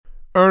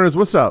Earners,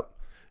 what's up?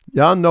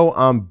 Y'all know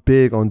I'm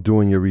big on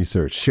doing your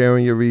research,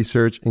 sharing your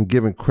research, and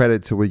giving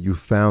credit to where you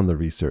found the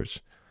research.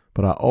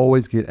 But I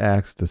always get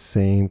asked the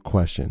same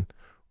question.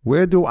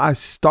 Where do I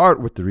start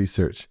with the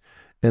research?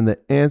 And the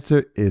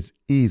answer is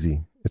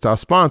easy. It's our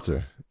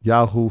sponsor,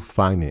 Yahoo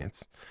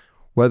Finance.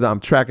 Whether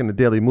I'm tracking the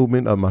daily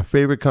movement of my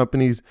favorite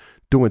companies,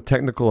 doing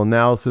technical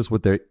analysis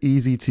with their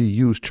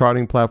easy-to-use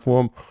charting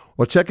platform,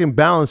 or checking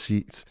balance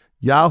sheets,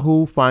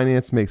 Yahoo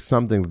Finance makes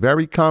something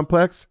very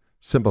complex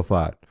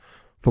simplified.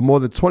 For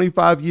more than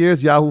 25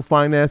 years, Yahoo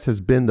Finance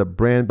has been the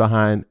brand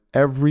behind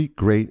every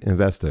great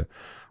investor.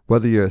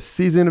 Whether you're a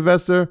seasoned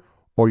investor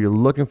or you're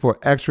looking for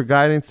extra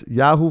guidance,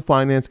 Yahoo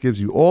Finance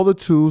gives you all the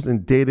tools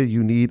and data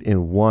you need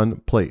in one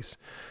place.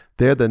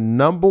 They're the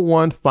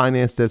 #1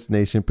 finance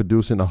destination,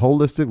 producing a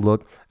holistic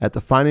look at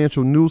the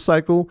financial news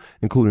cycle,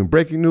 including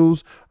breaking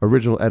news,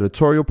 original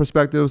editorial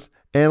perspectives,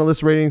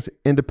 analyst ratings,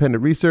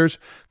 independent research,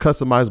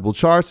 customizable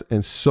charts,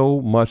 and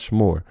so much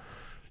more.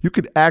 You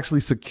could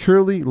actually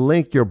securely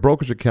link your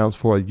brokerage accounts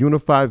for a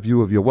unified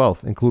view of your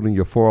wealth, including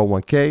your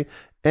 401k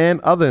and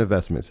other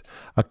investments.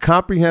 A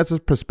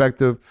comprehensive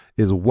perspective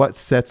is what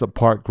sets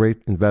apart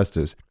great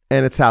investors.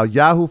 And it's how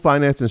Yahoo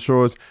Finance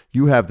ensures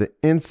you have the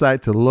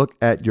insight to look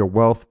at your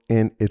wealth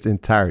in its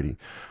entirety.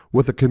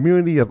 With a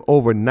community of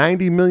over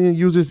 90 million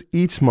users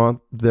each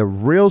month, the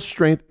real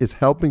strength is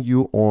helping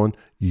you on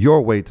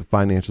your way to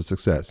financial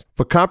success.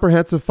 For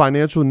comprehensive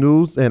financial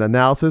news and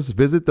analysis,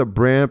 visit the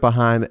brand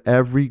behind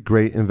every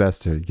great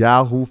investor,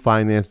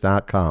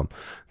 yahoofinance.com.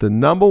 The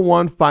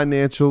 #1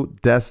 financial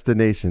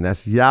destination.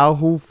 That's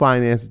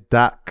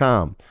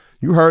yahoofinance.com.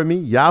 You heard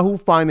me,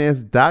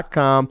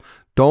 yahoofinance.com.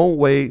 Don't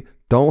wait.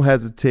 Don't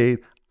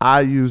hesitate.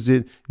 I use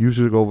it. You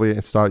should go over there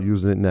and start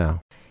using it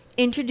now.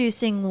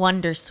 Introducing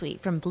Wondersuite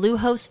from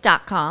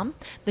Bluehost.com,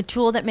 the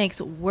tool that makes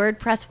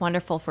WordPress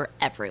wonderful for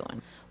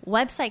everyone.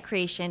 Website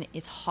creation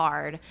is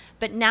hard,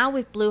 but now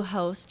with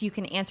Bluehost, you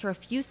can answer a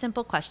few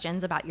simple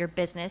questions about your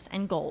business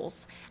and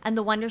goals, and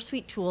the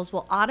Wondersuite tools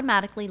will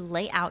automatically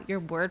lay out your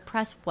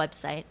WordPress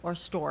website or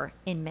store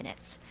in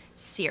minutes.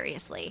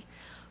 Seriously.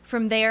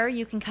 From there,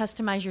 you can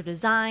customize your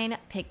design,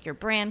 pick your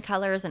brand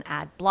colors, and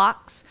add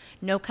blocks.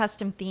 No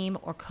custom theme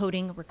or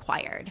coding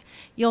required.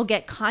 You'll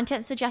get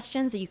content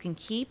suggestions that you can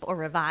keep or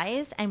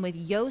revise, and with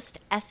Yoast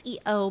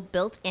SEO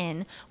built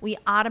in, we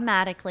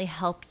automatically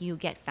help you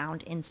get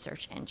found in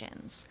search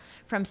engines.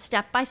 From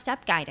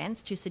step-by-step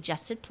guidance to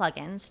suggested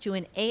plugins to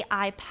an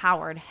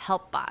AI-powered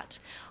help bot,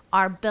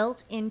 our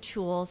built-in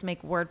tools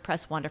make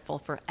WordPress wonderful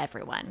for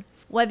everyone.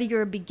 Whether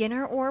you're a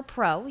beginner or a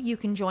pro, you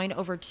can join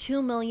over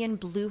 2 million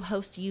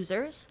Bluehost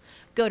users.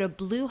 Go to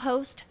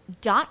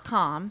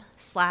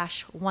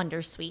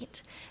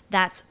bluehost.com/wondersuite.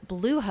 That's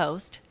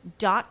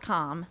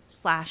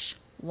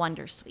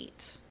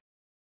bluehost.com/wondersuite.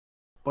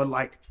 But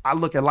like, I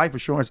look at life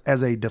insurance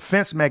as a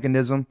defense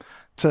mechanism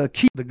to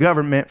keep the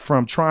government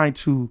from trying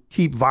to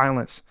keep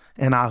violence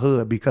in our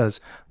hood,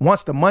 because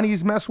once the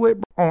money's messed with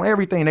on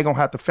everything, they're gonna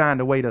have to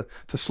find a way to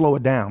slow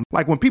it down.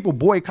 Like when people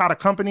boycott a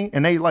company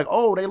and they like,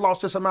 oh, they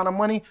lost this amount of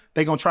money,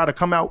 they're gonna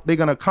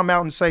come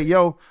out and say,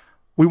 yo,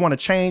 we want to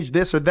change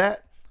this or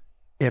that.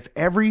 If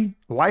every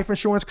life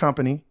insurance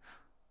company,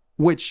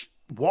 which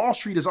Wall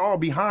Street is all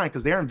behind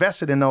because they're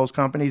invested in those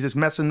companies, it's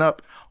messing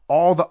up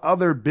all the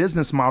other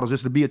business models.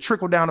 It's to be a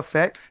trickle-down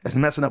effect. It's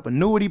messing up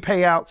annuity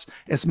payouts.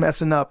 It's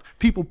messing up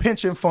people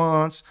pension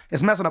funds.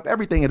 It's messing up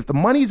everything. And if the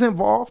money's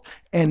involved,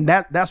 and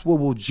that's what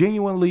will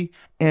genuinely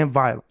end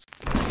violence.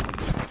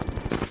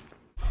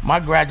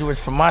 My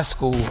graduates from my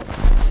school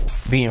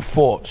being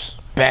Forbes,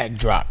 bag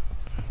drop.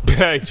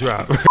 Bag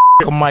drop.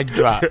 A mic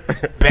drop.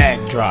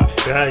 Bag drop.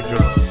 Bag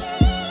drop.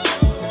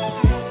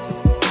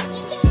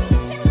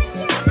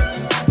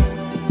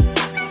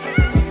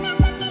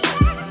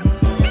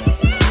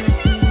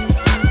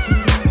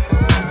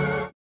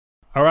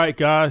 All right,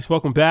 guys,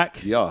 welcome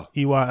back. Yeah.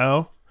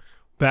 EYL,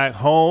 back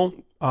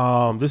home.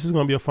 This is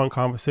going to be a fun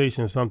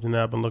conversation, something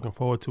that I've been looking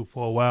forward to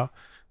for a while.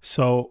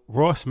 So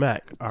Ross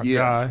Mack, our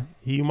guy,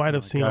 you might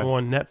have seen him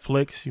on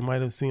Netflix. You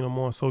might have seen him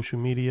on social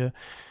media.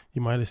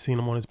 You might have seen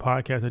him on his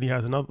podcast that he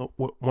has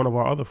one of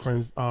our other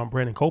friends,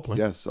 Brandon Copeland.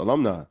 Yes,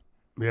 alumni.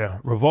 Yeah,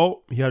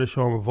 Revolt. He had a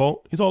show on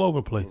Revolt. He's all over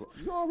the place.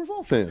 You're a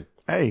Revolt fan.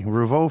 Hey,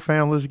 Revolt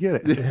fan, let's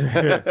get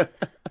it.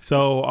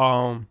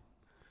 So,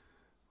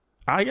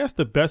 I guess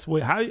the best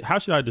way, how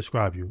should I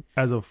describe you?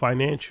 As a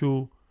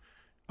financial,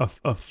 a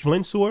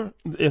flinsuer?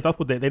 If that's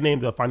what they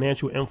named a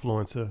financial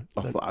influencer.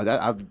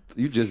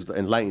 You just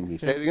enlightened me.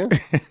 Say it again.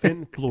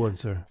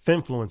 Finfluencer.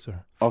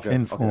 Okay.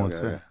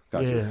 Influencer. Okay.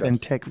 Gotcha. Yeah.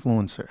 Fintech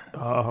influencer.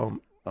 A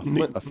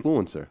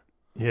fluencer.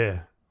 Yeah.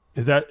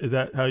 Is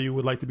that how you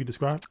would like to be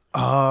described?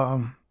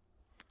 I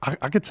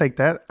could take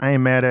that. I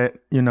ain't mad at,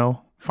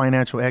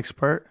 financial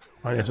expert.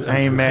 I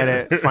ain't mad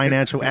at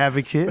financial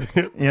advocate.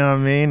 You know what I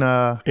mean?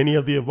 Any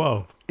of the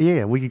above.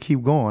 Yeah, we can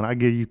keep going. I'll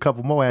give you a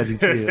couple more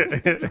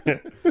adjectives.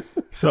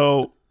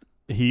 So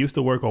he used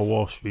to work on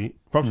Wall Street.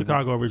 From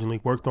Chicago originally,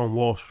 worked on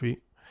Wall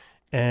Street.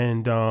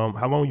 And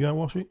how long were you on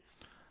Wall Street?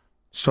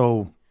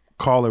 So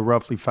call it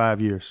roughly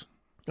 5 years.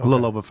 A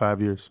little over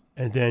 5 years.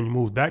 And then you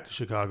moved back to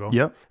Chicago.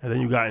 Yep. And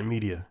then you got in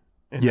media.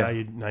 And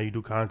now you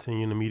do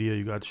content in the media.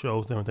 You got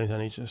shows, different things of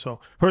that nature. So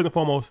first and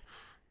foremost,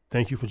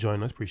 thank you for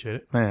joining us. Appreciate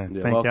it. Man,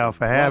 thank y'all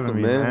for having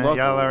me, man.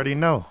 Y'all already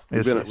know.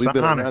 We've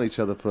been around each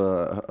other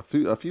for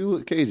a few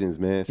occasions,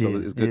 man. So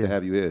it's good to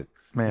have you here.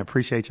 Man,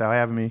 appreciate y'all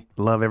having me.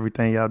 Love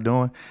everything y'all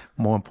doing.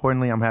 More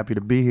importantly, I'm happy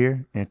to be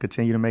here and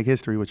continue to make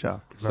history with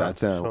y'all.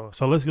 Chi-town.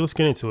 So let's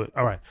get into it.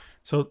 All right.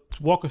 So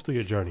walk us through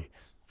your journey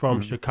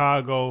from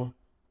Chicago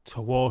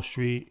to Wall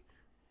Street.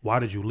 Why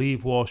did you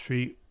leave Wall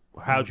Street?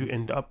 How'd you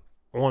end up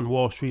on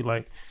Wall Street?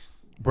 Like,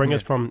 bring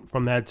us from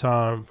that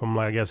time, from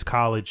like, I guess,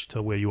 college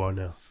to where you are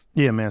now.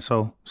 Yeah, man.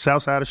 So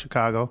south side of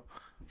Chicago.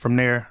 From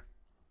there,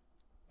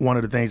 one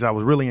of the things I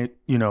was really,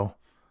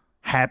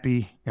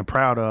 happy and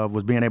proud of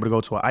was being able to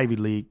go to an Ivy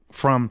League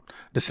from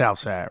the south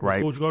side,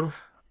 right? What school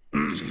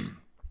did you go to?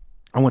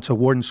 I went to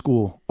Wharton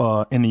School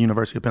in the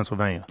University of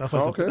Pennsylvania. That's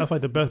like, that's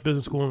like the best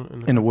business school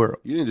in the world.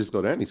 You didn't just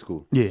go to any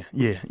school. Yeah.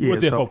 You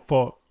went there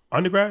for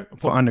undergrad?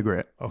 For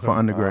undergrad. Okay. For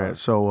undergrad.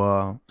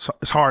 So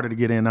it's harder to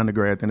get in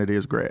undergrad than it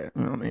is grad.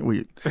 You know what I mean?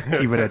 We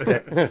keep it at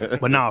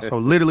that. But no, so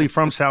literally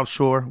from South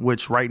Shore,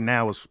 which right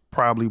now is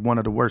probably one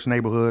of the worst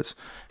neighborhoods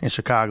in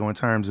Chicago in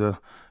terms of,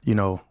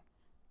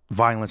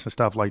 violence and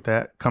stuff like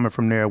that. Coming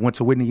from there, went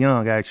to Whitney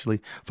Young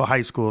actually for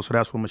high school. So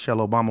that's where Michelle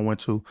Obama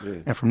went to. Yeah.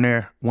 And from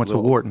there, went to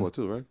Wharton.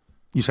 Too, right?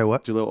 You say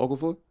what? Jaleel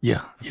Okafor?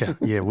 Yeah. He all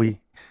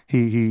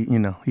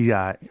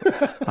right.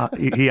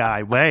 He all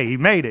right. But hey, he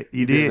made it.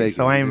 He did.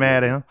 So I ain't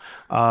mad at him.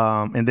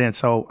 And then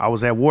so I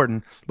was at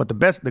Wharton. But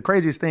the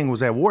craziest thing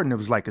was at Wharton, it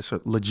was like it's a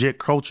legit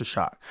culture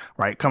shock,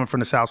 right? Coming from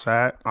the South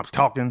Side, I was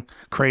talking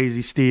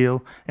crazy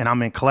still, and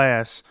I'm in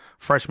class.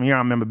 Freshman year, I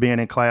remember being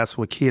in class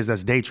with kids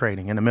that's day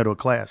trading in the middle of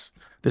class.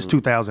 This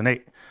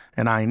 2008.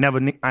 And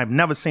I've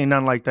never seen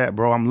nothing like that,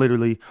 bro. I'm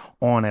literally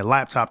on a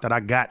laptop that I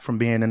got from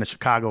being in the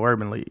Chicago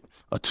Urban League,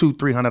 a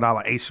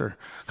 $200-$300 Acer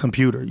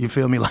computer. You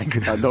feel me?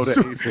 Like I know the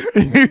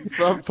Acer.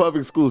 Some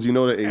public schools, you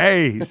know the Acer.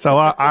 Hey, so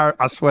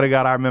I swear to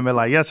God, I remember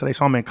like yesterday.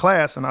 So I'm in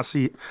class and I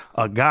see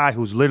a guy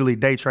who's literally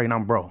day trading.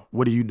 I'm, bro,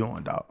 what are you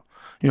doing, dog?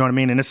 You know what I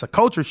mean? And it's a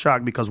culture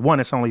shock because one,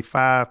 it's only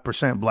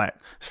 5% black.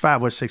 It's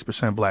 5 or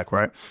 6% black,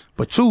 right?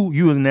 But two,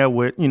 you in there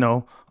with,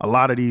 a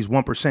lot of these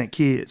 1%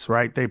 kids,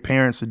 right? Their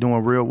parents are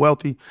doing real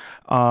wealthy.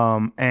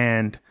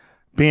 And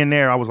being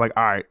there, I was like,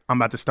 all right, I'm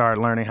about to start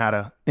learning how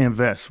to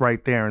invest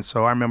right there. And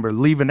so I remember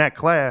leaving that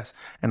class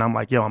and I'm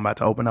like, yo, I'm about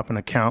to open up an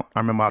account. I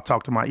remember I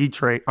talked to my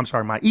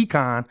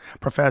econ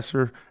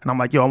professor and I'm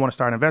like, yo, I want to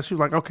start investing. She was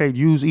like, okay,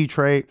 use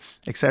E-Trade,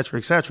 et cetera,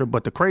 et cetera.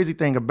 But the crazy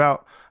thing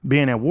about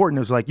being at Wharton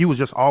is like, you was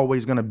just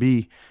always going to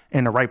be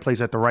in the right place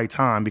at the right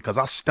time because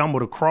I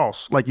stumbled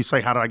across, like you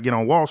say, how did I get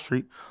on Wall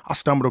Street? I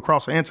stumbled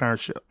across an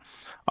internship.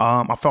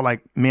 I felt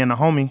like me and the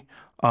homie,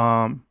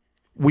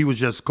 we was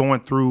just going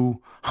through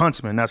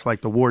Huntsman, that's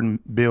like the Wharton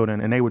building,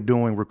 and they were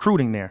doing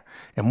recruiting there.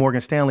 And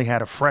Morgan Stanley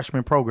had a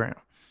freshman program.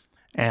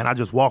 And I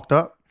just walked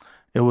up.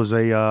 It was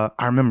I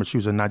remember she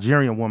was a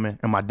Nigerian woman,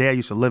 and my dad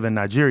used to live in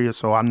Nigeria,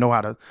 so I know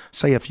how to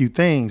say a few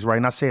things, right?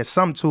 And I said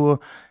something to her,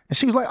 and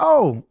she was like,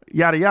 oh,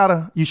 yada,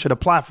 yada, you should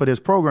apply for this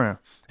program.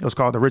 It was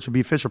called the Richard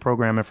B. Fisher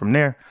program. And from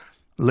there,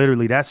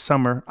 literally that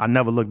summer, I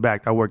never looked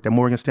back. I worked at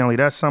Morgan Stanley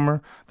that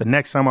summer. The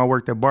next summer I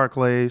worked at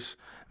Barclays.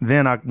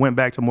 Then I went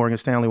back to Morgan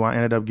Stanley where I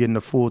ended up getting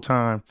a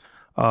full-time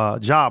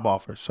job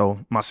offer. So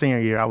my senior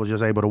year, I was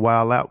just able to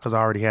wild out because I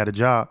already had a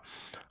job.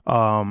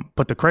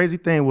 But the crazy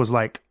thing was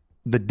like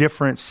the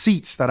different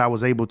seats that I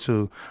was able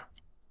to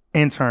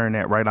intern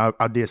at, right?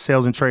 I did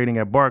sales and trading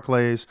at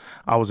Barclays.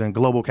 I was in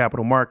global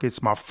capital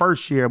markets my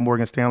first year at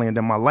Morgan Stanley. And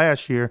then my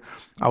last year,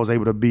 I was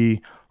able to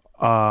be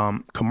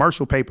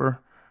commercial paper,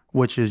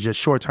 which is just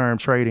short-term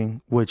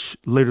trading, which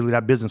literally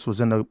that business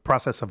was in the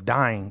process of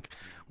dying.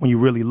 When you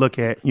really look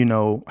at,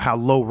 how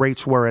low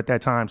rates were at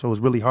that time. So it was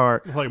really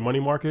hard. Like money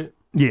market?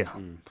 Yeah.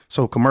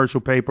 So commercial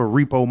paper,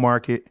 repo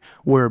market,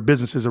 where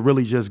businesses are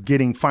really just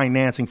getting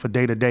financing for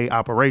day-to-day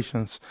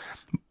operations.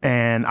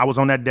 And I was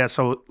on that desk.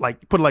 So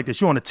like, put it like this,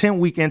 you're on a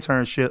 10-week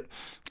internship.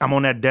 I'm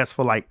on that desk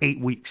for like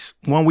 8 weeks.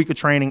 1 week of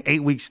training,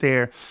 8 weeks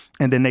there.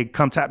 And then they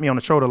come tap me on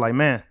the shoulder like,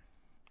 man,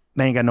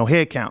 they ain't got no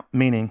head count,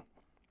 meaning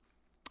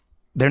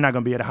they're not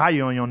going to be able to hire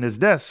you on this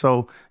desk.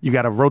 So you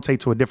got to rotate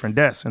to a different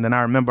desk. And then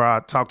I remember I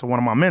talked to one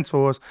of my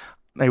mentors.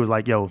 They was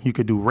like, yo, you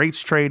could do rates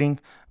trading,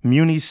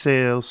 muni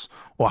sales,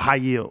 or high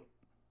yield.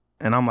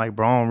 And I'm like,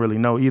 bro, I don't really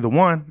know either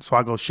one. So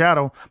I go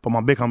shadow. But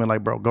my big homie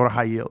like, bro, go to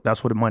high yield.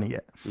 That's where the money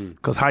at.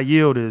 Because high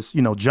yield is,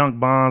 junk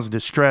bonds,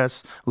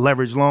 distress,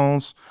 leverage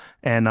loans.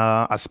 And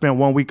I spent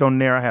 1 week on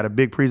there. I had a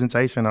big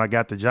presentation and I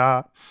got the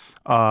job.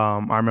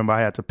 I remember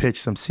I had to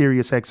pitch some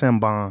Sirius XM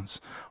bonds.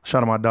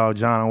 Shout out my dog,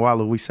 John and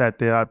Walu. We sat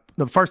there.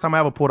 The first time I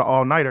ever pulled an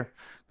all-nighter,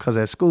 because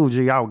at school,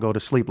 I would go to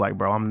sleep like,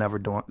 bro, I'm never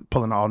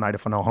pulling an all-nighter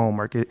for no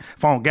homework.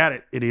 If I don't got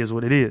it, it is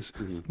what it is.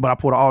 But I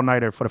pulled an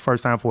all-nighter for the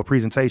first time for a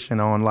presentation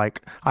on,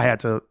 like, I had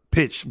to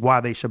pitch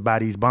why they should buy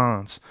these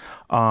bonds.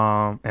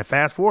 And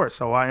fast forward,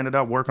 so I ended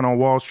up working on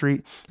Wall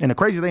Street. And the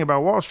crazy thing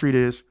about Wall Street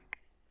is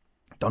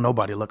don't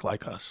nobody look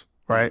like us,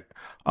 right?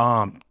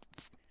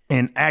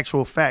 in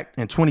actual fact,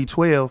 in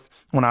 2012,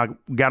 when I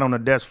got on the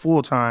desk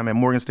full time at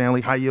Morgan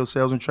Stanley High Yield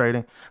Sales and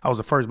Trading, I was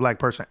the first black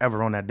person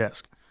ever on that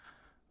desk.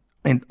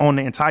 And on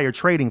the entire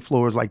trading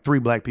floor is like 3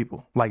 black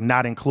people, like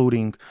not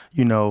including,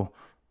 you know,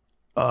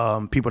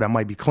 people that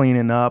might be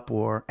cleaning up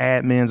or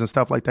admins and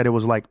stuff like that. It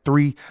was like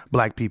 3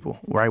 black people,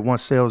 right? One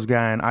sales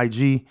guy in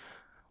IG,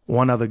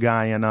 one other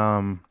guy in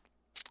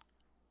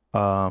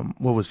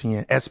what was he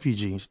in?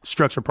 SPG,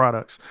 Structured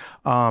Products.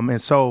 And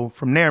so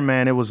from there,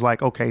 man, it was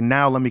like, okay,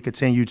 now let me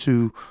continue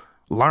to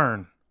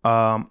learn.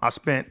 I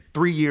spent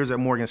 3 years at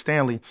Morgan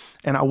Stanley,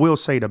 and I will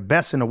say the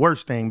best and the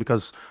worst thing,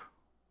 because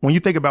when you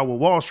think about what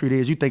Wall Street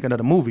is, you thinking of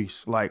the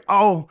movies. Like,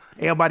 oh,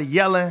 everybody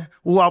yelling,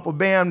 whoop,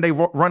 bam, they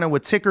running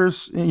with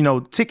tickers, you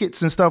know,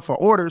 tickets and stuff for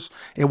orders.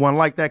 It wasn't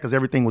like that because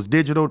everything was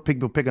digital.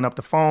 People picking up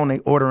the phone, they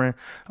ordering,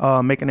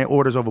 making their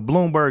orders over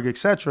Bloomberg,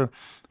 etc.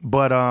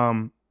 But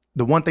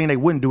the one thing they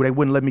wouldn't do, they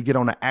wouldn't let me get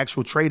on the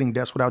actual trading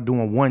desk without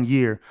doing 1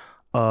 year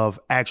of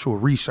actual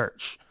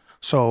research.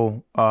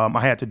 So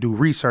I had to do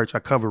research. I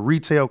covered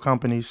retail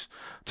companies,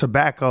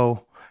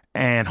 tobacco,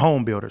 and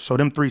home builders. So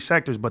them 3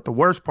 sectors. But the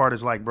worst part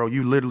is like, bro,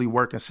 you literally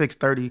working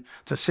 6:30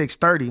 to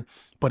 6:30,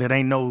 but it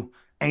ain't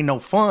no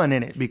fun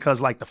in it, because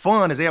like the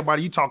fun is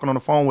everybody you talking on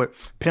the phone with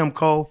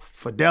PIMCO,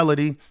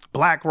 Fidelity,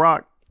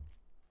 BlackRock,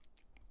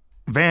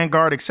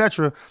 Vanguard,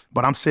 etc.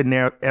 But I'm sitting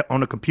there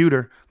on the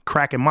computer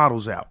cracking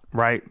models out,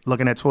 right?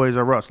 Looking at Toys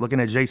R Us,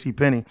 looking at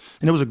JCPenney.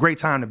 And it was a great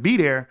time to be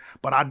there.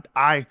 But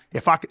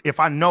if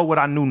I know what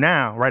I knew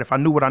now, right? If I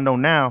knew what I know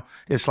now,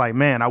 it's like,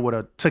 man, I would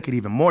have took it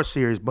even more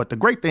serious. But the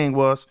great thing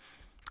was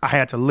I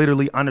had to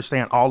literally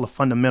understand all the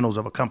fundamentals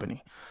of a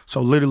company. So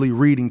literally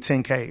reading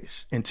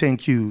 10Ks and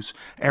 10Qs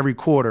every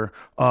quarter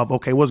of,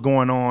 okay, what's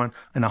going on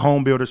in the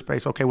home builder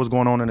space? Okay, what's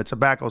going on in the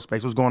tobacco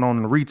space? What's going on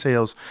in the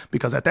retails?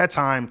 Because at that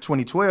time,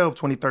 2012,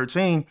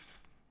 2013,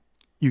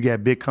 you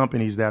get big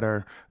companies that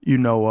are, you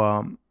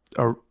got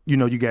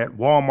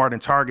Walmart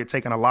and Target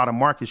taking a lot of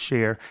market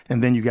share,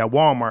 and then you got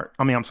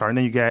and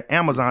then you got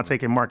Amazon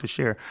taking market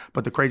share.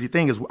 But the crazy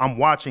thing is I'm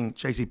watching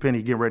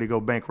JCPenney getting ready to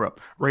go bankrupt,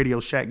 Radio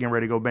Shack getting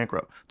ready to go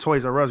bankrupt,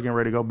 Toys R Us getting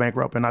ready to go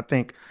bankrupt. And I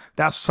think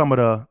that's some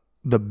of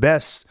the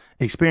best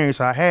experience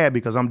I had,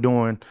 because I'm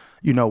doing,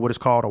 what is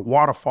called a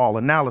waterfall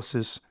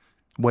analysis,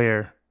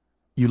 where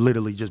you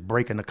literally just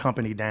breaking the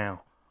company down,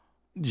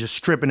 just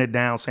stripping it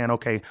down, saying,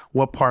 okay,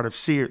 what part of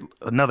Sears,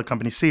 another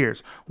company,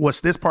 Sears,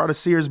 what's this part of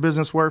Sears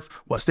business worth?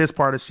 What's this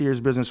part of Sears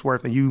business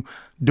worth? And you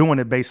doing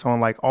it based on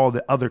like all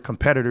the other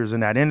competitors in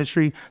that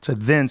industry to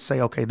then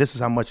say, okay, this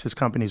is how much this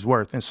company's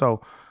worth. And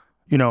so,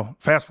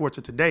 fast forward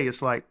to today,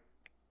 it's like,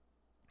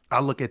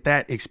 I look at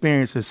that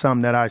experience as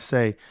something that I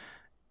say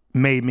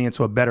made me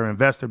into a better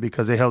investor,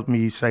 because it helped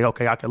me say,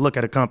 okay, I could look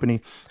at a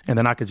company and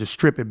then I could just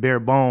strip it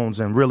bare bones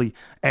and really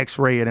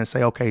x-ray it and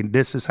say, okay,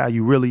 this is how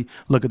you really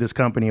look at this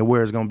company and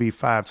where it's going to be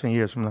 5-10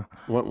 years from now.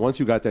 Once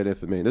you got that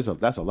information,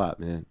 that's a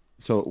lot, man.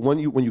 So when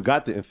you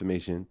got the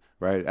information,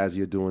 right, as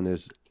you're doing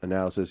this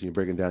analysis, you're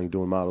breaking down, you're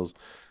doing models,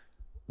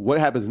 what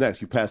happens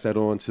next? You pass that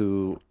on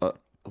to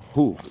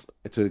who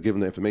to give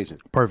them the information?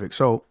 Perfect.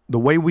 So the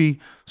way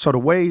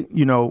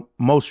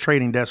most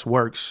trading desks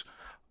works,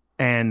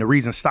 and the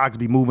reason stocks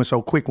be moving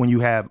so quick when you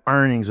have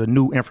earnings or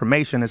new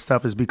information and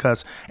stuff, is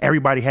because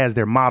everybody has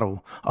their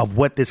model of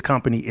what this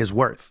company is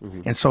worth.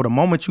 Mm-hmm. And so the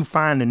moment you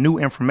find the new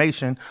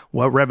information,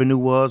 what revenue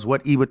was,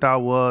 what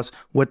EBITDA was,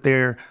 what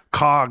their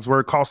COGS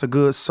were, cost of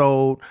goods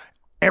sold,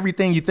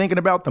 everything you're thinking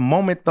about, the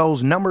moment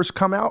those numbers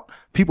come out,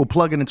 people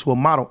plug it into a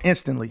model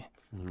instantly.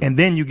 Mm-hmm. And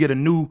then you get a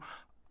new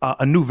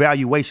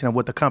valuation of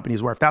what the company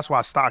is worth. That's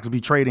why stocks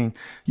be trading,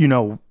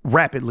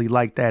 rapidly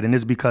like that. And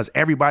it's because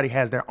everybody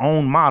has their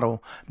own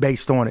model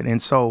based on it. And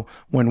so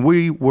when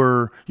we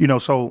were,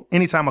 so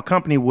anytime a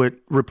company would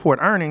report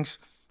earnings,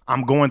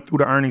 I'm going through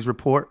the earnings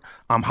report,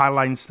 I'm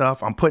highlighting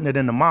stuff, I'm putting it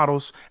in the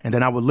models, and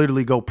then I would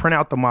literally go print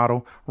out the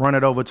model, run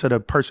it over to the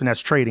person that's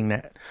trading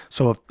that.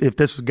 So if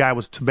this guy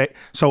was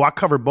so I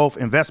covered both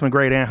investment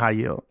grade and high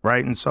yield,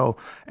 right? And so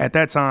at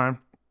that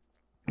time,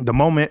 the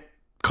moment,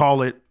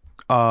 call it,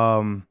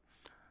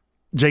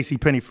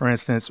 JCPenney, for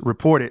instance,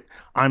 reported,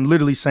 I'm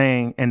literally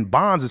saying, and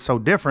bonds is so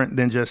different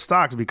than just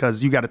stocks,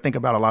 because you got to think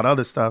about a lot of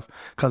other stuff,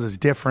 because it's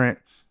different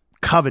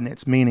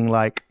covenants, meaning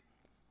like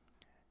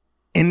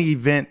in the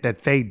event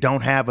that they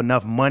don't have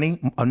enough money,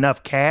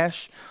 enough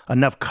cash,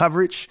 enough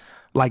coverage,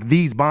 like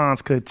these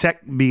bonds could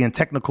be in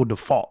technical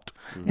default.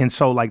 Mm-hmm. And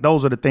so like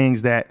those are the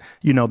things that,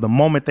 the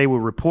moment they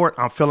would report,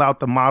 I'll fill out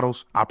the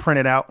models, I print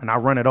it out and I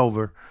run it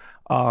over.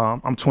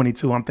 I'm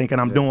 22. I'm thinking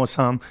I'm doing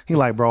something. He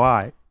like, bro, all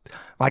right.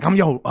 Like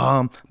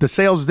the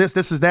sales,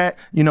 this is that,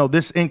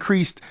 this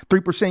increased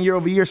 3% year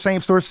over year.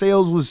 Same store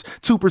sales was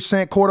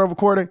 2% quarter over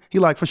quarter. He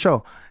like, for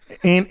sure.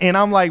 And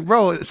I'm like,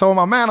 bro, so in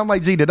my mind, I'm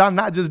like, gee, did I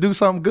not just do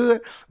something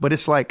good? But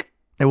it's like,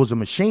 it was a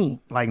machine.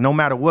 Like no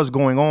matter what's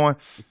going on,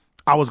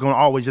 I was going to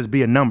always just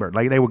be a number.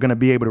 Like they were going to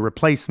be able to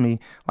replace me,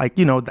 like,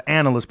 the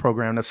analyst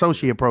program, the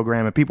associate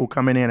program, and people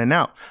coming in and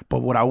out. But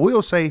what I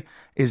will say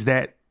is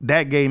that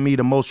that gave me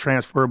the most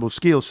transferable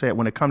skill set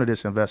when it comes to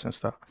this investing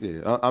stuff.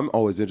 Yeah, I'm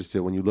always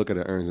interested when you look at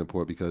an earnings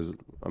report because,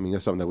 I mean,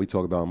 that's something that we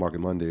talk about on Market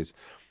Mondays.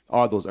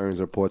 Are those earnings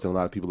reports, and a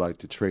lot of people like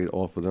to trade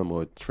off of them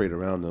or trade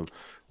around them.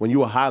 When you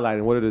were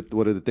highlighting, what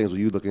are the things were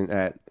you looking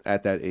at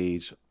that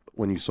age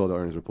when you saw the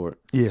earnings report?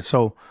 Yeah,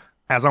 so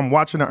as I'm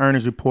watching the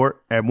earnings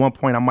report, at one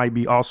point I might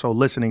be also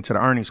listening to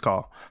the earnings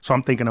call. So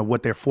I'm thinking of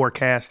what they're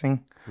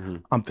forecasting. Mm-hmm.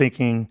 I'm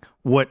thinking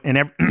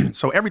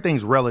so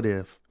everything's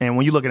relative. And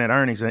when you're looking at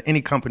earnings in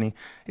any company,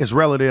 it's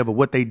relative of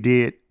what they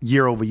did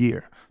year over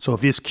year. So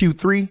if it's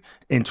Q3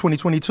 in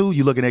 2022,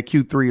 you're looking at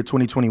Q3 of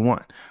 2021,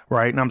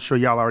 right? And I'm sure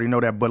y'all already know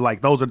that, but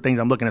like those are the things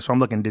I'm looking at. So I'm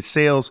looking, did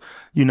sales,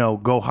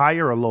 go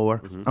higher or lower?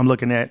 Mm-hmm. I'm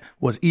looking at,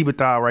 was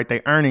EBITDA, right?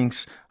 Their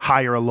earnings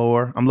higher or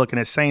lower? I'm looking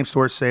at same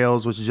store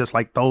sales, which is just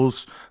like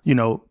those,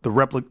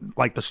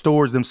 like the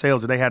stores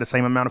themselves, that they had the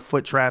same amount of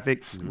foot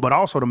traffic. Mm-hmm. But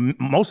also the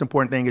most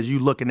important thing is you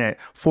looking at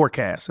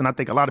forecasts. And I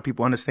think a lot of people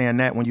understand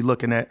that when you're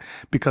looking at,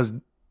 because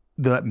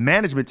the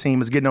management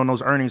team is getting on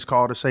those earnings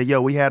call to say,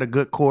 yo, we had a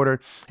good quarter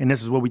and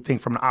this is what we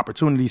think from the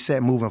opportunity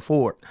set moving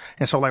forward.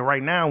 And so like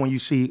right now, when you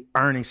see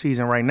earnings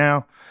season right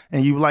now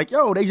and you like,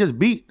 yo, they just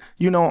beat,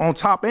 on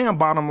top and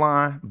bottom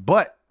line,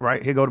 but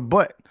right here go to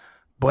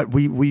but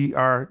we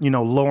are,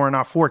 lowering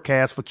our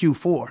forecast for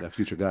Q4. That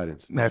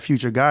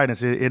future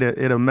guidance,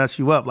 it'll mess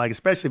you up. Like,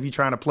 especially if you're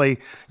trying to play,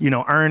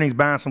 earnings,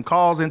 buying some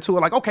calls into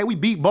it. Like, okay, we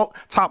beat both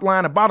top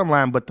line and bottom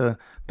line, but the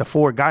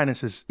forward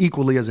guidance is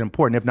equally as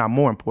important, if not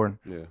more important.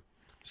 Yeah.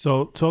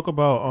 So talk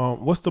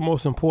about what's the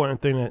most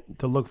important thing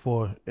to look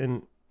for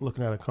in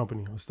looking at a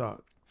company or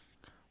stock?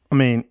 I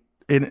mean,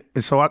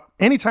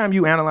 anytime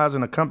you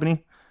analyzing a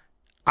company,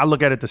 I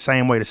look at it the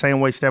same way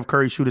Steph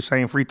Curry shoot the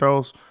same free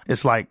throws.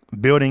 It's like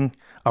building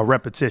a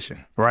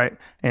repetition, right?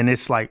 And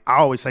it's like, I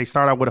always say,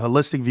 start out with a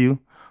holistic view,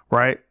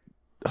 right?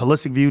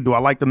 Holistic view. Do I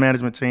like the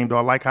management team? Do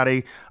I like how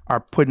they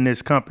are putting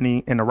this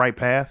company in the right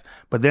path?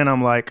 But then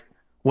I'm like,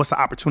 what's the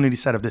opportunity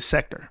set of this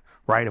sector,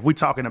 right? If we're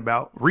talking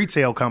about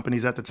retail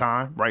companies at the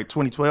time, right,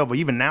 2012, or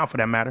even now for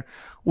that matter,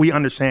 we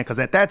understand, because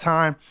at that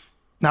time,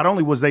 not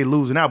only was they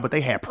losing out, but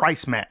they had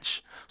price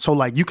match. So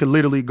like you could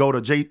literally go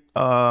to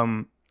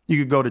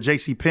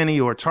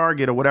JCPenney or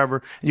Target or whatever,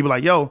 and you'd be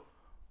like, yo,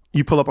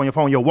 you pull up on your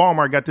phone, yo,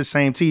 Walmart got this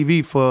same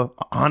TV for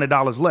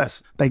 $100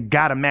 less. They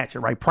got to match it,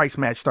 right? Price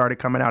match started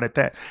coming out at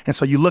that. And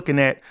so you're looking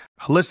at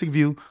holistic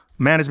view,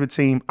 management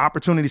team,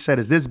 opportunity set.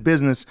 Is this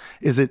business,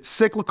 is it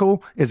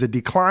cyclical? Is it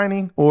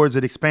declining or is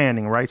it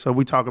expanding, right? So if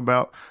we talk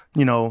about,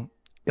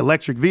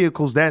 electric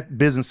vehicles, that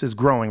business is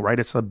growing, right?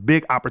 It's a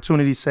big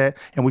opportunity set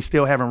and we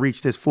still haven't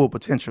reached its full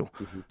potential.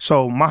 Mm-hmm.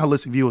 So my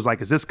holistic view is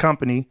like, is this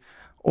company,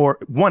 or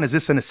one, is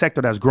this in a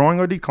sector that's growing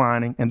or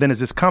declining? And then is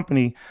this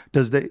company,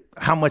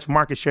 how much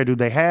market share do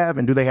they have?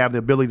 And do they have the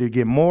ability to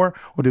get more?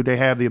 Or do they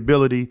have the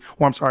ability,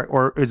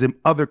 or is it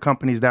other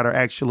companies that are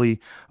actually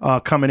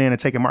coming in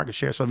and taking market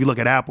share? So if you look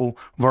at Apple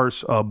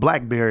versus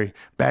BlackBerry,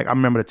 I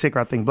remember the ticker,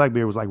 I think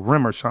BlackBerry was like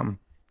RIM or something.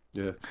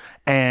 Yeah.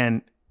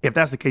 And if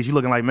that's the case, you're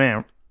looking like,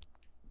 man,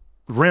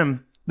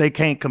 RIM, they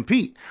can't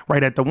compete,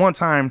 right? At the one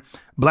time,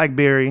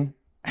 BlackBerry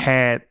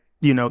had,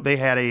 they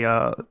had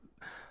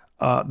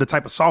the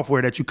type of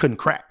software that you couldn't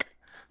crack.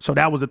 So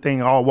that was the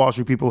thing. All Wall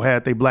Street people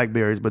had their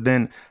BlackBerries, but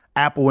then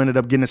Apple ended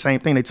up getting the same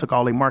thing. They took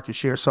all their market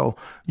share. So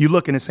you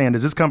looking and saying,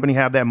 does this company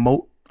have that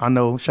moat? I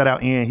know, shout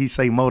out Ian, he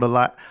say moat a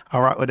lot.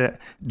 All right with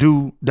that.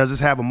 Does this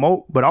have a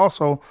moat? But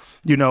also,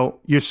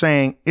 you're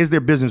saying, is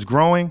their business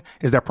growing?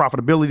 Is their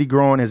profitability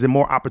growing? Is there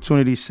more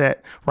opportunity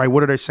set, right?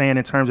 What are they saying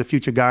in terms of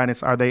future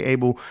guidance?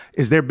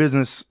 Is their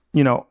business,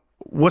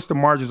 what's the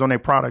margins on their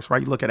products,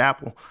 right? You look at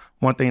Apple,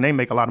 one thing they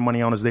make a lot of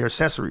money on is their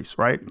accessories,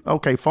 right?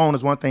 Okay, phone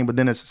is one thing, but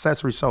then it's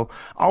accessories. So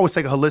I always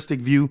take a holistic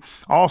view.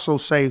 Also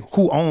say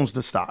who owns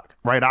the stock,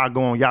 right? I'll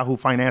go on Yahoo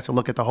Finance and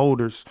look at the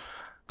holders,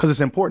 because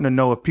it's important to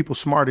know if people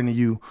smarter than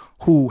you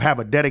who have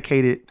a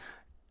dedicated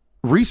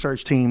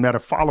research team that are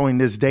following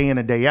this day in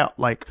and day out.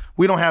 Like,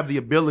 we don't have the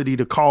ability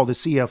to call the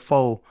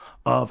CFO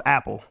of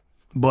Apple,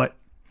 but,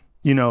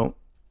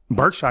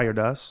 Berkshire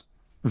does.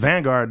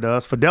 Vanguard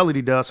does,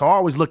 Fidelity does. So I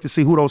always look to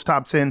see who those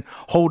top 10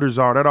 holders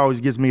are. That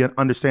always gives me an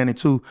understanding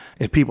too,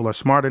 if people are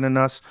smarter than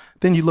us.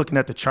 Then you're looking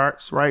at the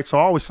charts, right? So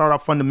I always start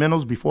off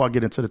fundamentals before I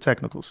get into the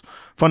technicals.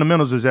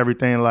 Fundamentals is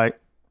everything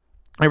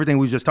we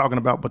were just talking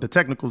about, but the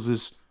technicals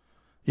is,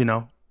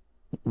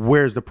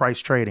 where's the price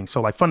trading?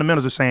 So like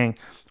fundamentals are saying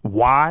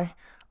why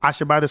I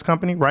should buy this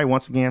company, right?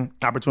 Once again,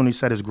 opportunity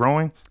set is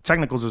growing.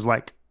 Technicals is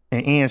like,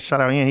 and Ian, shout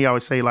out Ian, he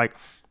always say like,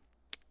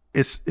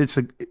 it's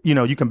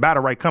you can buy the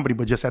right company,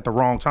 but just at the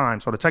wrong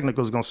time. So the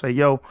technical is going to say,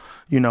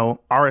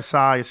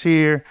 RSI is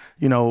here,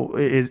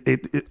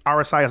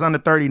 RSI is under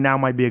 30. Now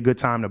might be a good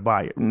time to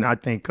buy it. And I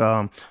think,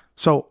 I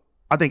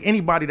think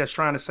anybody that's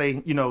trying to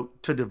say,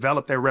 to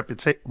develop their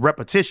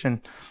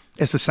repetition,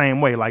 it's the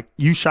same way. Like,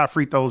 you shot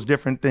free throws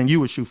different than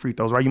you would shoot free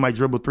throws, right? You might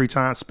dribble 3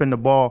 times, spin the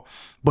ball,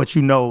 but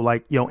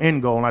like your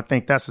end goal. And I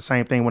think that's the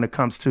same thing when it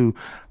comes to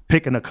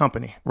picking a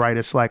company, right?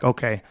 It's like,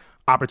 okay,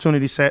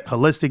 opportunity set,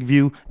 holistic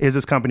view. Is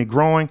this company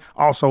growing?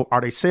 Also, are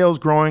they sales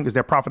growing? Is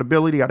their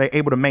profitability? Are they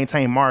able to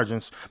maintain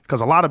margins?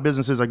 Because a lot of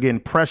businesses are getting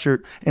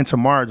pressured into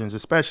margins,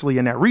 especially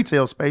in that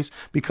retail space,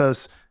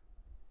 because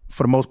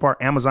for the most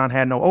part, Amazon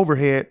had no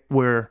overhead,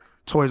 where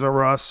Toys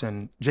R Us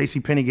and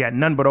JCPenney got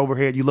none but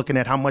overhead. You're looking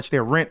at how much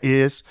their rent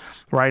is,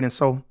 right? And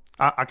so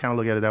I kind of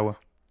look at it that way.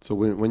 So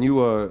when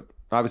you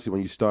obviously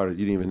when you started,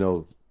 you didn't even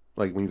know,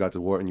 like when you got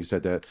to Wharton, you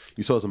said that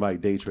you saw somebody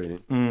day trading.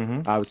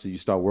 Mm-hmm. Obviously, you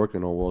start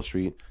working on Wall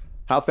Street.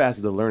 How fast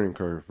is the learning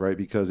curve, right?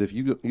 Because if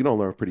you don't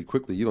learn pretty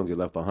quickly, you're going to get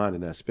left behind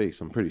in that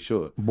space, I'm pretty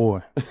sure.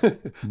 Boy. So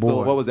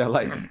what was that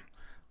like?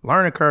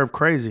 Learning curve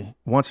crazy.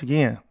 Once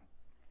again,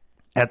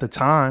 at the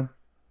time,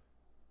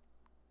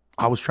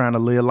 I was trying to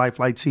live life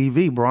like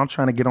TV, bro. I'm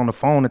trying to get on the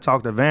phone and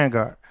talk to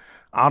Vanguard.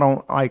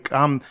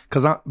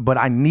 But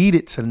I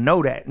needed to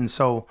know that. And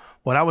so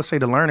what I would say,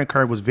 the learning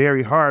curve was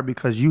very hard,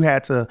 because you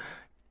had to,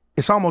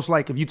 it's almost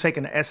like if you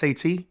taking the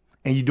SAT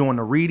and you doing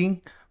the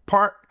reading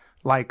part,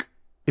 like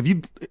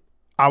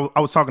I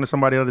was talking to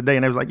somebody the other day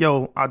and they was like,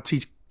 yo, I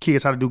teach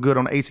kids how to do good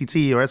on the ACT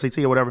or SAT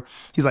or whatever.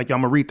 He's like, yo,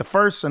 I'm gonna read the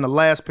first and the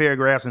last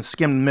paragraphs and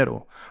skim the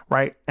middle,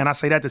 right? And I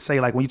say that to say,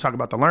 like, when you talk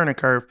about the learning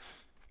curve,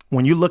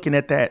 when you're looking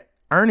at that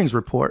earnings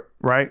report,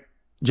 right?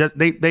 Just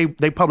they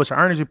publish an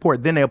earnings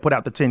report, then they'll put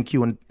out the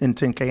 10Q and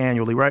 10K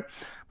annually, right?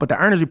 But the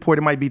earnings report,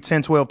 it might be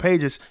 10, 12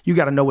 pages. You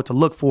got to know what to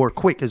look for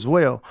quick as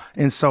well.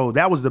 And so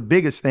that was the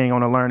biggest thing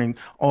on a learning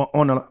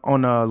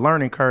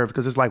curve,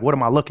 because it's like, what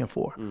am I looking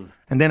for?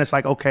 And then it's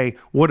like, okay,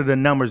 what are the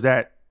numbers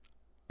that,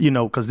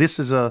 because this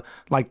is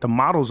like the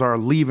models are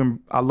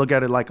I look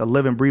at it like a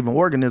living, breathing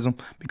organism,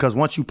 because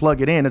once you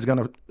plug it in, it's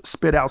going to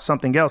spit out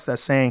something else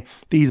that's saying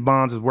these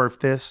bonds is worth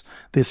this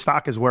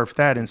stock is worth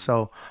that. And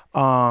so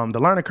the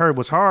learning curve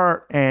was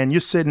hard, and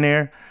you're sitting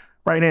there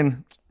right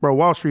in, bro,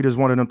 Wall Street is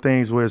one of them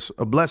things where it's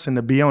a blessing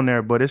to be on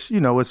there, but it's,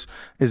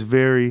 it's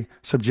very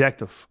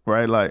subjective,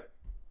 right? Like,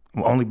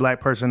 I'm the only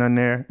black person in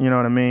there, you know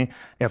what I mean?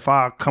 If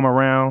I come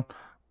around,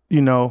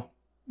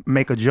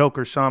 make a joke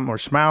or something, or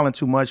smiling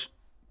too much,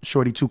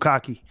 shorty too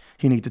cocky,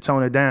 he need to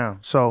tone it down.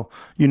 So,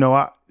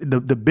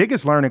 the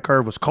biggest learning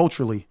curve was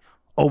culturally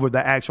over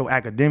the actual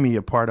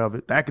academia part of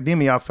it. The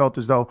academia, I felt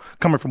as though,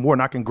 coming from Wharton,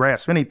 I can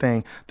grasp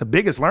anything. The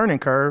biggest learning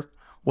curve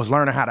was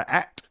learning how to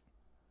act,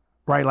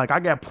 right? Like,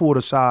 I got pulled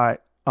aside.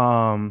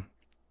 And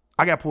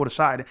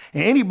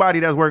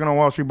anybody that's working on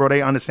Wall Street, bro,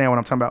 they understand what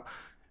I'm talking about.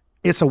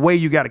 It's a way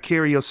you got to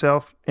carry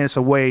yourself, and it's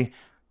a way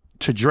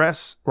to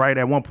dress, right?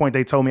 At one point,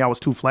 they told me I was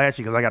too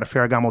flashy because I got a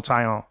Ferragamo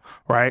tie on,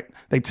 right?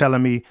 They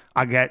telling me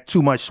I got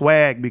too much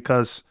swag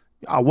because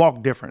I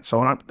walk different. So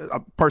when a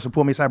person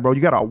pulled me aside, bro,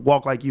 you got to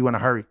walk like you in a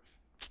hurry.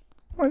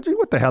 I'm like, gee,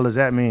 what the hell does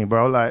that mean,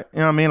 bro? Like, you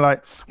know what I mean?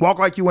 Like, walk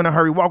like you in a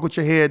hurry, walk with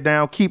your head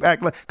down, keep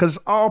acting like, because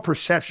it's all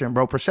perception,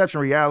 bro, perception,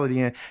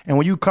 reality. And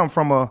when you come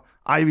from a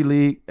Ivy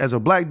League as a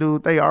black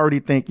dude, they already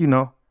think,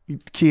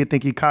 kid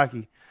think he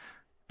cocky.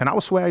 And I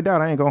was swagged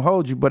out. I ain't gonna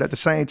hold you, but at the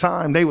same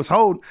time, they was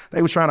trying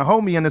to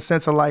hold me in the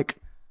sense of like,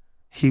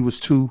 he was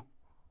too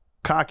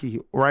cocky,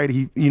 right?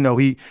 He's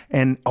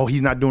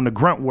not doing the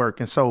grunt work.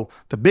 And so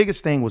the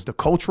biggest thing was the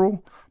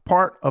cultural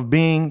part of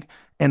being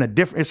in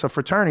it's a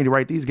fraternity,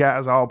 right? These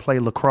guys all play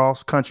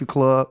lacrosse, country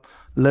club,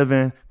 live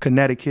in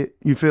Connecticut.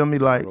 You feel me?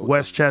 Like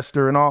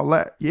Westchester and all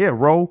that. Yeah,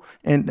 row.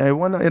 And there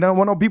wasn't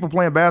no people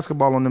playing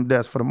basketball on them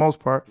desks for the most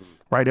part,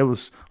 right? It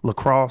was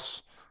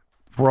lacrosse,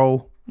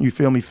 row. You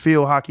feel me?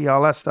 Field hockey,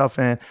 all that stuff.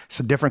 And it's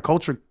a different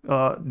culture,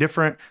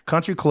 different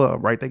country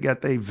club, right? They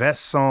got their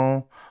vests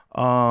on,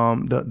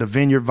 the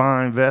Vineyard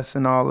Vine vests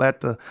and all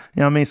that. You know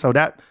what I mean? So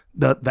that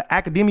the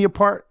academia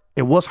part,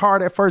 it was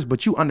hard at first,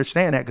 but you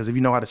understand that because if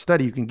you know how to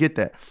study, you can get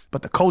that.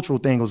 But the cultural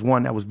thing was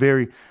one that was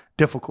very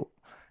difficult.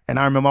 And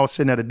I remember I was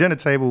sitting at a dinner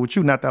table with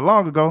you not that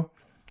long ago,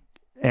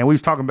 and we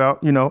was talking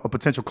about, a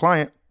potential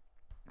client.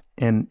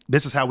 And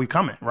this is how we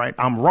coming, right?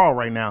 I'm raw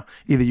right now.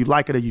 Either you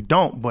like it or you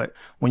don't. But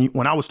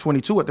when I was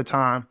 22 at the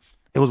time,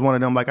 it was one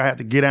of them, like, I had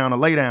to get down or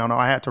lay down, or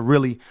I had to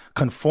really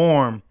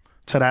conform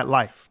to that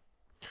life.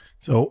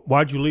 So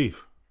why'd you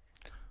leave?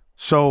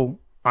 So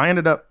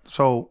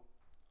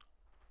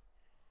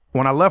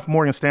when I left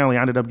Morgan Stanley,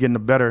 I ended up getting a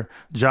better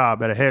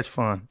job at a hedge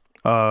fund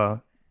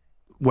where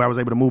I was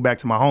able to move back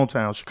to my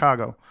hometown,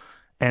 Chicago.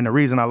 And the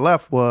reason I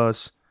left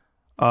was,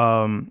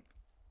 I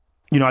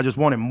just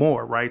wanted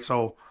more, right?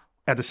 So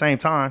at the same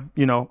time,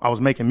 I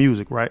was making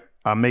music, right?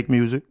 I make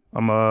music.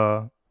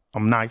 I'm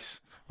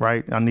nice,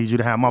 right? I need you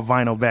to have my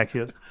vinyl back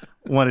here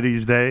one of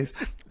these days.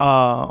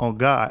 Oh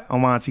God,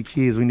 on my auntie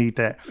kids, we need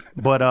that.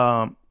 But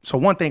so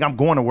one thing, I'm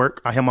going to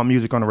work. I hear my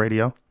music on the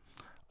radio.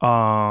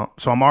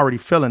 So I'm already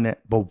feeling it.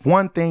 But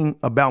one thing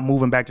about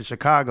moving back to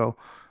Chicago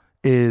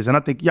is, and I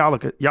think y'all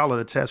are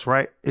the test,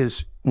 right?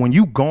 Is when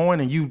you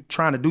going and you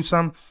trying to do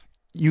something,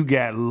 you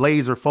got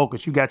laser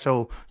focus. You got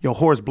your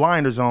horse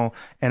blinders on.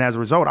 And as a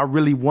result, I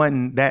really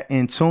wasn't that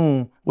in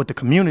tune with the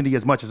community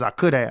as much as I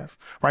could have,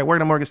 right?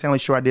 Working at Morgan Stanley,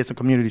 sure, I did some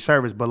community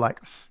service, but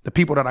like the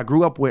people that I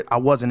grew up with, I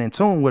wasn't in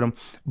tune with them.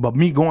 But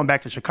me going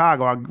back to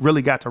Chicago, I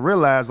really got to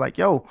realize, like,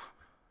 yo,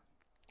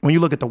 when you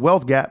look at the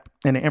wealth gap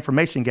and the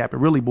information gap, it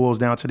really boils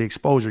down to the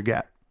exposure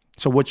gap.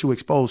 to what you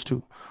exposed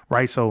to,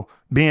 right? So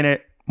being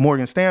at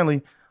Morgan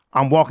Stanley,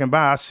 I'm walking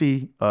by, I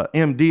see a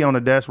MD on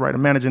the desk, right? A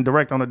managing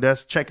director on the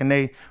desk, checking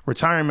their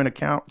retirement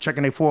account,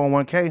 checking their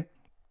 401k.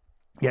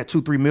 You had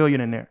 2-3 million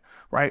in there,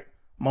 right?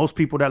 Most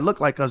people that look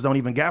like us don't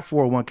even got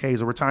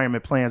 401ks or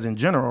retirement plans in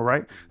general,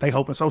 right? They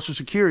hoping Social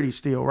Security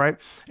still, right?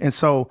 And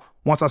so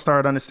once I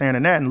started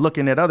understanding that and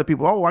looking at other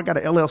people, oh, I got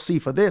an LLC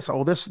for this.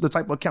 Oh, this is the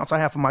type of accounts I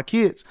have for my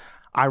kids.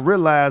 I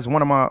realized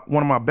one of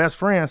my best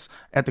friends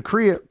at the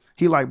crib,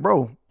 he like,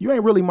 bro, you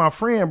ain't really my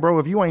friend, bro,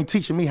 if you ain't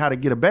teaching me how to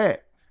get a bag.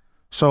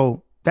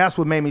 So that's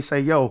what made me say,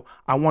 yo,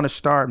 I want to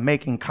start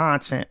making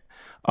content.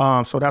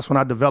 So that's when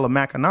I developed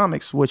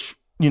Maconomics, which,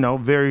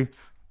 very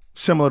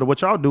similar to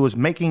what y'all do, is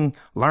making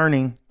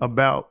learning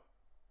about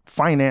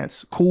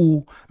finance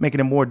cool,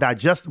 making it more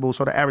digestible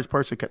so the average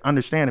person can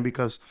understand it.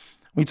 Because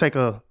when you take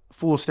a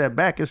full step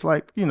back, it's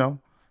like,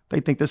 they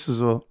think this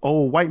is a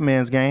old white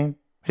man's game.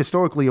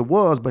 Historically it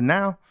was, but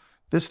now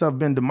this stuff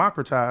been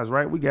democratized,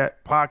 right? We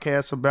got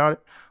podcasts about it.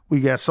 We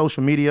got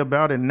social media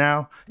about it. And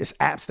now it's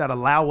apps that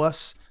allow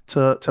us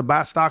to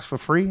buy stocks for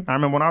free. I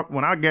remember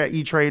when I got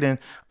E-Trade in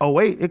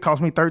 2008, it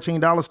cost me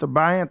 $13 to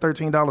buy and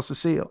 $13 to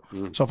sell.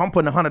 So if I'm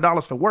putting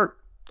 $100 to work,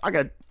 I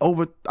got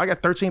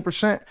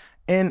 13%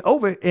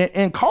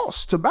 in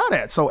costs to buy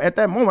that. So at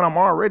that moment, I'm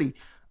already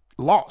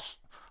lost.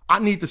 I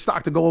need the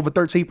stock to go over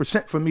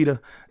 13% for me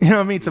to,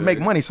 to make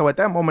money. So at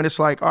that moment, it's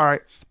like, all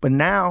right, but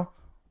now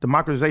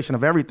democratization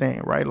of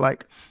everything, right?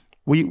 Like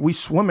we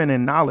swimming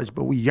in knowledge,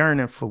 but we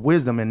yearning for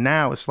wisdom. And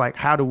now it's like,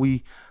 how do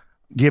we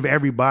give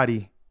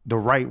everybody the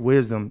right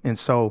wisdom? And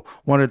so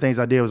one of the things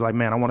I did was like,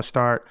 man, I want to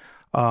start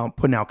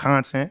putting out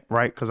content,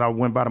 right? Because I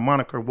went by the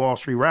moniker Wall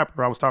Street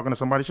Rapper. I was talking to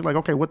somebody. She's like,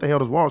 okay, what the hell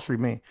does Wall Street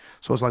mean?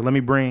 So it's like, let me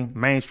bring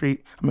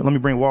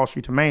Wall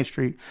Street to Main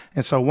Street.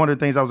 And so one of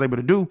the things I was able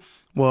to do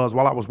was,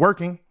 while I was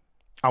working,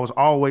 I was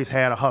always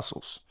had a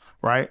hustles,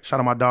 right?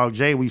 Shout out my dog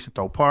Jay. We used to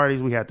throw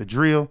parties. We had the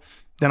drill.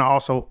 Then I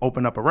also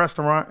opened up a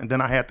restaurant, and then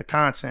I had the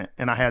content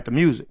and I had the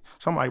music.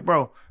 So I'm like,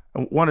 bro,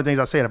 one of the things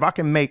I said, if I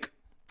can make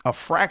a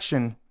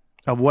fraction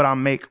of what I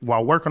make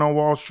while working on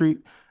Wall Street,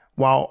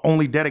 while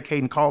only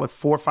dedicating, call it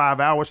 4 or 5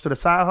 hours to the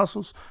side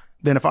hustles,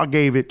 then if I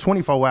gave it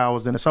 24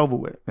 hours, then it's over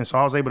with. And so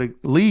I was able to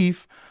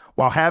leave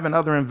while having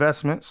other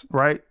investments,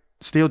 right?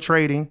 Still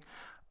trading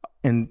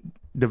and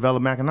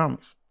develop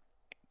Maconomics.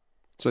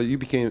 So you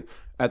became,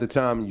 at the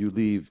time you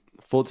leave,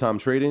 full-time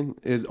trading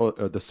or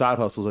the side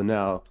hustles are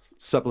now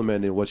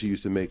supplementing what you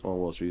used to make on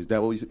Wall Street. Is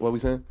that what we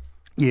saying?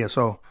 Yeah.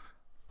 So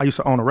I used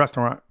to own a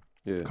restaurant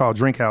called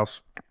Drink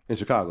House. In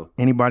Chicago.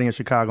 Anybody in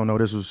Chicago know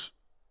this was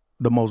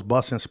the most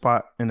busting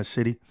spot in the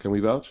city. Can we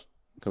vouch?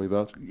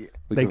 Yeah.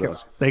 They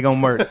gonna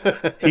merch.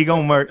 He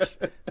gonna merch.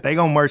 They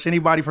gonna merch.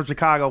 Anybody from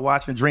Chicago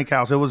watching Drink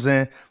House, it was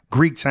in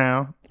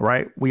Greektown,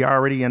 right? We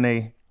already in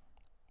a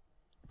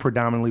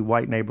predominantly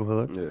white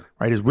neighborhood,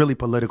 right? It's really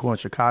political in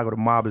Chicago. The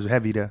mob is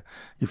heavy there,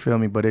 you feel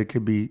me? But it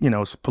could be,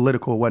 it's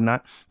political or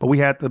whatnot. But we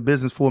had the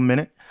business for a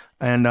minute,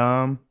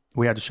 and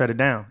we had to shut it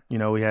down.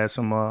 We had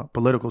some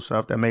political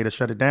stuff that made us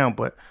shut it down,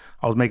 but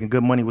I was making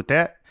good money with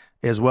that,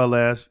 as well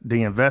as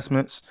the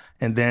investments.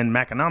 And then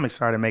Maconomics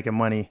started making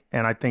money.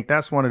 And I think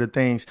that's one of the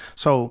things.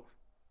 So,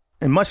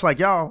 and much like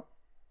y'all,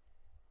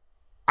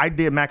 I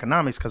did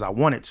Maconomics because I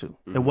wanted to.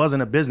 Mm-hmm. It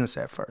wasn't a business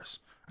at first.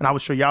 And I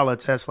was sure y'all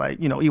attest, like,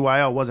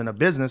 EYL wasn't a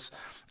business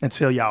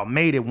until y'all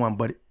made it one.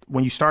 But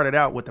when you started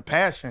out with the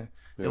passion,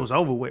 it was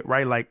over with,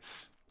 right? Like,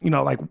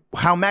 like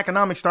how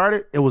Maconomics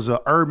started, it was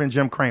a urban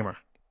Jim Cramer.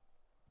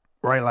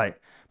 Right? Like,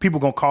 people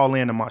gonna call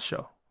in to my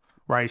show,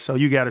 right? So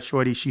you got a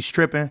shorty, she's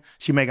stripping,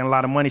 she making a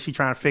lot of money, she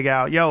trying to figure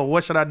out, yo,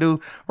 what should I do,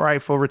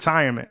 right, for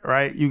retirement,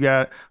 right? You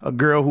got a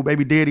girl who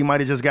baby daddy might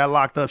have just got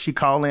locked up, she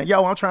call in,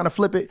 yo, I'm trying to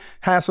flip it,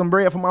 have some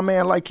bread for my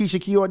man like Keisha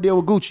Kior deal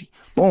with Gucci.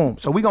 Boom.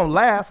 So we gonna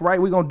laugh, right?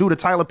 We gonna do the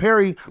Tyler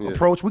Perry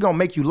approach. We gonna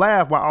make you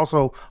laugh while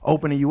also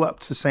opening you up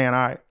to saying, all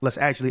right, let's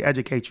actually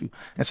educate you.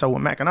 And so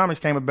when Maconomics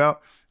came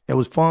about, it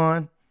was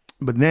fun.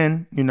 But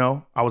then,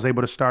 I was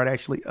able to start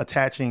actually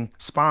attaching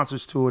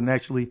sponsors to it and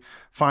actually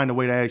find a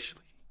way to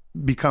actually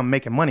become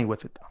making money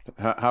with it,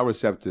 though. How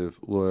receptive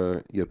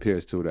were your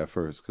peers to it at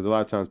first? Because a lot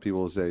of times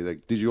people will say,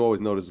 like, did you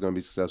always know this was going to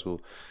be successful?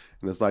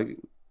 And it's like,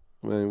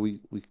 man,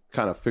 we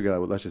kind of figured out,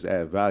 well, let's just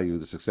add value.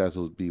 The success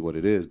will be what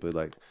it is. But,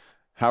 like,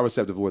 how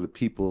receptive were the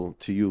people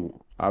to you,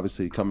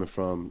 obviously coming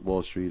from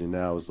Wall Street, and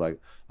now it's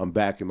like, I'm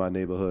back in my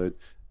neighborhood.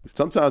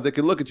 Sometimes they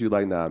can look at you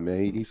like, nah,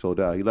 man, he sold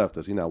out. He left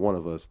us. He's not one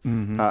of us.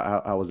 Mm-hmm.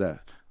 How was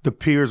that? The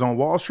peers on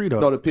Wall Street, or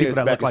no, the peers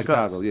people that back look in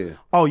like Chicago, us? Yeah.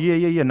 Oh,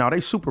 yeah. No,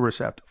 they super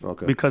receptive.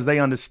 Okay. Because they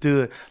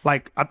understood.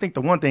 Like, I think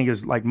the one thing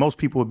is, like, most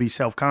people would be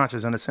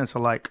self-conscious in the sense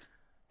of, like,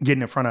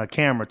 getting in front of a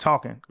camera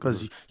talking.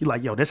 Because you're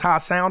like, yo, this how I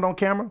sound on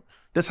camera?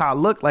 This how I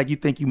look? Like, you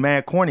think you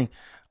mad corny.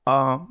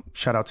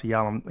 Shout out to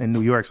y'all. I'm in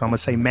New York, so I'm going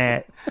to say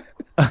mad.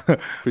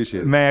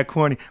 Appreciate it. Mad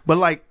corny. But,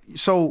 like,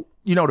 so,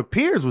 the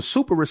peers was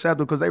super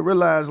receptive because they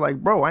realized, like,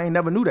 bro, I ain't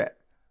never knew that.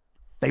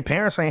 They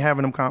parents ain't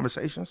having them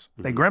conversations.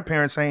 Mm-hmm. They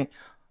grandparents ain't,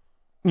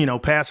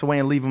 pass away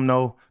and leave them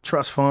no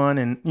trust fund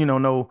and,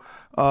 no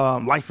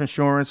life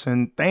insurance.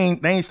 And they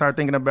ain't start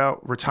thinking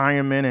about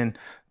retirement and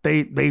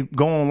they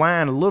go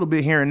online a little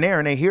bit here and there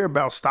and they hear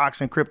about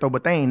stocks and crypto,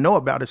 but they ain't know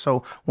about it.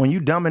 So when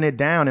you dumbing it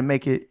down and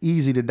make it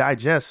easy to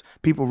digest,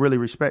 people really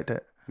respect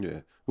that. Yeah.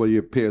 Well,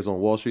 your peers on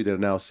Wall Street that are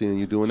now seeing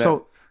you doing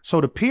that.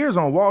 So the peers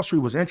on Wall Street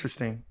was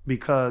interesting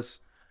because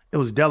it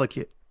was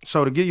delicate.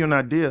 So to give you an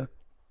idea,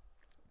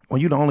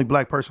 when you're the only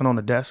black person on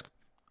the desk,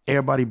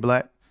 everybody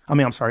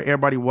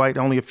white,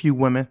 only a few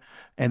women,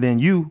 and then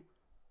you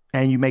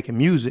making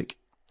music,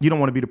 you don't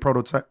want to be the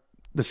prototype,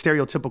 the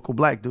stereotypical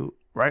black dude,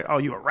 right? Oh,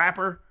 you a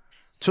rapper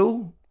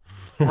too?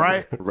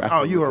 Right?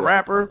 Oh, you a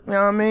rapper? You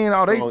know what I mean?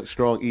 Oh,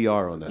 strong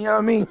ER on that. You know what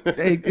I mean?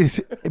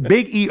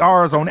 Big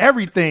ERs on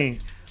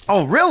everything.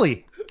 Oh,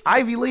 really?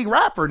 Ivy League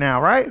rapper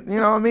now, right? You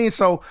know what I mean?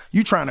 So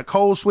you trying to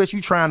code switch,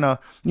 you trying to,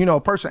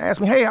 a person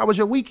asked me, hey, how was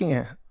your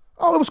weekend?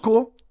 Oh, it was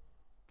cool.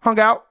 Hung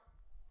out.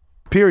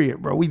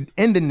 Period, bro. We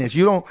ending this.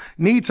 You don't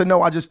need to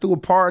know I just threw a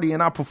party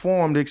and I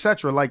performed,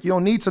 etc. Like, you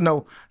don't need to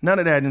know none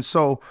of that. And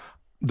so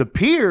the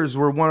peers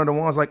were one of the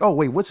ones like, oh,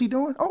 wait, what's he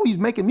doing? Oh, he's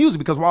making music.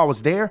 Because while I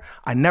was there,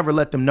 I never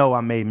let them know I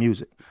made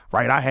music,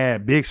 right? I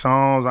had big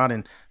songs.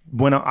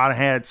 I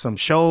had some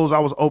shows I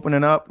was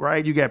opening up,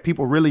 right? You got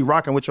people really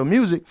rocking with your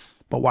music.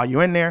 But while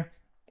you're in there,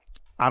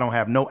 I don't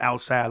have no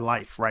outside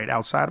life, right?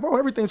 Outside of,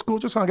 everything's cool,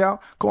 just hung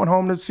out, going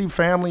home to see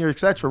family or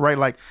etc. Right?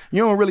 Like,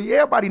 you don't really,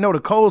 everybody know the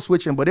code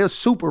switching, but it's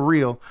super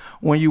real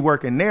when you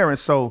work in there. And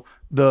so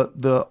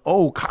the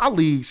old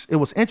colleagues, it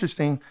was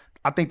interesting.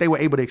 I think they were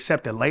able to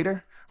accept it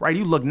later, right?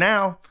 You look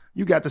now,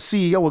 you got the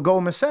CEO of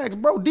Goldman Sachs,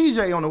 bro,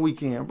 DJ on the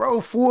weekend, bro,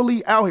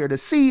 fully out here. The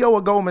CEO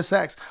of Goldman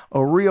Sachs,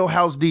 a real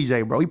house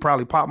DJ, bro. He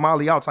probably pop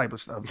Molly, all type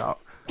of stuff, dog.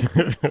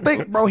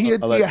 Think, bro, he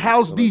a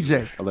house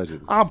DJ.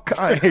 Allegedly.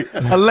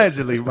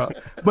 Allegedly, bro.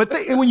 But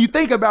when you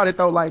think about it,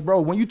 though, like,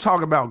 bro, when you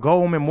talk about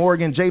Goldman,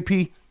 Morgan,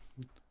 JP,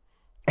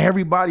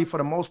 everybody, for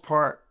the most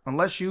part,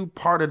 unless you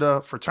part of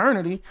the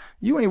fraternity,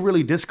 you ain't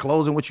really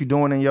disclosing what you're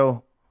doing in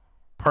your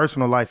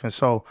personal life. And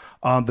so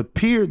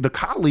the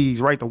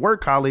colleagues, right, the work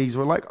colleagues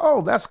were like,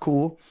 oh, that's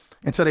cool,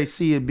 until they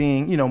see it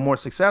being, more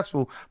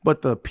successful.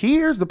 But the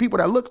peers, the people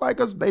that look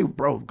like us,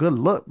 bro, good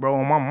luck, bro,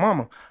 on my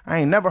mama. I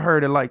ain't never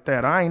heard it like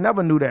that. I ain't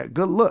never knew that.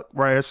 Good luck,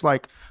 right? It's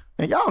like,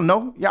 and y'all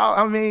know,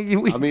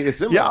 it's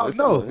similar. Y'all it's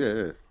know.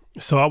 Similar.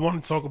 Yeah. So I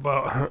want to talk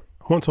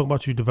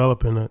about you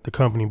developing the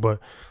company, but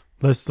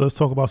let's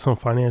talk about some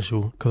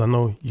financial, because I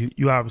know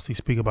you obviously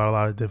speak about a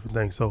lot of different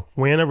things. So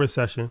we're in a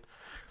recession.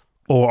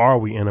 Or are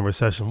we in a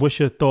recession? What's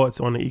your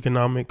thoughts on the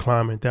economic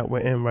climate that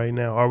we're in right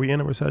now? Are we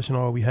in a recession,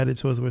 or are we headed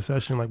towards a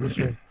recession? Like,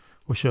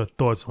 what's your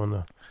thoughts on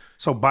that?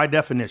 So by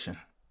definition,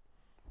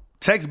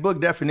 textbook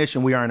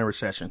definition, we are in a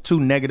recession. Two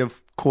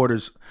consecutive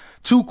quarters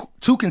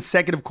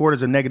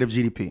of negative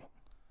GDP.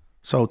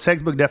 So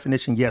textbook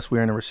definition, yes,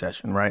 we're in a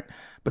recession, right?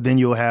 But then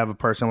you'll have a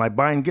person like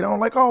Biden get on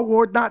like, oh,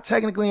 we're not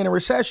technically in a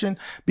recession,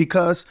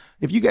 because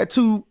if you got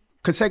two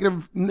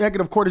consecutive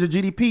negative quarters of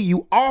GDP,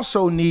 you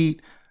also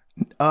need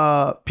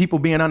people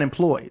being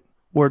unemployed,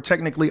 where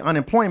technically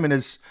unemployment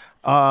is,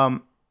 at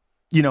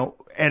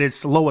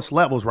its lowest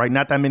levels, right?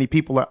 Not that many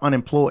people are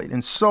unemployed.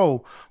 And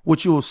so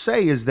what you'll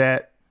say is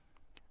that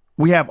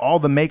we have all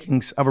the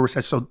makings of a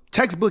recession. So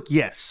textbook,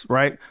 yes,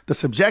 right? The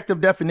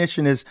subjective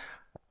definition is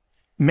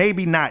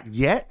maybe not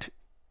yet,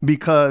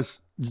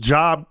 because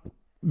the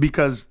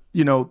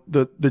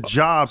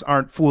jobs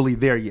aren't fully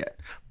there yet.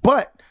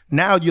 But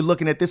now you're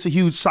looking at this, a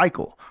huge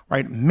cycle,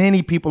 right?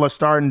 Many people are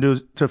starting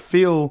to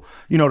feel,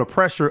 the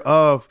pressure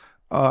of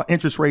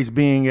interest rates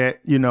being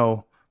at,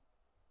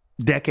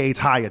 decades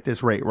high at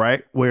this rate,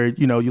 right? Where,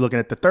 you're looking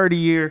at the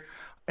 30-year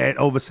at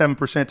over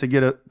 7%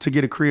 to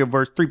get a crib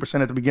versus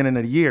 3% at the beginning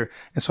of the year.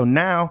 And so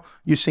now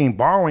you're seeing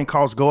borrowing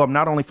costs go up,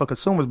 not only for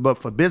consumers, but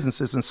for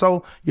businesses. And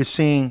so you're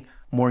seeing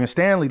Morgan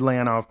Stanley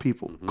laying off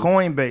people,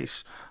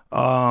 Coinbase,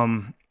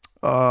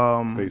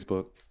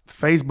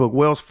 Facebook,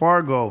 Wells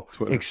Fargo,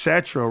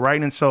 etc.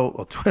 Right? And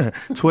so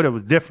Twitter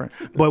was different,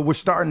 but we're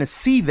starting to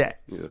see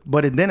that. Yeah.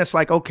 But then it's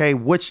like, okay,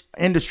 which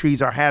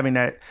industries are having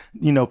that,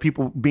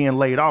 people being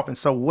laid off? And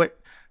so what,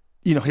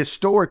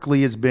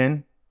 historically has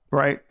been,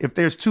 right? If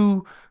there's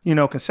two,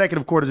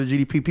 consecutive quarters of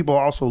GDP, people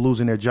are also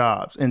losing their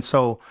jobs. And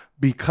so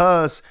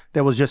because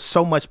there was just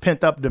so much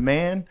pent up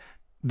demand,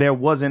 there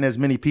wasn't as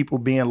many people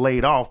being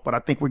laid off. But I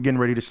think we're getting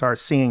ready to start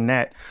seeing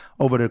that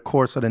over the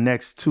course of the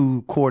next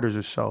 2 quarters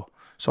or so.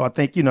 So I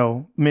think,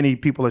 many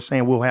people are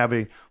saying we'll have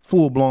a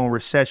full-blown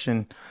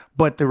recession,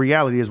 but the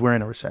reality is we're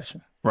in a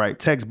recession, right?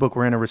 Textbook,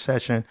 we're in a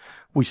recession.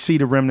 We see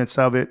the remnants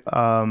of it.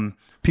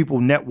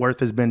 People's net worth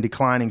has been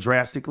declining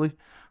drastically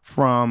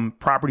from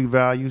property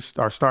values.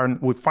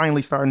 We're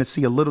finally starting to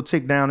see a little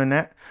tick down in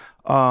that.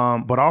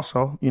 But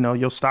also,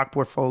 your stock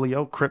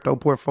portfolio, crypto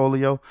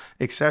portfolio,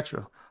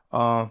 etc.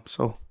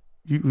 So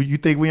you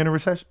think we're in a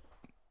recession?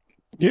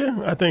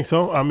 Yeah, I think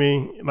so. I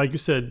mean, like you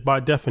said, by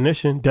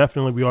definition,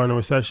 definitely we are in a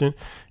recession.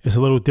 It's a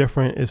little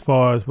different as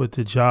far as with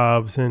the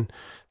jobs and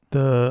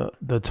the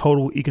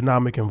total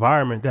economic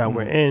environment that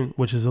we're in,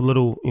 which is a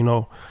little,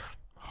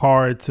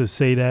 hard to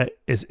say that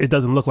it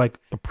doesn't look like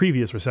a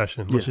previous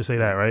recession. Let's just say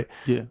that, right?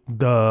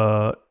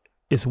 Yeah.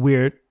 It's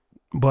weird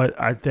but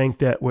I think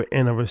that we're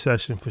in a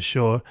recession for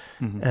sure.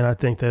 And I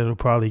think that it'll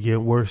probably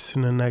get worse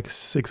in the next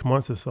 6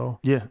 months or so.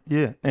 Yeah.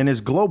 And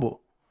it's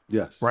global.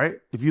 Yes. Right?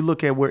 If you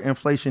look at where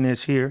inflation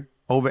is here,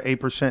 over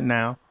 8%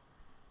 now,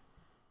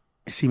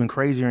 it's even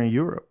crazier in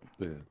Europe.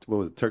 Yeah. What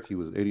was it? Turkey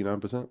was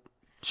 89%?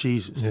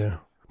 Jesus. Yeah.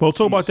 Well,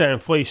 talk about that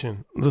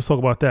inflation. Let's talk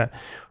about that.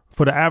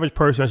 For the average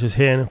person that's just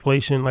hearing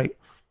inflation, like,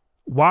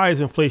 why is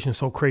inflation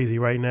so crazy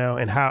right now,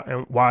 and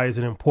why is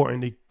it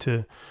important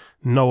to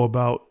know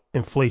about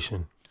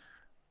inflation?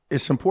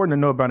 It's important to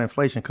know about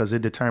inflation because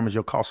it determines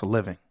your cost of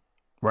living,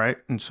 right?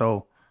 And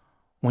so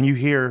when you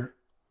hear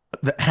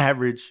the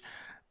average,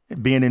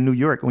 being in New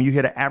York, when you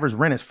hear the average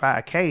rent is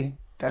 $5,000,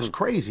 that's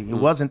crazy. It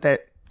wasn't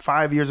that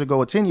 5 years ago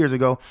or 10 years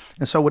ago.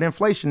 And so what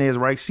inflation is,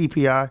 right?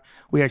 CPI,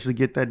 we actually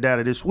get that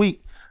data this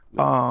week.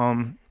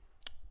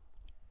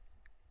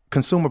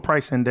 Consumer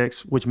Price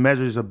Index, which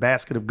measures a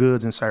basket of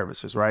goods and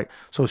services, right?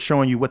 So it's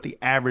showing you what the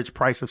average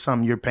price of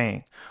something you're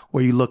paying.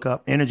 Where you look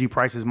up, energy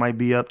prices might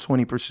be up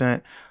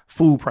 20%,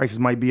 food prices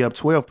might be up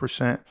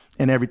 12%,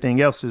 and everything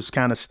else is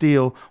kind of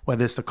still,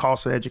 whether it's the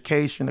cost of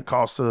education, the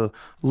cost of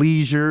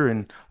leisure,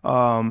 and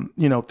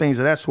things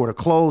of that sort, of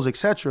clothes,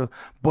 etc.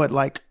 But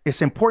like,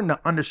 it's important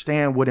to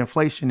understand what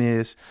inflation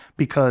is,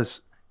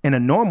 because in a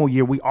normal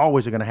year, we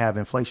always are going to have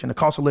inflation. The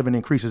cost of living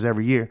increases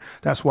every year.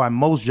 That's why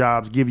most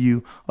jobs give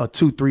you a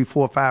 2, 3,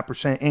 4,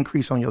 5%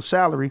 increase on your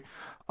salary,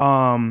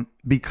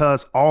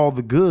 because all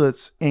the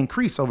goods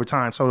increase over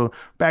time. So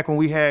back when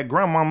we had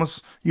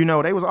grandmamas,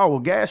 they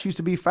was, gas used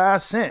to be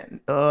 5 cents.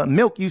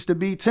 Milk used to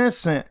be 10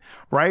 cents,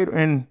 right?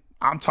 And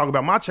I'm talking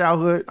about my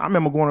childhood. I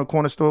remember going to a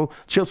corner store,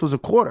 chips was a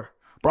quarter.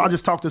 Bro, I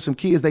just talked to some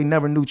kids, they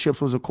never knew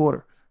chips was a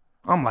quarter.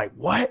 I'm like,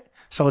 what?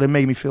 So that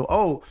made me feel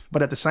old.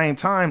 But at the same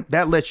time,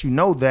 that lets you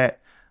know that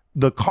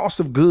the cost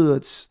of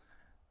goods,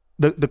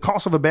 the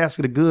cost of a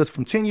basket of goods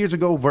from 10 years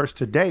ago versus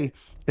today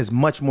is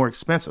much more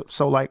expensive.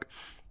 So like,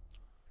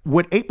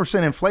 what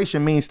 8%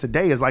 inflation means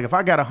today is like, if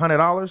I got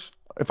 $100,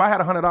 if I had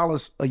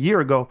 $100 a year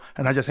ago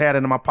and I just had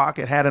it in my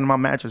pocket, had it in my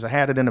mattress, I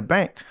had it in the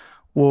bank,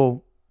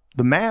 well,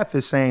 the math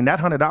is saying that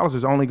 $100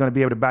 is only going to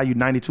be able to buy you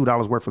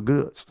 $92 worth of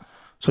goods.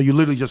 So you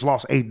literally just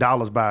lost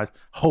 $8 by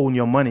holding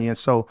your money. And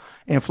so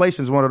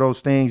inflation is one of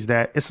those things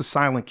that it's a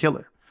silent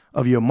killer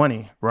of your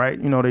money,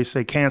 right? They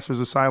say cancer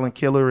is a silent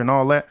killer and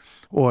all that,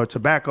 or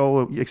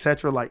tobacco, et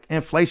cetera. Like,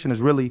 inflation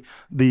is really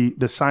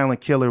the silent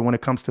killer when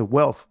it comes to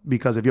wealth,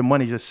 because if your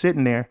money's just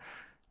sitting there,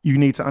 you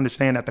need to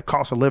understand that the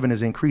cost of living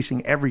is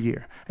increasing every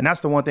year. And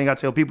that's the one thing I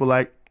tell people,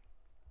 like,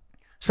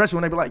 especially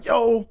when they be like,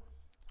 yo,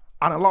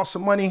 I done lost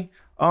some money.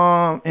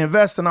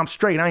 Invest and I'm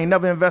straight. I ain't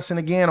never investing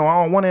again, or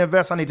I don't want to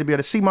invest. I need to be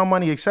able to see my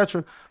money,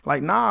 etc.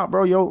 Like, nah,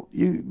 bro,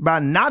 you by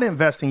not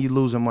investing, you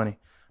losing money.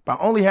 By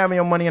only having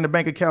your money in the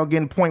bank account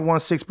getting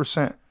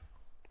 0.16%,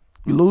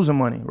 you losing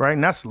money, right?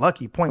 And that's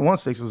lucky.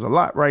 0.16 is a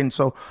lot, right? And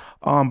so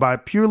by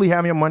purely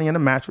having your money in the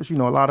mattress, a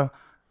lot of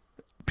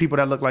people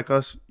that look like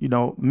us,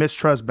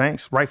 mistrust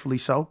banks, rightfully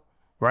so,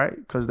 right?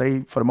 Because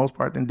they, for the most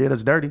part, then did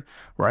us dirty,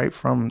 right?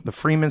 From the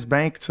Freeman's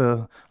Bank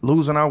to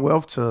losing our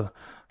wealth to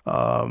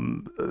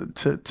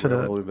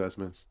the old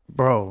investments,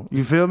 bro,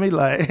 you feel me?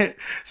 Like,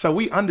 so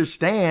we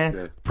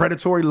understand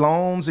predatory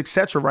loans,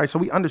 etc., right? So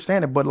we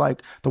understand it, but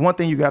like, the one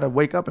thing you got to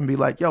wake up and be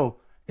like, yo,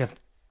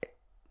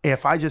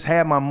 if I just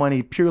had my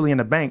money purely in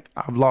the bank,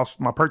 I've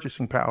lost my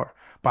purchasing power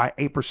by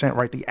 8%,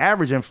 right? The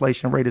average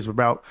inflation rate is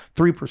about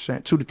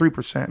 3%, 2 to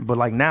 3%, but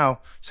like now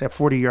it's at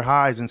 40-year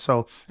highs. And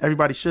so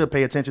everybody should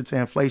pay attention to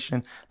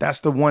inflation.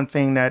 That's the one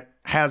thing that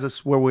has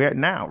us where we're at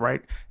now,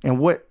 right? And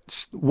what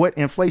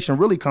inflation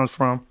really comes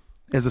from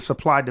is the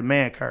supply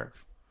demand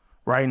curve,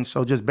 right? And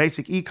so just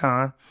basic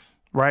econ,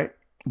 right?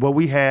 What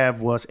we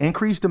have was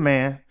increased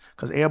demand,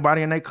 because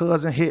everybody and their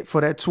cousin hit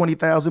for that $20,000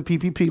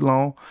 PPP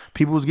loan.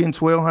 People was getting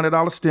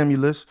 $1,200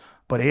 stimulus,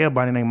 but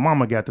everybody and their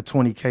mama got the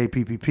 $20K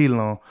PPP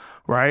loan,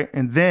 right?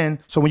 And then,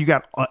 so when you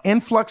got an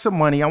influx of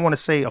money, I want to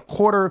say a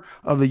quarter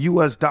of the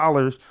US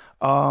dollars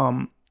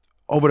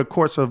over the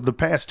course of the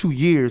past 2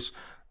 years,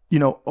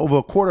 over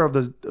a quarter of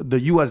the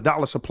US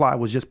dollar supply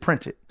was just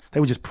printed. They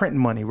were just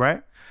printing money,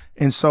 right?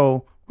 And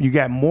so you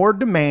got more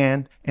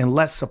demand and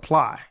less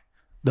supply.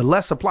 The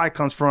less supply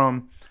comes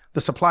from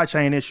the supply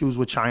chain issues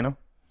with China,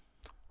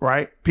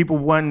 right? People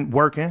wasn't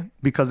working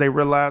because they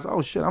realized,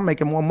 oh shit, I'm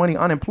making more money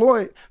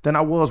unemployed than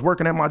I was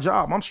working at my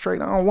job. I'm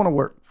straight, I don't want to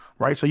work,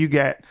 right? So you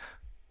got,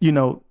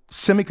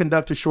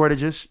 semiconductor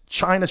shortages,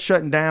 China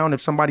shutting down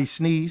if somebody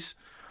sneezes,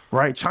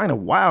 right? China,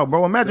 wow,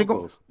 bro.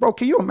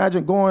 Can you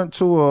imagine going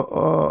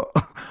to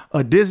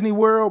a Disney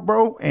World,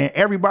 bro, and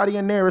everybody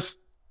in there is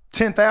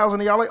 10,000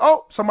 of y'all like,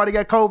 oh, somebody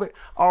got COVID.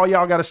 All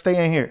y'all got to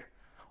stay in here.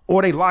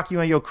 Or they lock you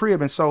in your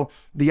crib. And so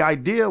the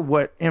idea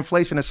what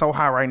inflation is so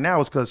high right now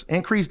is because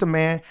increased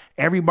demand,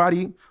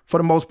 everybody, for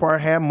the most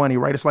part, have money,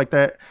 right? It's like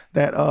that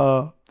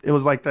it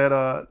was like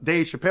that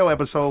Dave Chappelle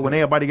episode when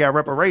everybody got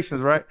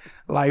reparations, right?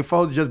 Like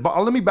folks just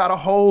bought, let me buy the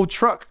whole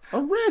truck.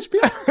 I'm rich,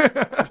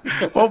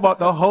 bitch. Folks bought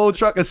the whole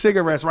truck of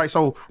cigarettes, right?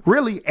 So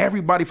really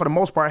everybody for the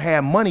most part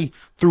had money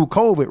through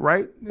COVID,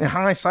 right? In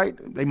hindsight,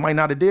 they might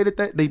not have did it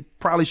that, they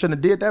probably shouldn't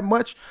have did that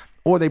much,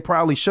 or they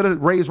probably should have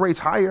raised rates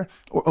higher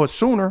or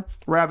sooner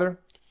rather.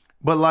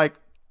 But like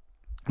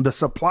the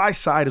supply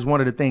side is one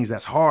of the things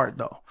that's hard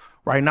though,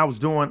 right? And I was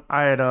doing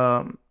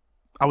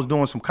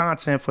some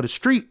content for the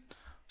Street.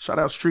 Shout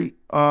out Street,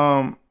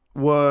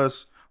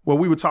 was where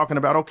we were talking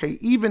about, okay,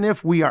 even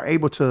if we are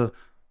able to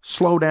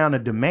slow down the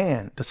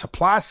demand, the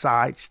supply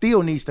side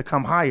still needs to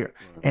come higher.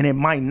 And it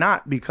might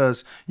not,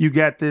 because you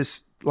got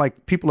this,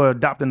 like people are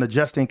adopting the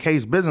just in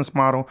case business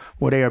model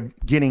where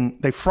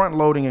they front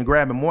loading and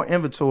grabbing more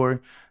inventory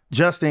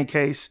just in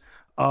case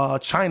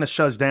China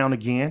shuts down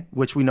again,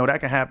 which we know that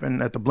can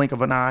happen at the blink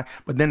of an eye.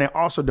 But then they're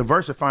also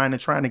diversifying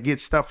and trying to get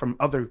stuff from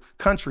other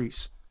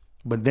countries.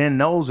 But then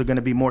those are going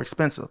to be more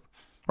expensive.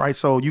 Right.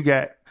 So you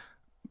got,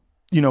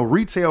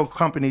 retail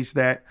companies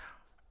that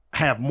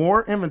have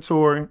more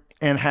inventory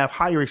and have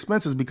higher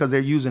expenses because they're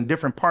using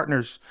different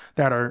partners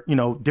that are,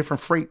 different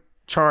freight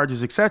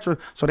charges, et cetera.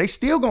 So they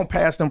still going to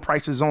pass them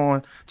prices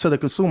on to the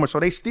consumer. So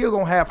they still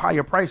going to have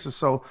higher prices.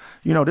 So,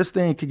 this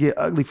thing could get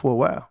ugly for a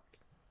while.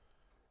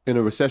 In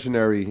a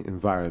recessionary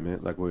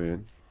environment like we're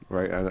in,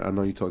 right? I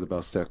know you talked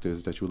about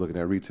sectors that you were looking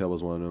at. Retail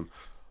was one of them.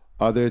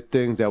 Are there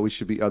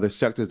other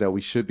sectors that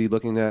we should be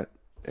looking at,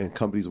 and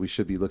companies we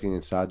should be looking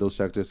inside those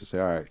sectors to say,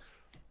 all right,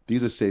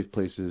 these are safe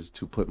places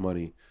to put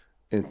money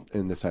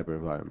in this type of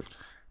environment?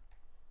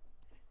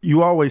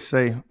 You always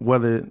say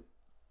whether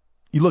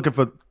you're looking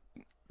for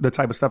the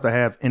type of stuff that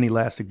have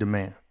inelastic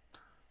demand.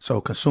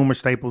 So consumer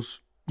staples,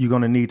 you're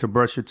going to need to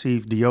brush your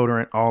teeth,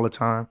 deodorant all the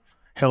time,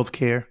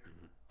 healthcare,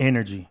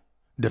 energy,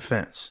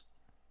 defense.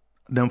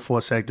 Them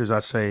four sectors, I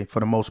say, for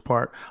the most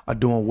part, are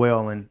doing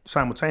well. And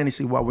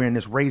simultaneously, while we're in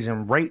this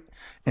raising rate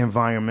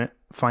environment,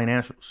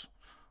 financials.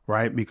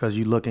 Right? Because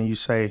you look and you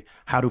say,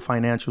 how do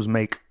financials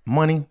make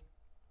money?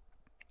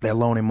 They're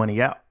loaning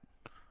money out.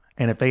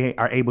 And if they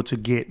are able to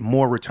get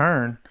more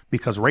return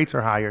because rates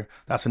are higher,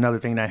 that's another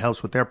thing that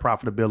helps with their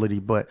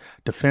profitability. But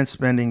defense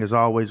spending is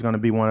always going to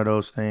be one of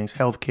those things.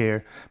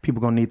 Healthcare,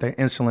 people going to need their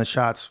insulin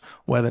shots,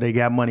 whether they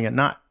got money or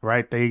not,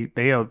 right? They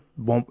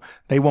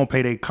won't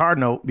pay their car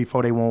note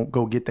before they won't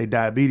go get their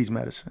diabetes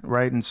medicine,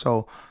 right? And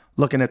so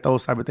looking at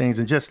those type of things,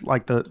 and just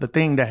like the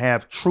thing that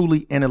have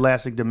truly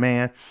inelastic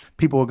demand,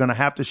 people are going to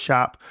have to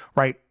shop,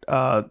 right?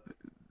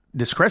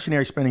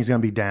 Discretionary spending is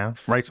going to be down,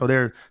 right? So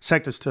there are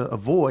sectors to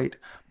avoid,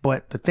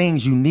 but the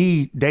things you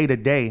need day to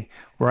day,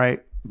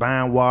 right?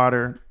 Buying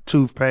water,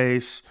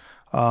 toothpaste,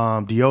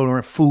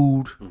 deodorant,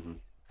 food,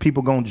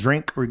 people going to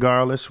drink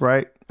regardless,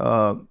 right?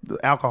 The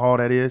alcohol,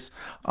 that is.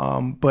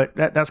 But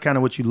that's kind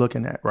of what you're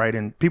looking at, right?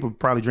 And people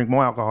probably drink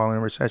more alcohol in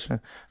a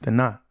recession than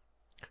not.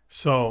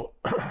 So,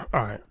 all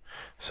right.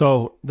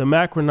 So the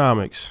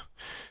Macronomics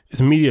is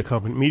a media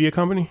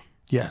company?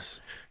 Yes.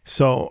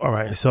 So, all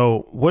right.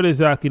 So what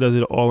exactly does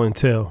it all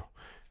entail?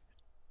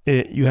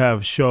 You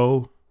have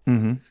show,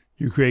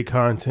 you create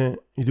content,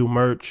 you do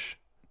merch.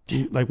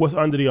 What's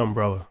under the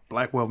umbrella?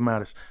 Black Wealth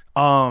Matters.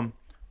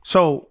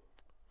 So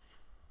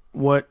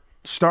what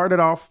started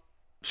off,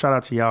 shout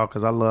out to y'all,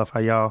 because I love how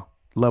y'all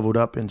leveled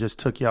up and just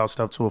took y'all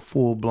stuff to a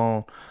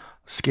full-blown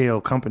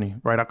scale company,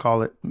 right? I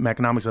call it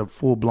Macronomics, a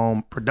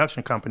full-blown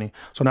production company.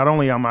 So not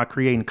only am I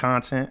creating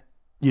content,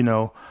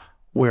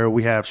 where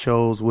we have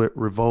shows with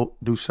Revolt,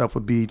 do stuff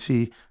with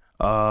BET,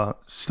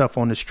 stuff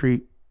on the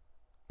street,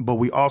 but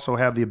we also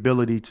have the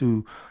ability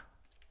to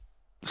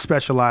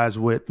specialize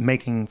with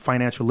making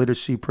financial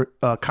literacy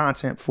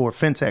content for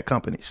fintech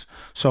companies.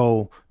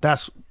 So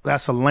that's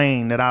a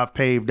lane that I've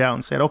paved out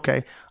and said,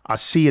 okay, I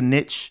see a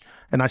niche,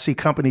 and I see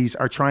companies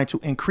are trying to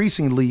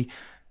increasingly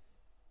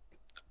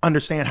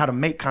understand how to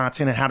make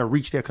content and how to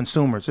reach their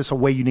consumers. It's a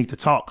way you need to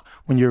talk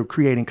when you're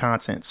creating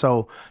content.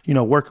 So,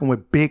 working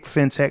with big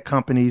fintech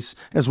companies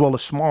as well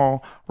as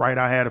small, right?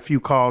 I had a few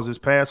calls this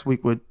past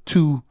week with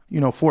two,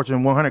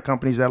 Fortune 100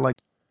 companies that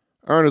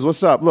Earners,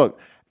 what's up?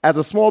 Look, as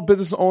a small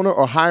business owner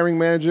or hiring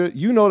manager,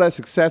 you know that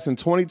success in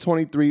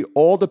 2023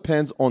 all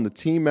depends on the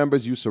team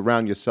members you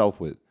surround yourself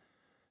with.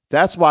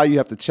 That's why you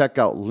have to check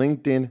out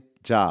LinkedIn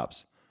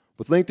Jobs.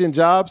 With LinkedIn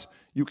Jobs,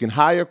 you can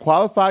hire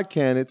qualified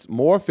candidates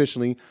more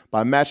efficiently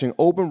by matching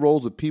open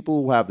roles with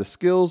people who have the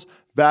skills,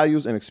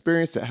 values, and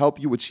experience to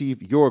help you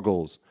achieve your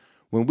goals.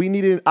 When we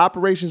needed an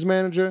operations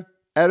manager,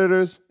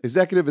 editors,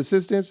 executive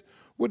assistants,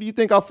 what do you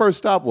think our first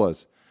stop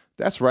was?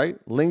 That's right,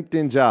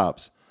 LinkedIn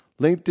Jobs.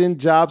 LinkedIn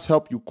Jobs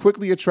help you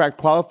quickly attract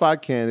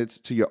qualified candidates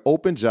to your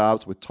open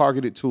jobs with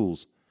targeted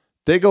tools.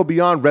 They go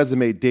beyond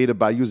resume data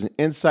by using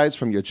insights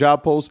from your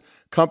job post,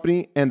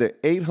 company, and their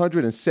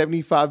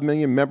 875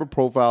 million member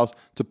profiles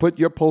to put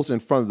your post in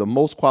front of the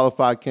most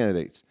qualified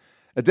candidates.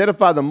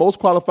 Identify the most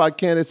qualified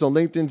candidates on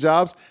LinkedIn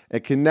Jobs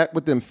and connect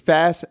with them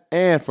fast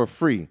and for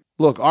free.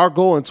 Look, our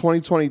goal in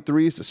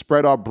 2023 is to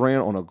spread our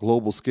brand on a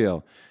global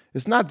scale.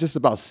 It's not just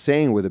about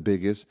saying we're the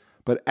biggest,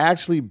 but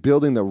actually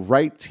building the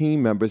right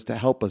team members to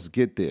help us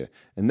get there.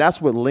 And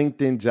that's what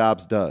LinkedIn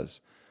Jobs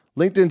does.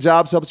 LinkedIn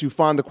Jobs helps you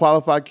find the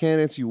qualified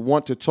candidates you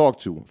want to talk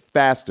to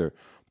faster.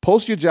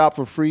 Post your job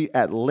for free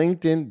at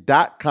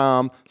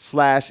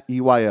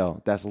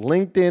linkedin.com/EYL. That's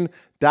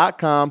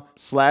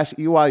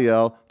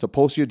linkedin.com/EYL to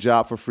post your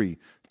job for free.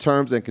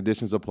 Terms and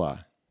conditions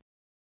apply.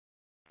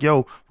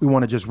 Yo, we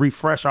want to just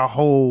refresh our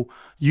whole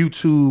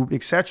YouTube,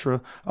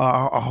 etc.,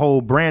 our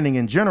whole branding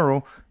in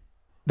general.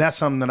 That's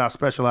something that I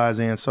specialize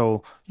in.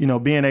 So,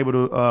 being able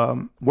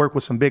to work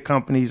with some big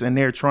companies, and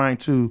they're trying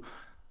to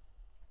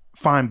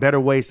find better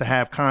ways to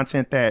have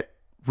content that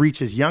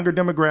reaches younger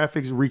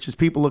demographics, reaches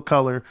people of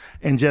color,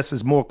 and just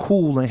is more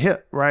cool and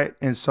hip, right?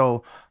 And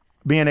so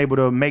being able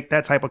to make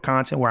that type of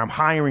content where I'm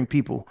hiring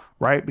people,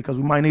 right? Because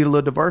we might need a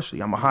little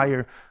diversity. I'm gonna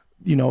hire,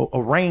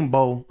 a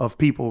rainbow of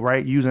people,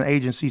 right? Using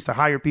agencies to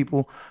hire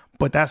people.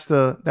 But that's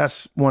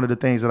one of the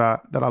things that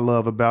I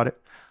love about it.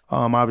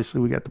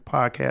 Obviously we got the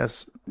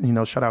podcast,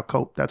 shout out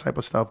Cope, that type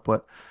of stuff.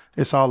 But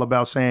it's all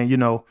about saying,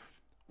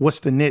 what's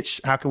the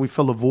niche? How can we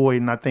fill a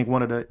void? And I think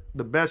one of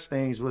the best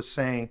things was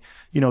saying,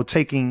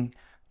 taking,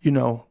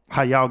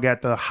 how y'all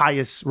got the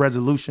highest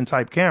resolution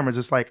type cameras.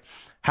 It's like,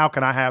 how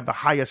can I have the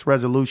highest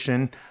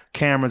resolution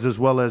cameras as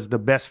well as the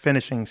best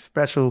finishing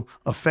special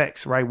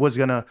effects, right? What's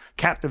going to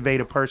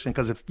captivate a person?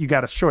 Because if you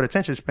got a short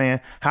attention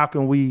span, how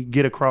can we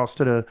get across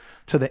to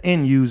the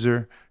end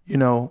user?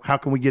 How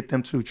can we get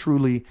them to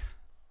truly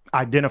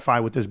identify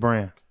with this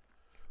brand?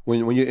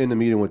 When you're in the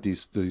meeting with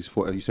these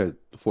you said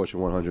Fortune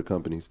 100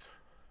 companies,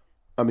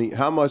 I mean,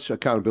 how much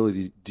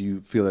accountability do you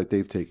feel like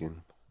they've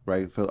taken,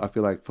 right? I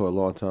feel like for a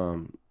long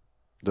time,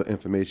 the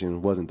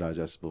information wasn't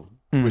digestible,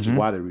 which is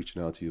why they're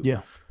reaching out to you.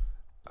 Yeah.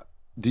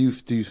 Do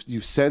you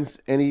sense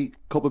any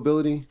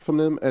culpability from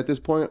them at this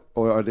point,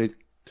 or are they?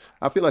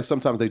 I feel like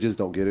sometimes they just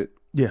don't get it.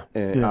 Yeah.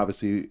 And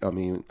obviously, I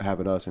mean,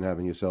 having us and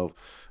having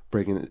yourself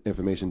breaking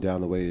information down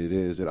the way it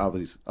is, and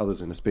obviously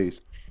others in the space.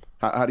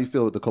 How do you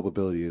feel the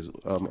culpability is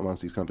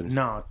amongst these companies?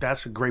 No,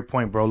 that's a great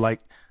point, bro.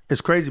 Like,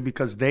 it's crazy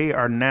because they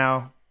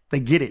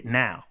get it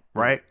now,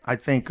 right? I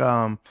think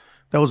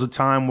there was a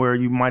time where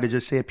you might have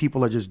just said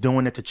people are just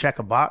doing it to check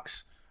a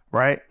box,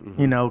 right?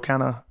 Kind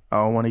of, I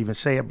don't want to even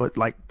say it, but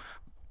like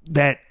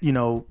that,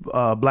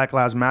 Black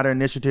Lives Matter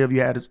initiative,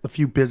 you had a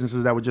few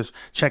businesses that were just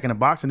checking a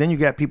box. And then you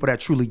got people that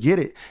truly get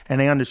it and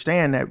they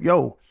understand that,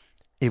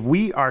 if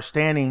we are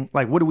standing,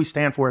 like, what do we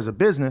stand for as a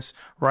business,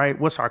 right?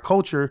 What's our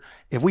culture?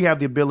 If we have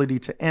the ability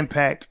to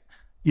impact,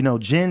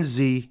 Gen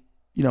Z,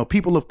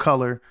 people of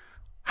color,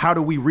 how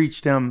do we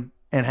reach them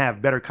and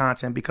have better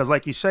content? Because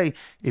like you say,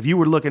 if you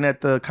were looking at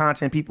the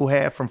content people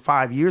had from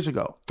 5 years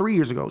ago, 3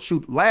 years ago,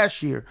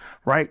 last year,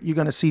 right? You're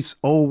going to see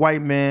old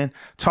white men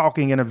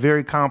talking in a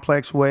very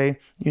complex way,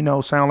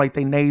 sound like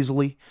they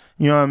nasally,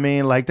 you know what I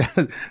mean? Like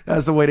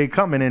that's the way they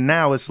come in. And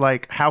now it's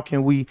like, how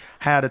can we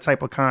have the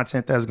type of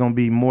content that's going to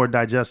be more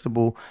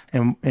digestible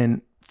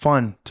and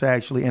fun to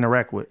actually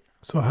interact with?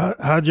 So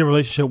how'd your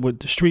relationship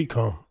with the street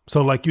come?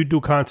 So like you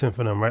do content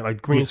for them, right?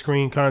 Like green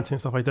screen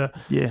content, stuff like that?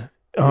 Yeah.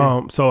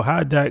 So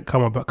how'd that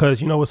come about?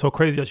 Because what's so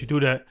crazy that you do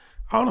that.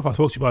 I don't know if I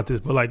spoke to you about this,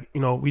 but like,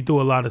 we do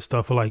a lot of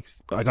stuff for like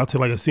I'll take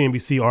like a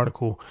CNBC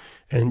article,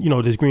 and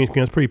this green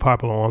screen is pretty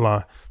popular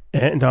online.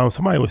 And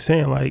somebody was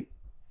saying like,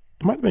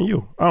 it might have been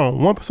you. I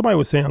don't know. Somebody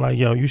was saying like,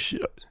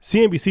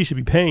 CNBC should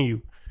be paying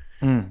you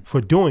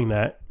for doing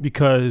that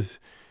because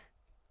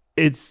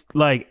it's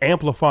like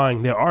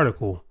amplifying their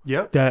article.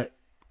 Yep. That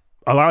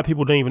a lot of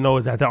people don't even know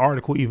is that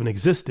article even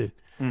existed.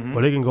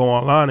 But they can go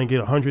online and get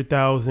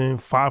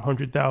 100,000,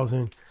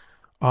 500,000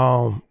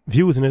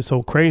 views, and it's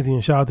so crazy.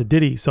 And shout out to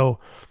Diddy. So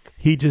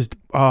he just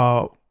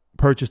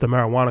purchased a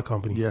marijuana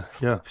company.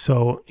 Yeah.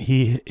 So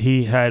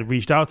he had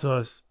reached out to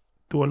us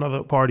through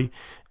another party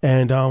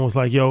and was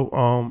like,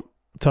 "Yo,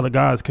 tell the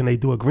guys, can they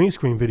do a green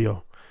screen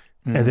video?"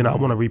 And then I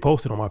want to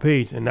repost it on my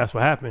page, and that's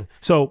what happened.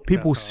 So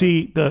people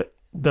see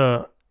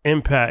the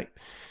impact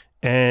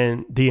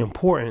and the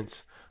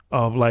importance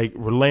of like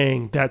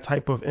relaying that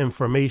type of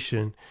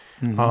information.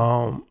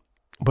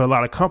 But a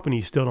lot of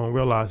companies still don't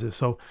realize it.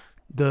 So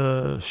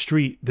the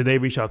street, did they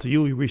reach out to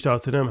you? You reached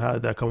out to them. How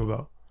did that come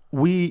about?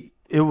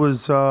 It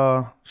was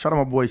shout out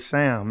my boy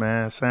Sam,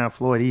 man, Sam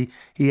Floyd.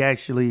 He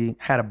actually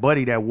had a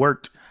buddy that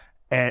worked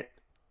at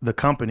the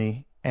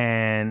company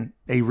and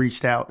they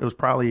reached out. It was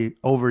probably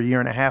over a year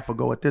and a half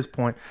ago at this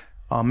point,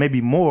 maybe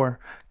more.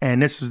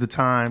 And this was the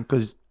time,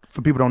 because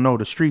for people who don't know,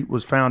 the street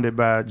was founded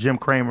by Jim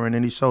Cramer and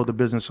then he sold the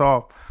business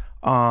off.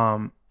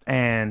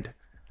 And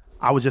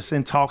I was just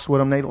in talks with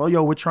them. They,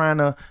 we're trying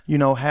to,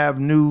 have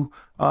new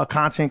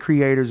content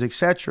creators,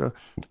 etc.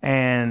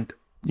 And,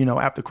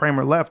 after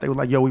Kramer left, they were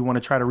like, we want to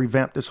try to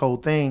revamp this whole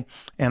thing.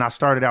 And I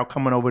started out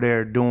coming over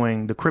there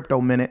doing the Crypto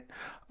Minute.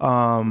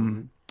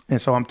 And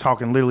so I'm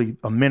talking literally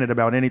a minute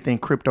about anything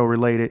crypto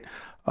related,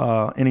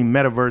 any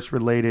metaverse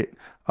related,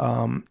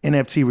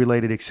 NFT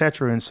related,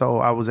 etc. And so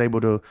I was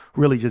able to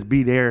really just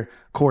be there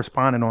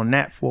corresponding on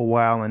that for a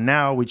while. And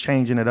now we're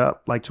changing it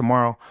up. Like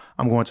tomorrow,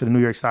 I'm going to the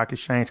New York Stock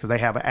Exchange because they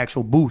have an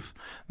actual booth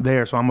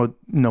there. So I'm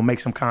gonna make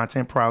some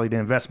content, probably the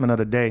investment of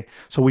the day.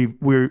 So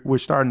we're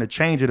starting to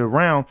change it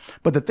around.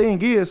 But the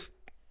thing is,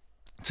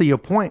 to your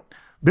point,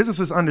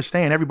 businesses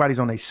understand everybody's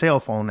on their cell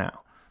phone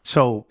now.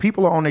 So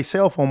people are on their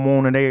cell phone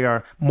more and they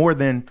are more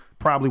than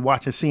probably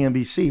watching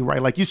CNBC,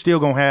 right? Like you still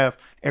gonna have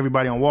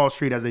everybody on Wall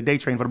Street as they day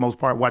trade for the most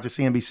part watching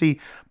CNBC,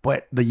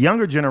 but the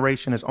younger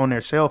generation is on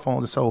their cell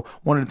phones. And so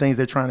one of the things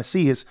they're trying to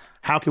see is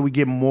how can we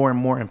get more and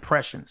more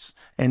impressions?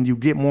 And you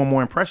get more and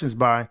more impressions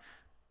by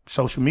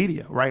social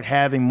media, right?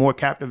 Having more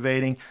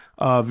captivating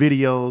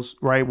videos,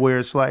 right? Where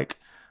it's like,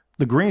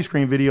 the green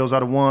screen videos are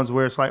the ones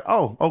where it's like,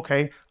 oh,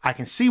 okay, I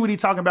can see what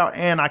he's talking about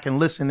and I can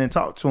listen and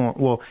talk to him,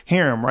 well,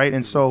 hear him, right?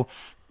 And so,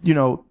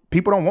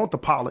 people don't want the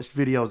polished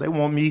videos. They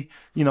want me,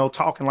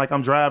 talking like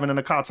I'm driving in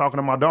the car, talking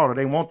to my daughter.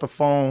 They want the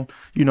phone,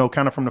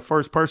 kind of from the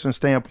first person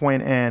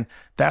standpoint. And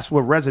that's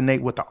what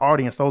resonate with the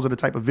audience. Those are the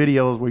type of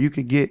videos where you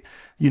could get,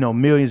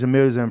 millions and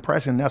millions of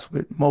impressions. That's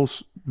what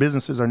most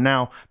businesses are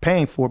now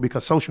paying for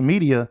because social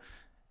media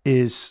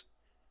is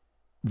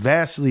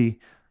vastly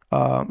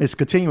it's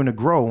continuing to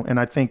grow. And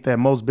I think that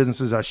most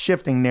businesses are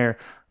shifting their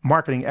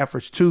marketing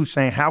efforts to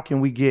saying, how can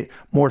we get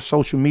more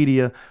social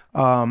media?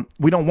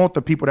 We don't want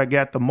the people that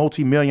got the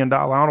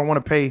multi-million-dollar. I don't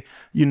want to pay,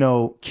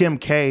 Kim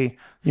K,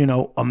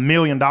 $1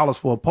 million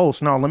for a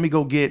post. No, let me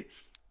go get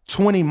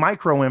 20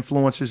 micro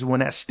influencers when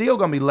that's still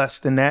going to be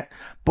less than that,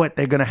 but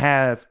they're going to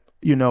have,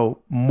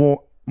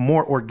 more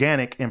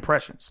organic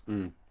impressions.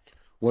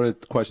 One of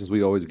the questions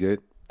we always get,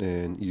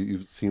 and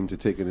you seem to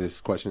take this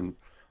question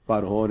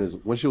by the horn, is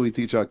when should we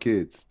teach our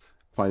kids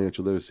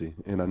financial literacy?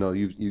 And I know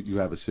you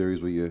have a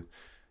series where you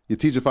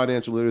teach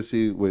financial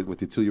literacy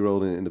with your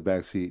 2-year-old in the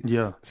back seat.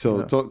 Yeah. So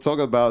yeah. Talk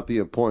about the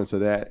importance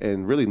of that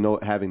and really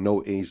having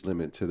no age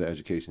limit to the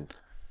education.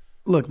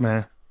 Look,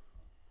 man,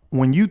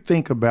 when you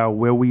think about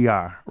where we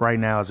are right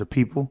now as a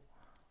people,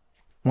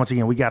 once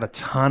again, we got a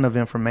ton of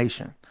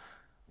information,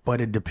 but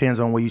it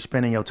depends on where you're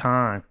spending your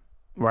time,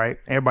 right?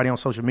 Everybody on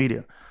social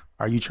media.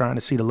 Are you trying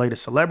to see the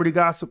latest celebrity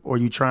gossip or are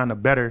you trying to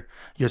better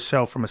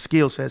yourself from a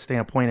skill set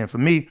standpoint? And for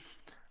me,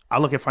 I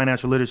look at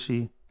financial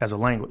literacy as a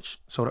language.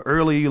 So the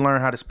earlier you learn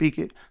how to speak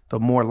it, the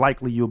more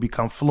likely you'll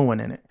become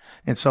fluent in it.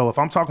 And so if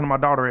I'm talking to my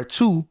daughter at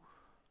 2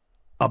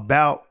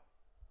 about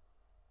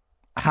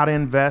how to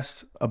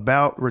invest,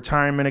 about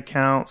retirement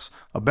accounts,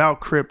 about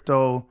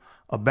crypto,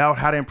 about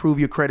how to improve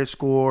your credit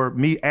score,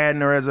 me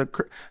adding her as a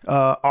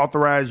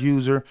authorized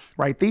user,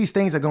 right? These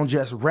things are going to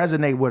just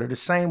resonate with her the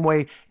same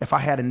way if I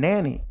had a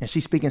nanny and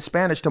she's speaking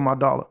Spanish to my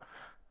daughter.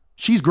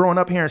 She's growing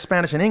up hearing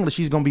Spanish and English.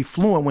 She's going to be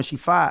fluent when she's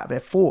 5,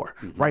 at 4,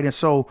 right? And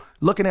so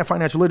looking at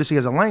financial literacy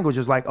as a language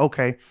is like,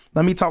 okay,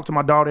 let me talk to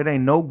my daughter. It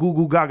ain't no goo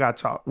goo gaga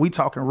talk. We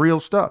talking real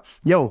stuff.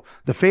 Yo,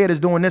 the Fed is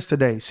doing this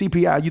today.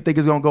 CPI, you think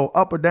it's going to go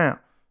up or down?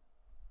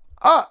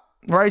 Up,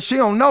 right? She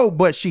don't know,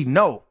 but she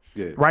know.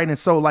 Yeah. Right. And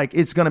so like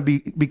it's going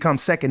to become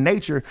second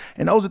nature.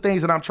 And those are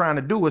things that I'm trying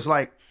to do is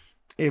like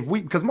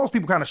because most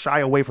people kind of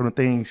shy away from the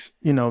things,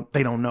 they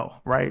don't know.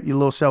 Right. You're a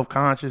little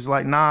self-conscious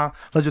like, nah,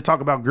 let's just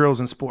talk about girls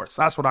in sports.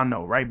 That's what I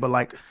know. Right. But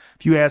like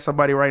if you ask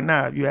somebody right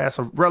now, if you ask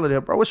a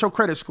relative, bro, what's your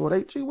credit score?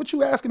 Gee, what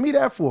you asking me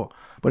that for?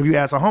 But if you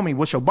ask a homie,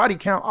 what's your body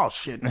count? Oh,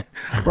 shit, man.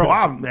 Bro,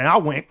 I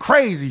went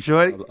crazy,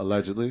 shorty.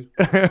 Allegedly.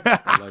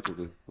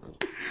 Allegedly.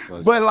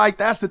 But like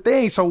that's the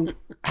thing. So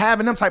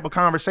having them type of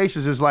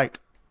conversations is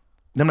like,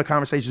 them the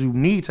conversations you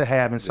need to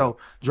have. And so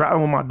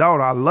driving with my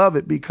daughter, I love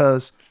it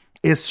because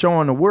it's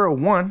showing the world,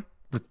 one,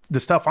 the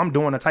stuff I'm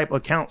doing, the type of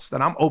accounts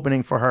that I'm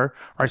opening for her,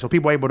 right? So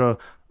people are able to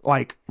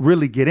like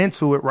really get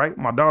into it, right?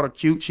 My daughter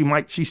cute,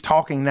 she's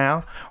talking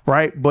now,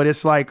 right? But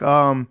it's like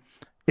I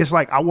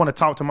want to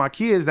talk to my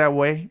kids that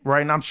way,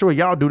 right? And I'm sure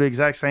y'all do the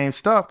exact same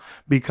stuff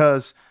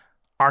because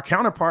our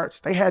counterparts,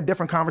 they had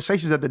different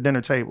conversations at the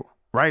dinner table.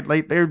 Right?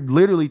 Like they're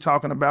literally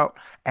talking about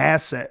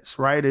assets,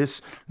 right? It's,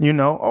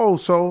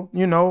 so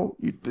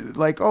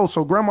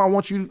grandma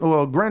wants you,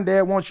 or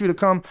granddad wants you to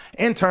come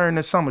intern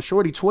this summer,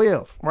 shorty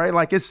 12, right?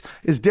 Like it's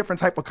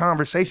different type of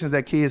conversations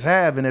that kids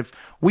have. And if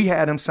we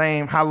had them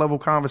same high level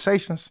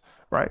conversations,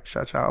 right?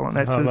 Shout y'all on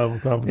that too.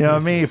 You know what I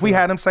mean? If we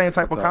had them same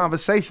type of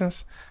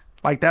conversations,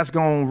 like that's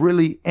going to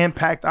really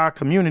impact our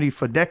community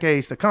for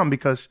decades to come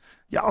because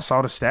y'all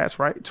saw the stats,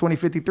 right?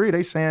 2053,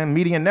 they saying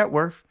median net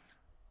worth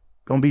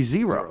going to be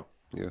zero.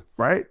 Yeah.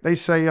 Right. They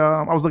say,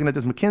 I was looking at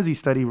this McKinsey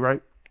study,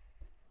 right?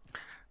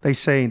 They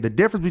say the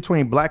difference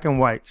between black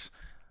and whites,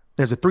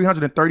 there's a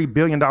 $330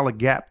 billion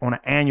gap on an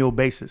annual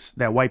basis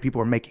that white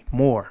people are making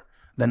more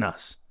than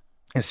us.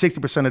 And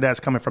 60% of that's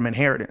coming from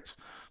inheritance.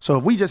 So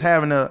if we just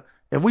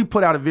if we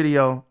put out a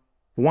video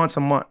once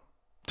a month,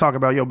 talk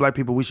about, black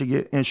people, we should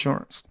get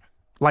insurance,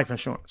 life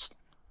insurance.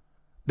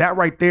 That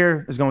right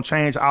there is going to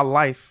change our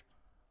life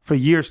for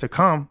years to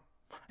come.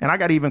 And I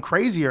got even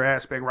crazier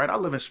aspect, right? I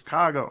live in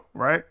Chicago,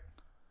 right?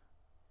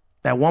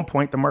 At one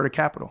point, the murder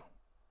capital.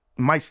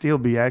 It might still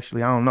be,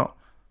 actually, I don't know.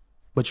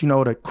 But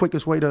the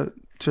quickest way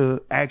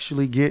to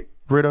actually get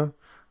rid of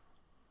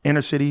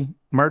inner city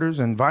murders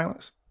and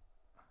violence,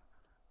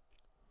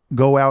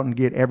 go out and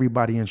get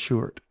everybody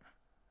insured.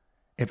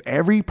 If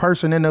every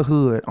person in the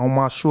hood, on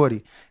my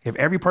shorty, if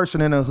every person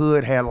in the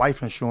hood had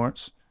life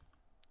insurance,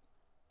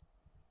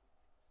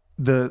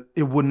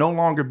 it would no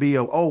longer be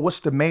what's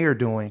the mayor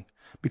doing?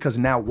 Because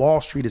now Wall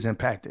Street is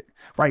impacted,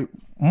 right?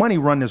 Money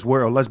run this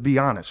world, let's be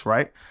honest,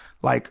 right?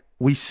 Like,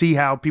 we see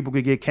how people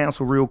could get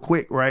canceled real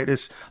quick, right?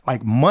 It's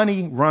like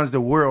money runs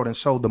the world. And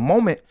so the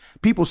moment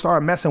people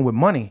start messing with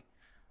money,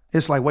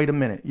 it's like, wait a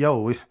minute,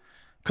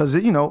 because,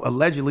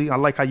 allegedly, I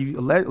like how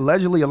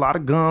allegedly a lot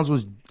of guns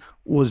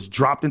was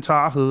dropped into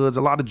our hoods.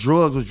 A lot of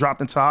drugs was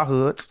dropped into our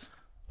hoods,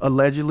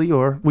 allegedly,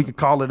 or we could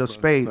call it a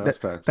spade.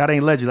 That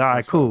ain't allegedly. All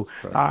right, cool.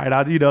 All right,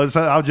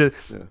 I'll just.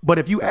 Yeah. But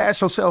if you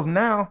ask yourself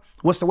now,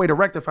 what's the way to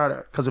rectify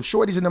that? Because if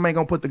shorties and them ain't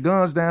gonna put the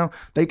guns down,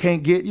 they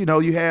can't get.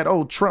 You had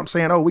Trump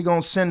saying, we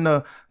gonna send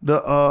the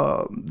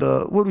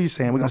what are you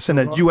saying? We're gonna send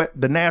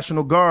the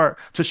National Guard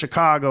to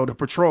Chicago to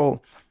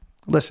patrol.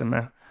 Listen,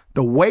 man.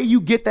 The way you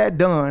get that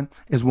done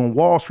is when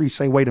Wall Street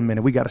say, wait a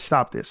minute, we got to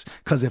stop this.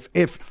 Because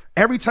if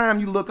every time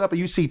you look up and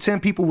you see 10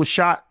 people was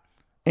shot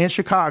in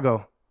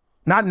Chicago,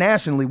 not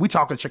nationally, we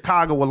talking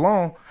Chicago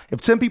alone.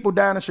 If 10 people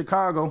died in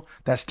Chicago,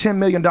 that's $10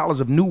 million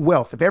of new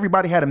wealth. If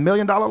everybody had $1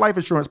 million life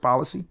insurance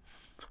policy,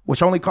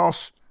 which only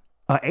costs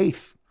an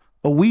eighth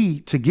a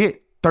weed to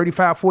get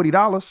 $35,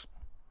 $40,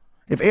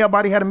 if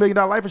everybody had $1 million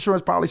life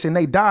insurance policy and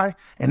they die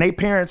and their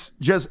parents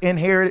just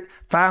inherited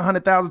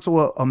 $500,000 to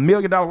 $1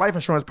 million life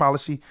insurance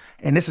policy,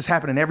 and this is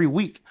happening every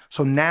week.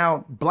 So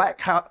now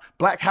black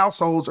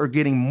households are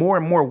getting more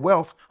and more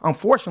wealth,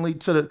 unfortunately,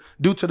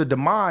 due to the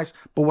demise.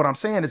 But what I'm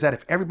saying is that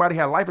if everybody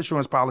had life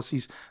insurance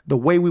policies, the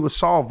way we would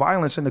solve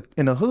violence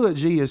in the hood,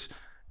 is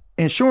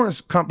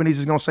insurance companies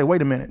is going to say,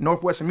 wait a minute,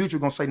 Northwestern Mutual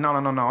going to say, no,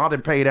 I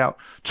done paid out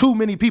too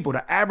many people.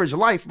 The average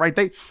life,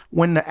 right?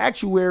 When the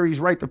actuaries,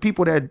 right, the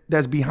people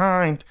that's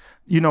behind,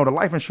 the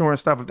life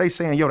insurance stuff, if they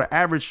saying, the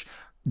average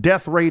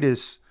death rate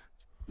is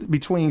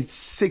between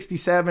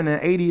 67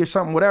 and 80 or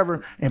something,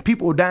 whatever, and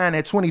people dying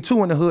at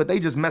 22 in the hood, they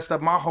just messed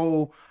up our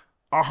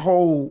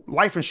whole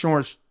life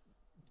insurance,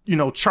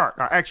 chart,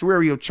 our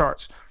actuarial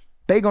charts.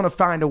 They going to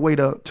find a way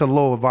to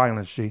lower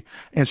violence, G.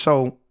 And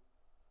so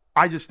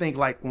I just think,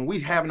 like, when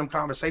we having them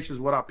conversations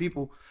with our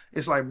people,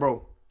 it's like,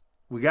 bro,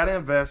 we got to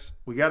invest.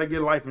 We got to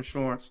get life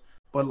insurance.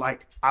 But,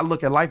 like, I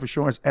look at life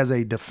insurance as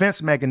a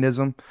defense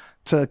mechanism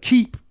to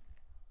keep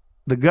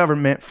the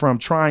government from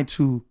trying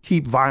to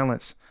keep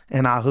violence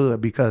in our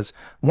hood. Because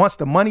once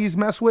the money is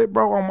messed with,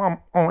 bro,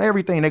 on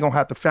everything, they're going to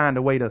have to find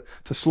a way to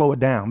slow it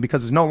down.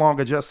 Because it's no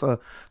longer just a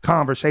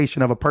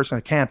conversation of a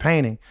person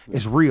campaigning.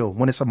 It's real.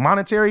 When it's a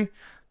monetary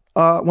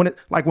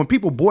when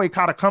people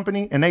boycott a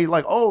company and they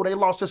like, they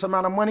lost this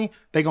amount of money,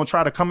 they're going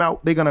to come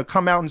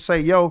out and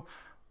say,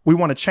 we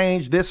want to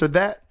change this or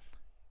that.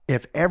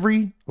 If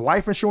every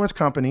life insurance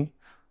company,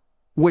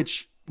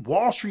 which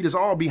Wall Street is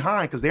all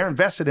behind because they're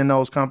invested in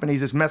those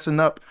companies, is messing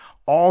up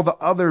all the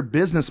other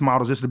business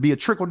models. There's to be a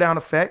trickle down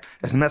effect.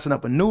 It's messing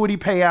up annuity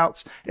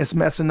payouts. It's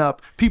messing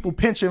up people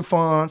pension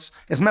funds.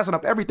 It's messing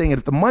up everything. And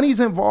if the money's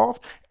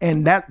involved,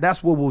 and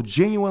that's what will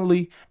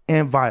genuinely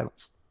end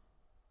violence.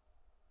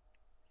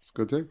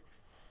 Good take.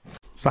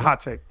 It's a hot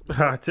take.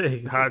 Hot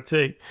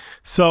take.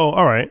 So,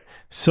 all right.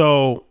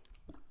 So,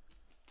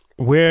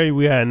 where are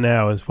we at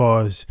now as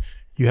far as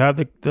you have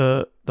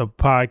the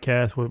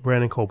podcast with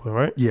Brandon Copeland,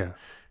 right? Yeah.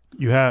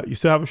 You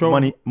still have a show?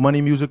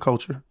 Money, Music,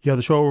 Culture. You have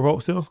the show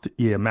Revolt still?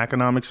 Yeah,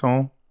 Maconomics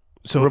on.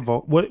 So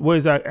Revolt. What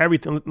is that?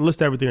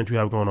 List everything that you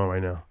have going on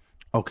right now.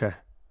 Okay.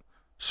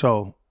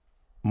 So,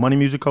 Money,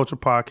 Music, Culture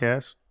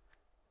podcast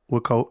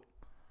with Cope.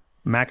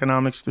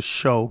 Maconomics, the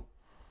show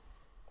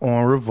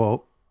on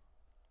Revolt.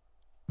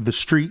 The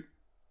Street,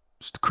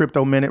 it's the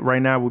Crypto Minute.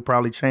 Right now, we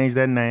probably change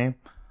that name.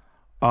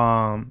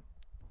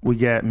 We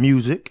got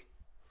music.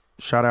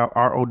 Shout out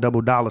 $R-O$$$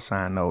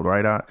 though,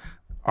 right?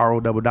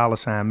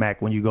 $R-O$$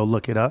 Mac when you go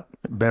look it up.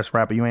 Best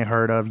rapper you ain't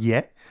heard of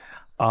yet.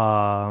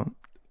 What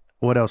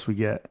else we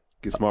got?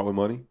 Get Smart with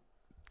Money.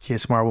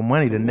 Get Smart with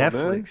Money, the Netflix.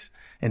 Man.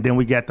 And then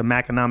we got the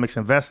Maconomics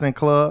Investing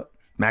Club,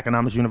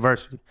 Maconomics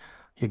University.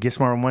 Yeah, Get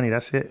Smart with Money,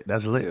 that's it.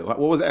 That's lit. Yeah, what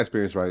was that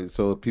experience, right?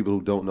 So people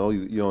who don't know,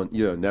 you're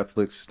a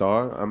Netflix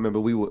star. I remember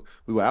we were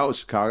out in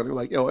Chicago. They were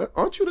like, yo,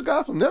 aren't you the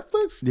guy from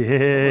Netflix?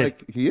 Yeah.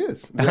 Like, he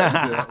is.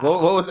 what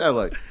was that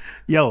like?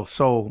 Yo,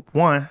 so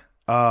one,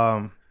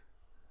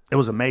 it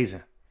was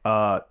amazing.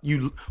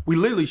 We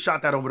literally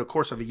shot that over the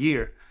course of a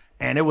year,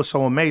 and it was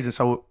so amazing.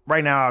 So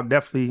right now, I'll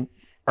definitely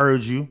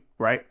urge you,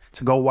 right,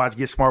 to go watch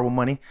Get Smart with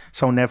Money.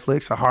 It's on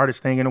Netflix, the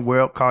hardest thing in the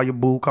world. Call your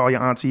boo, call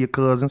your auntie, your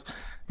cousins.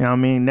 You know what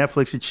I mean?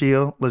 Netflix and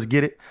chill. Let's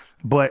get it.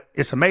 But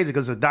it's amazing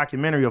because it's a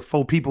documentary of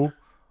 4 people,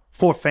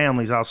 4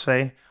 families, I'll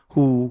say,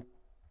 who,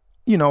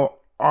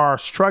 are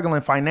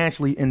struggling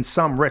financially in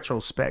some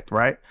retrospect,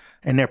 right?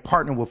 And they're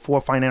partnering with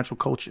 4 financial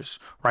coaches,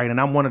 right? And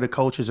I'm one of the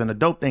coaches. And the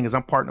dope thing is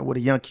I'm partnered with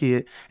a young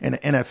kid in the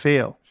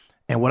NFL.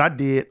 And what I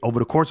did over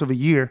the course of a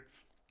year,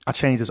 I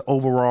changed his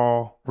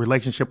overall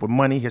relationship with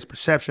money, his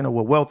perception of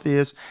what wealth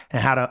is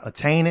and how to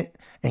attain it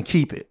and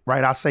keep it,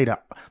 right? I say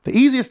that the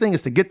easiest thing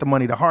is to get the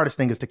money. The hardest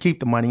thing is to keep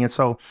the money. And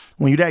so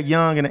when you're that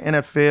young in the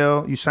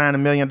NFL, you sign $1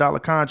 million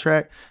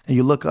contract and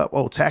you look up,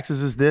 oh,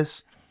 taxes is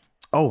this.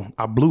 Oh,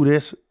 I blew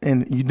this.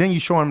 And then you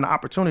show them the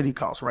opportunity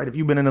cost, right? If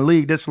you've been in the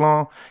league this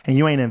long and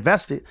you ain't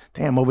invested,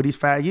 damn, over these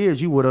 5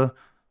 years, you would have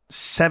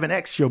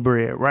 7x your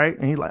bread, right?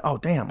 And he's like, oh,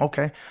 damn,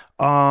 okay.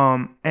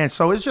 And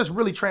so it's just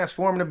really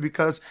transformative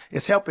because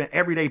it's helping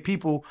everyday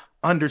people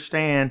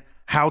understand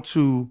how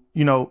to,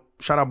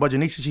 shout out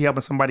Budgetnisa, she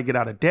helping somebody get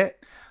out of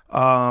debt.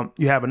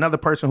 You have another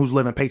person who's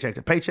living paycheck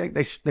to paycheck.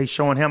 They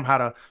showing her,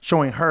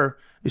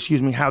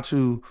 how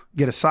to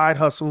get a side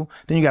hustle.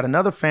 Then you got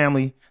another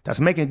family that's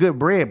making good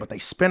bread, but they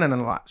spending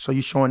a lot. So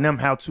you're showing them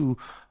how to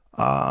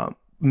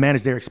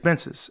manage their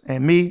expenses.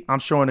 And me, I'm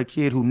showing a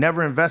kid who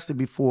never invested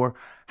before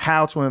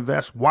how to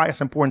invest, why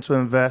it's important to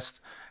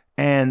invest,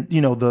 and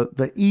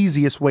the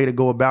easiest way to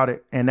go about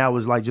it. And that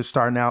was like just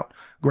starting out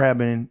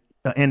grabbing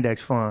an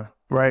index fund,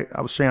 right?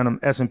 I was showing them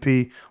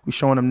S&P, we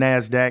showing them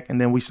NASDAQ, and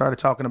then we started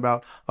talking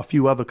about a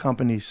few other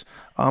companies.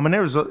 And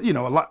there was a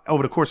lot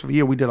over the course of a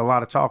year. We did a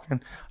lot of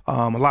talking.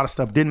 A lot of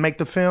stuff didn't make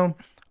the film.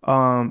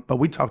 But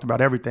we talked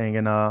about everything,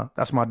 and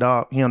that's my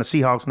dog. He on the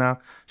Seahawks now.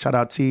 Shout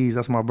out Tease,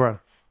 that's my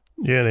brother.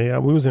 Yeah,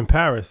 we was in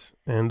Paris,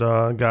 and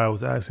a guy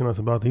was asking us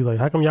about. He's like,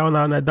 "How come y'all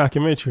not in that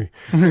documentary?"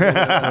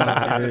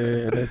 Yeah,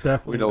 that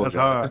definitely. We know that's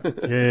hard.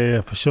 Yeah,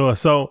 for sure.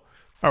 So,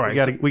 all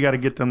right, we got to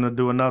get them to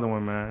do another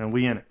one, man, and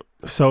we in it.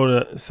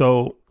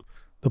 So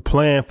the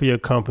plan for your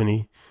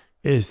company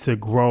is to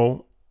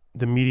grow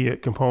the media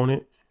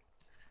component.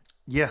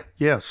 Yeah.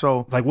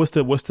 So, like, what's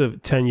the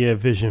 10-year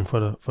vision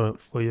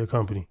for your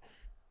company?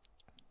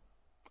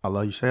 I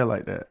love you say it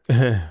like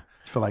that.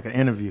 Feel like an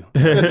interview.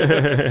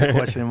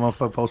 Question motherfucker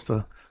supposed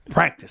to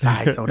practice. All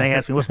right, so they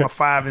asked me, what's my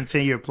 5 and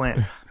 10 year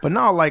plan? But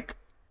no, like,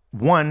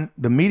 one,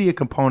 the media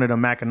component of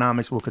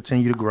Maconomics will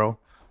continue to grow.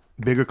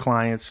 Bigger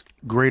clients,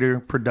 greater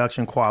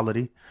production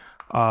quality.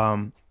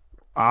 I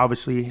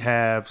obviously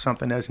have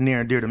something that's near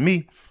and dear to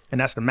me,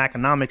 and that's the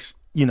Maconomics,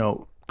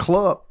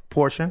 club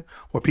portion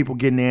where people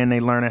getting in, they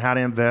learning how to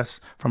invest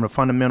from the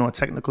fundamental and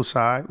technical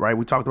side, right?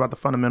 We talked about the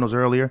fundamentals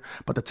earlier,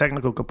 but the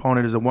technical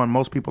component is the one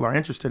most people are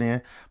interested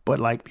in.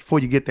 But like before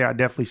you get there, I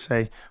definitely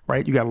say,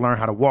 right, you got to learn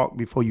how to walk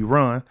before you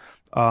run.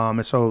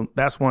 And so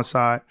that's one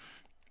side.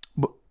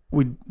 But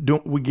we're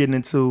getting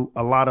into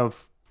a lot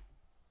of,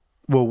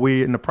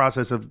 we're in the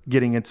process of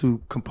getting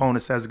into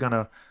components that's going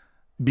to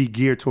be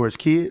geared towards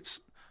kids.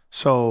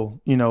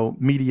 So,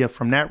 media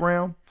from that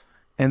realm.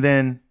 And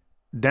then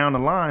down the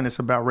line, it's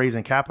about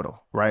raising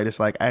capital, right? It's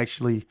like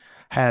actually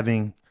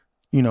having,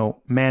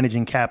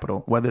 managing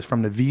capital, whether it's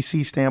from the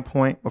VC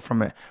standpoint or from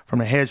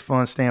the hedge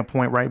fund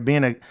standpoint, right?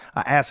 Being a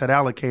asset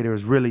allocator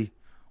is really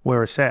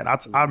where it's at.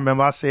 I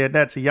remember I said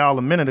that to y'all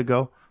a minute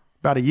ago,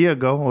 about a year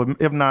ago, or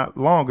if not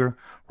longer,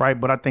 right?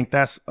 But I think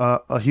that's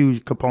a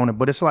huge component.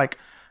 But it's like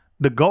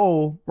the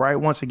goal, right,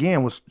 once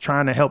again, was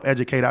trying to help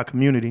educate our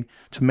community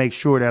to make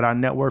sure that our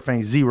net worth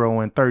ain't zero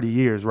in 30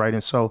 years, right?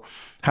 And so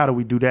how do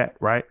we do that,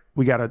 right?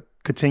 We got to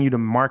continue to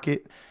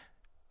market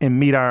and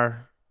meet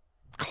our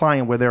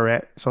client where they're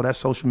at. So that's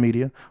social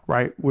media,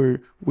 right? We're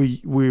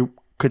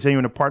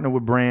continuing to partner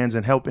with brands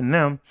and helping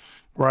them,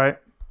 right?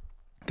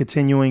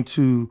 Continuing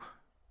to,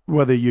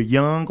 whether you're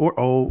young or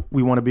old,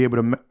 we want to be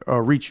able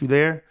to reach you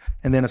there.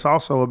 And then it's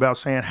also about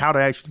saying how to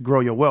actually grow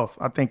your wealth.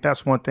 I think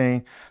that's one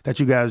thing that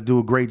you guys do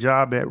a great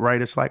job at,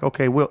 right? It's like,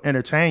 okay, we'll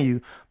entertain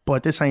you,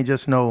 but this ain't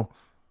just no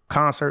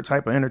concert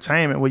type of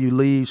entertainment where you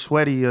leave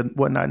sweaty and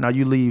whatnot. Now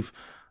you leave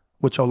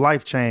with your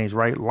life change,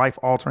 right?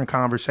 Life-altering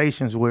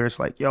conversations where it's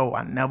like, yo,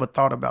 I never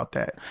thought about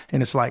that.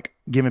 And it's like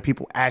giving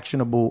people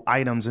actionable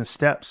items and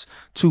steps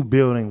to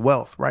building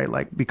wealth, right?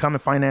 Like becoming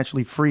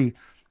financially free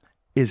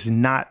is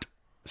not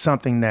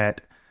something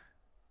that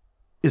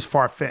is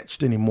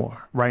far-fetched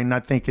anymore, right? And I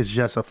think it's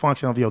just a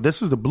function of,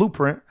 this is the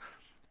blueprint.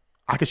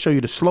 I can show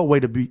you the slow way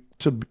to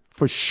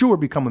for sure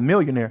become a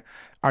millionaire.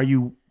 Are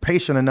you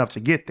patient enough to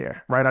get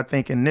there, right? I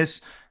think in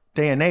this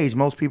day and age,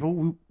 most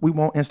people, we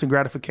want instant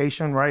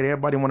gratification, right?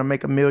 Everybody want to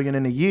make $1 million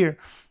in a year.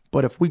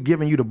 But if we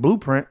giving you the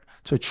blueprint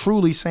to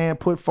truly saying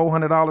put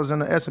 $400 in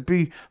the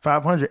S&P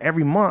 500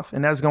 every month,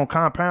 and that's going to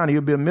compound,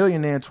 you'll be a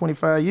millionaire in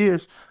 25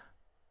 years,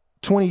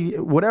 20,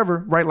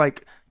 whatever, right?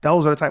 Like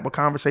those are the type of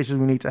conversations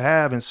we need to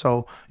have. And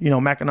so,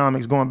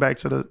 Maconomics, going back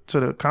to the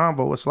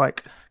convo, it's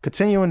like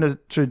continuing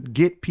to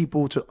get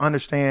people to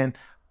understand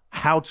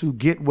how to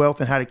get wealth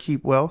and how to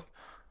keep wealth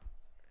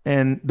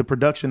and the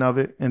production of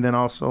it. And then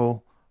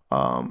also,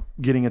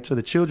 getting into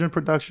the children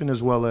production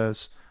as well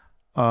as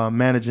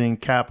managing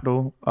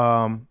capital.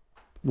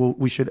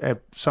 We should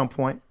at some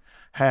point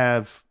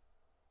have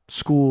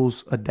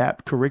schools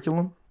adapt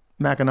curriculum,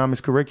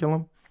 Maconomics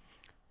curriculum,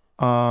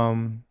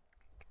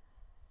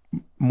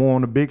 more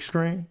on the big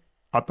screen.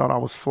 I thought I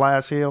was fly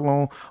as hell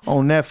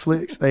on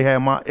Netflix. They had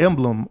my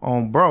emblem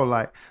on, bro.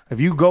 Like if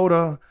you go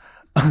to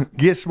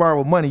Get Smart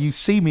with Money, you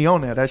see me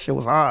on there. That shit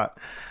was hard.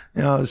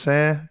 You know what I'm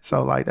saying?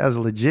 So like that's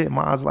legit.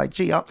 I was like,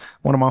 gee,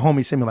 one of my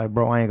homies sent me like,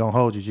 bro, I ain't gonna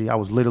hold you, G. I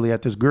was literally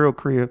at this girl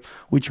crib.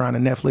 We trying to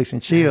Netflix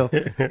and chill.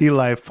 He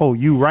like, fo,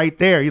 you right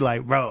there. He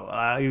like, bro.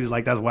 He was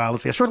like, that's wild.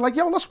 Let's see. Shorty like,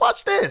 yo, let's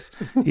watch this.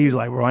 He was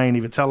like, bro, I ain't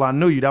even tell her I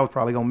knew you. That was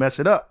probably gonna mess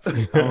it up.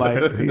 I'm like,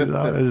 it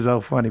was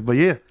so funny. But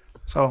yeah.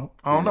 So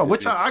I don't know.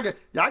 What y'all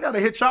gotta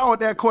hit y'all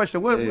with that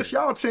question. What's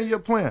y'all 10-year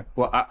plan?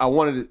 Well, I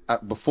wanted to,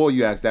 before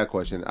you ask that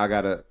question, I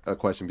got a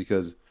question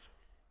because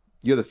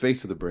you're the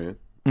face of the brand.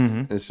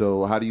 Mm-hmm. And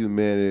so how do you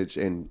manage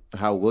and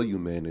how will you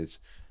manage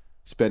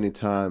spending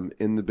time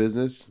in the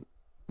business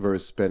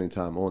versus spending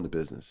time on the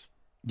business?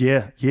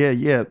 Yeah.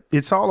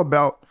 It's all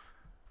about,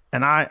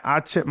 and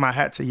I tip my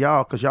hat to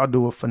y'all because y'all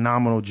do a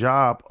phenomenal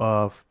job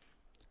of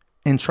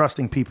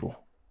entrusting people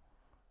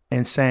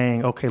and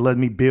saying, okay, let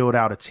me build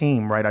out a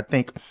team, right? I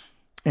think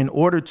in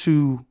order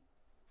to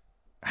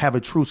have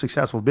a true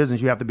successful business,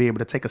 you have to be able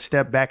to take a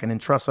step back and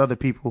entrust other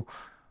people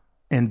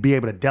and be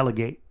able to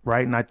delegate,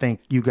 right? And I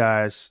think you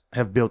guys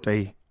have built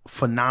a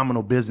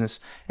phenomenal business.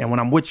 And when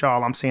I'm with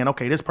y'all, I'm saying,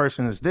 okay, this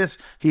person is this.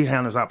 He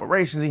handles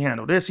operations. He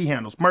handles this. He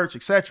handles merch,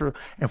 etc.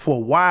 And for a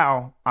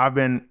while, I've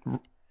been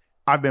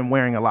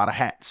wearing a lot of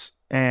hats.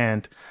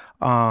 And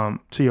to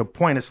your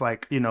point, it's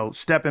like,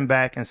 stepping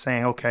back and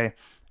saying, okay,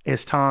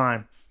 it's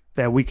time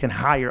that we can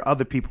hire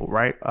other people,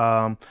 right?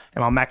 In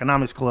my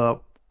Maconomics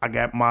Club, I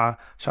got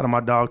shout out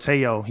my dog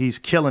Teo. He's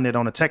killing it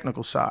on the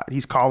technical side.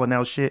 He's calling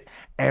out shit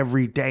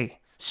every day,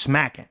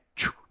 smacking.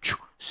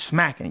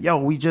 Yo,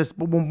 we just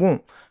boom, boom,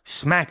 boom,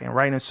 smacking,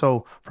 right? And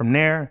so from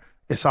there,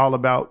 it's all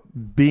about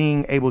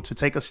being able to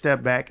take a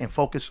step back and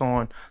focus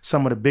on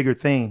some of the bigger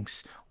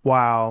things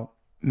while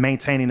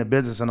maintaining the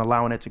business and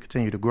allowing it to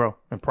continue to grow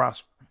and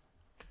prosper.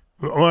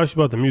 I want to ask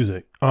you about the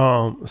music.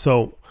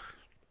 So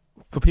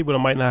for people that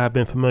might not have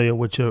been familiar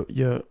with your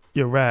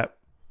rap,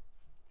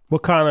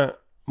 what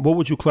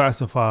would you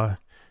classify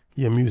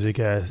your music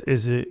as?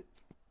 Is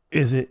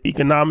it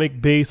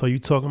economic based? Are you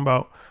talking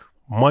about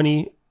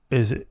money?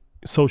 Is it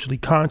socially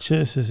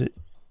conscious? Is it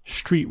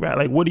street rap?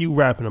 Like, what are you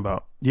rapping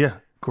about? Yeah,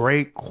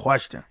 great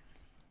question.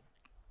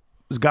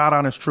 It's God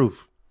honest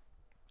truth.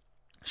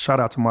 Shout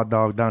out to my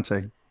dog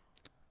Dante.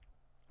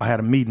 I had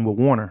a meeting with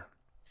Warner,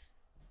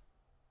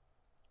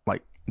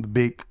 like the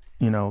big,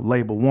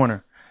 label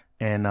Warner,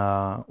 and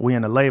we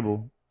in the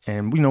label,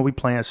 and we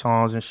playing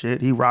songs and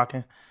shit. He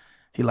rocking.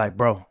 He like,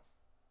 bro,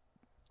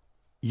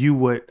 it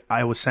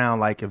would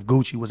sound like if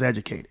Gucci was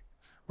educated.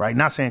 Right?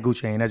 Not saying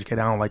Gucci ain't educated.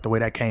 I don't like the way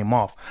that came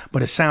off.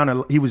 But it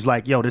sounded, he was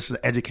like, yo, this is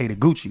educated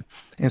Gucci.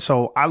 And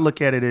so I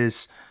look at it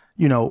as,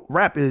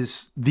 rap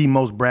is the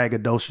most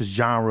braggadocious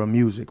genre of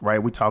music,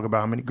 right? We talk about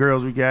how many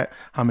girls we got,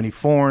 how many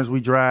foreigns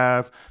we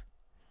drive,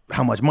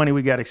 how much money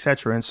we got,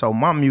 etc. And so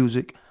my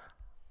music,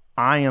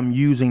 I am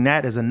using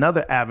that as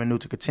another avenue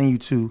to continue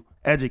to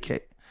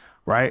educate,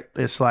 right?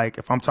 It's like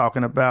if I'm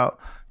talking about,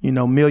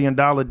 $1 million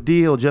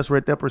deal, just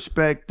right there,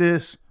 respect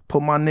this.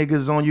 Put my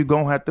niggas on, you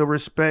gonna have to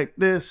respect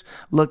this.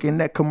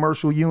 Looking at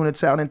commercial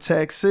units out in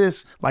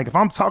Texas. Like if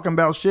I'm talking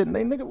about shit and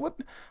they nigga, what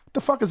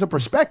the fuck is a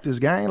prospectus,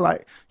 gang?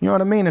 Like, you know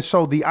what I mean? And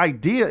so the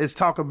idea is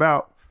talk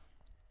about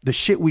the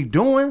shit we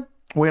doing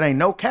where it ain't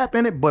no cap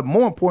in it, but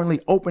more importantly,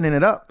 opening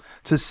it up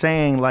to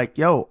saying like,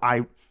 yo,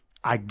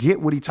 I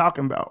get what he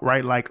talking about,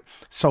 right? Like,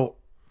 so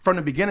from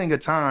the beginning of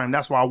time,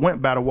 that's why I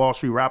went by the Wall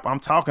Street Rapper. I'm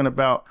talking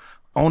about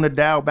on the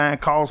Dow buying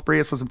call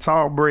spreads for some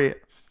tall bread.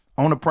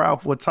 On the prowl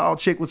for a tall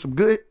chick with some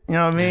good, you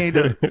know what I mean?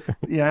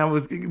 I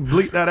was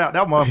bleep that out.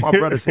 That was my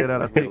brother said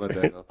that, I think.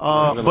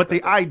 But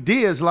the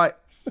idea is like,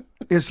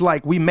 it's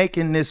like we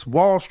making this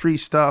Wall Street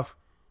stuff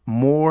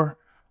more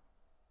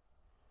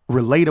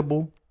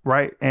relatable,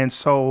 right? And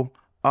so,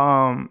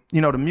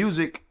 the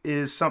music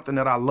is something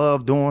that I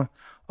love doing.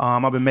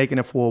 I've been making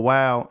it for a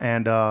while,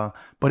 and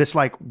but it's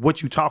like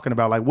what you talking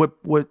about, like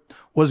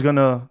what's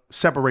gonna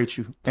separate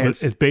you? And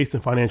it's based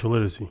in financial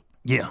literacy.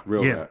 Yeah,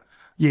 real yeah. rap.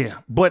 Yeah,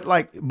 but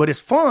it's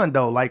fun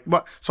though.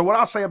 So what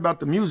I'll say about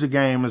the music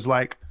game is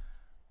like,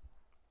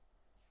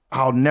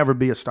 I'll never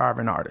be a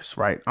starving artist,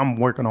 right? I'm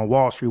working on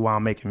Wall Street while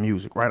I'm making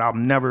music, right? I'll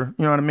never,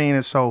 you know what I mean?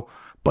 And so,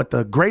 but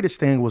the greatest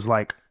thing was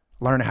like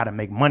learning how to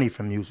make money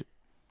from music.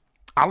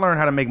 I learned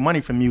how to make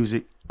money from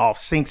music off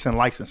syncs and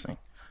licensing.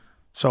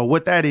 So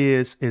what that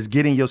is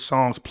getting your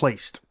songs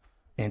placed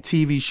in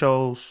TV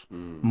shows,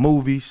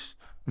 movies,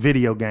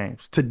 video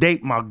games. To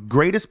date, my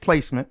greatest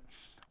placement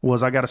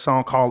was I got a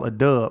song called A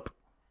Dub.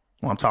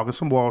 Well, I'm talking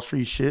some Wall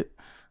Street shit.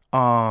 It's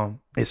on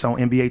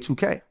NBA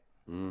 2K.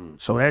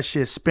 So that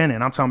shit's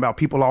spinning. I'm talking about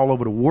people all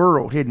over the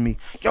world hitting me.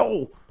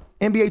 Yo,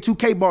 NBA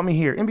 2K bought me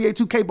here. NBA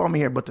 2K bought me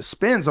here. But the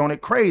spins on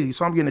it crazy.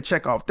 So I'm getting a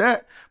check off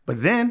that.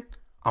 But then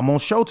I'm on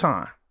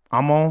Showtime.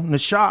 I'm on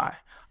Nashai.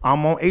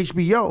 I'm on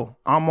HBO.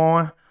 I'm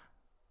on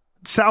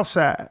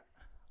Southside.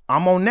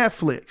 I'm on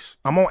Netflix.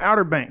 I'm on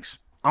Outer Banks.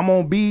 I'm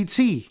on BET.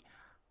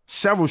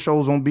 Several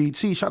shows on BET.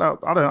 Shout out!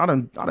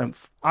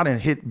 I done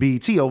hit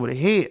BET over the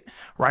head.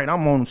 Right,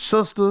 I'm on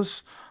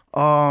Sisters.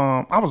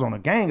 I was on a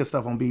gang of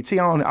stuff on BET.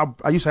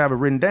 I used to have it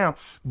written down,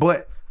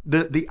 but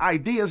the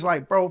idea is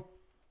like, bro,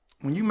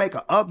 when you make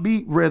an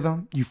upbeat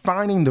rhythm, you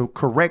finding the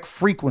correct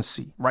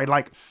frequency, right?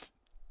 Like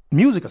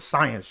music is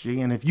science,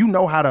 G. And if you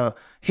know how to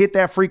hit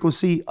that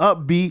frequency,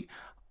 upbeat,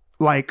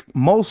 like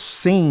most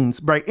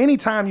scenes, right?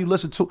 Anytime you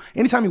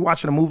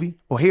watch a movie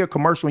or hear a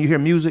commercial and you hear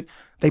music,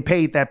 they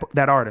paid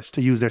that artist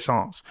to use their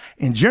songs.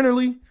 And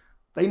generally,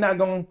 they not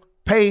gonna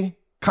pay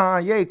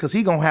Kanye because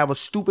he gonna have a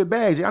stupid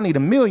bag. I need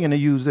 $1 million to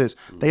use this.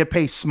 They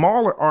pay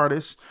smaller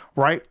artists,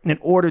 right, in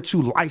order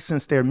to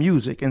license their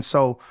music. And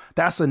so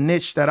that's a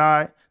niche that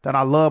I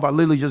love. I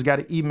literally just got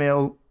an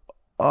email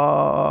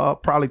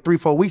probably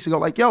 3-4 weeks ago,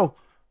 like, yo,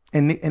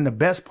 and the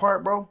best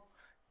part, bro,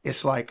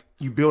 it's like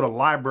you build a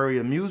library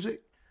of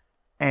music.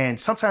 And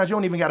sometimes you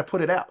don't even got to put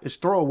it out. It's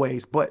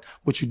throwaways. But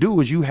what you do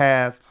is you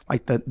have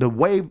like the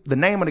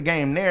name of the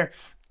game there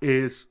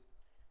is,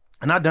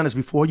 and I've done this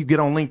before, you get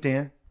on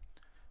LinkedIn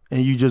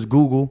and you just you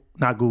go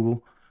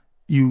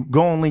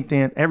on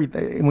LinkedIn,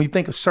 everything. And when you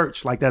think of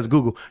search, like that's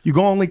Google, you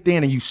go on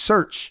LinkedIn and you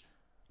search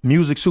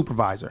music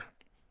supervisor.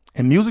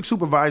 And music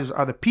supervisors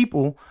are the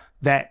people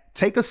that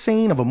take a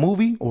scene of a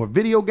movie or a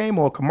video game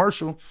or a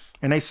commercial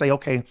and they say,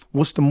 okay,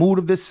 what's the mood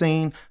of this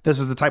scene? This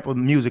is the type of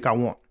music I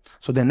want.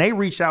 So then they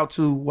reach out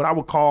to what I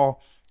would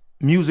call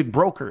music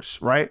brokers,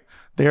 right?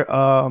 They're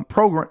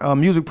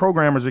music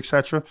programmers,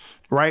 etc.,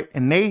 right?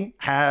 And they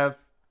have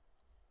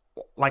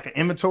like an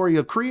inventory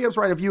of cribs,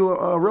 right? If you're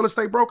a real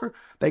estate broker,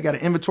 they got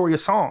an inventory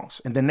of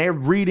songs. And then they're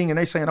reading and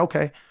they're saying,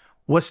 okay,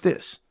 what's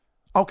this?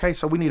 Okay,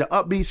 so we need an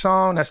upbeat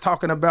song that's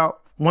talking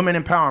about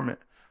women empowerment.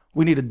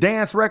 We need a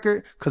dance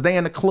record because they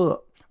in the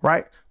club,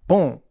 right?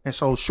 Boom. And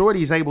so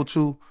Shorty's able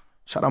to,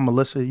 shout out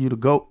Melissa, you the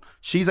GOAT.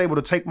 She's able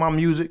to take my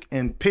music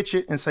and pitch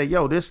it and say,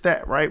 yo, this,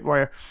 that, right?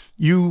 Where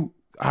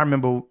I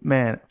remember,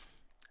 man,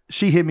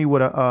 she hit me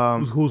with a...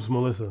 Who's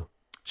Melissa?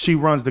 She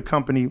runs the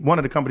company, one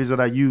of the companies that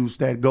I use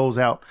that goes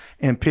out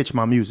and pitch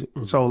my music.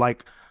 Mm-hmm. So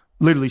like,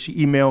 literally she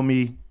emailed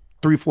me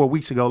 3-4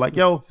 weeks ago, like,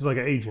 yo. She's like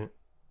an agent.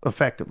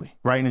 Effectively,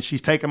 right? And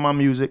she's taking my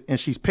music and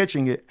she's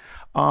pitching it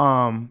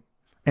and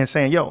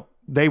saying, yo,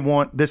 they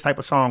want this type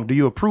of song. Do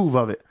you approve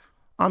of it?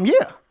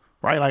 Yeah.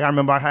 Right? Like I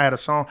remember I had a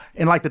song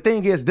and like the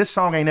thing is this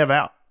song ain't never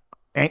out.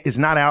 It's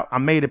not out. I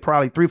made it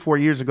probably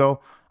 3-4 years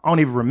ago. I don't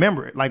even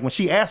remember it. Like when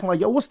she asked me like,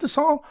 yo, what's the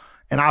song?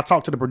 And I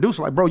talked to the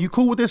producer like, bro, you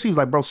cool with this? He was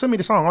like, bro, send me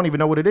the song. I don't even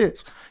know what it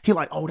is. He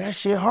like, oh, that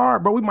shit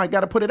hard, bro. We might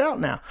got to put it out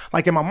now.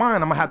 Like in my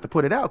mind, I'm gonna have to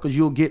put it out because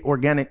you'll get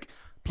organic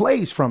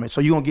plays from it.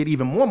 So you're gonna get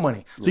even more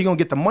money. So you're gonna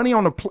get the money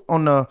on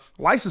the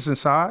licensing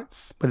side.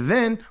 But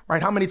then,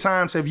 right, how many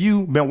times have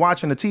you been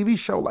watching a TV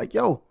show like,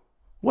 yo,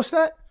 what's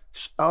that?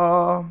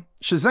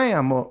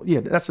 Shazam, or yeah,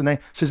 that's the name.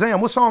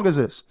 Shazam, what song is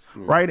this?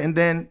 Right? And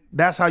then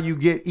that's how you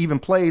get even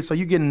plays. So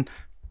you're getting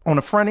on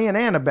the front end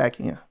and the back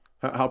end.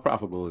 How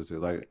profitable is it?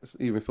 Like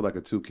even for like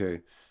a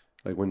 2K,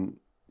 like when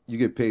you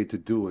get paid to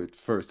do it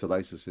first to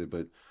license it,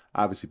 but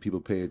obviously people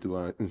pay it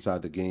through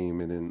inside the game,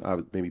 and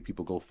then maybe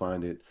people go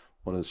find it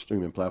on a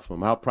streaming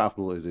platform. How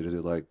profitable is it? Is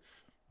it like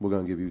we're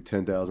gonna give you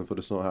 $10,000 for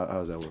the song? How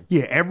does that work?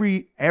 Yeah,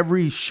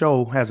 every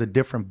show has a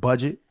different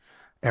budget.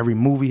 Every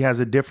movie has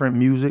a different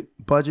music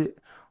budget.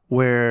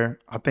 Where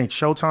I think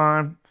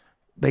Showtime,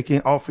 they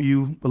can offer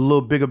you a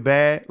little bigger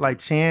bag, like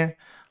 10.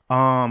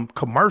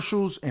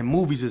 Commercials and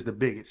movies is the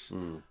biggest.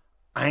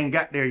 I ain't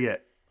got there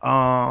yet.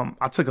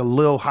 I took a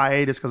little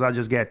hiatus because I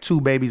just got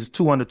 2 babies,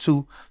 2 under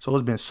 2. So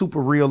it's been super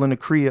real in the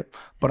crib,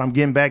 but I'm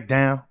getting back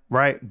down,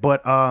 right?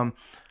 But I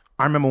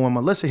remember when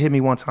Melissa hit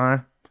me one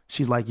time,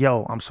 she's like,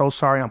 yo, I'm so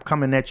sorry I'm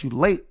coming at you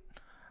late,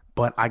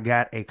 but I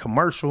got a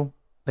commercial.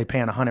 They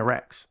paying 100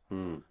 racks.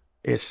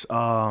 It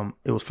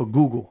was for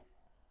Google.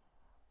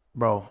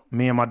 Bro,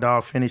 me and my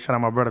dog Finney, shout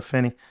out my brother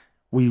Finney,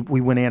 we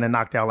went in and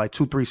knocked out like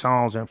 2-3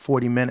 songs in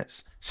 40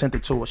 minutes, sent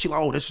it to her. She like,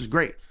 oh, this is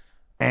great.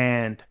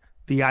 And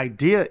the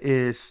idea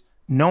is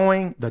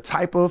knowing the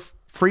type of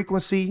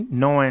frequency,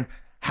 knowing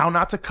how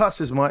not to cuss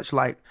as much.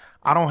 Like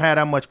I don't have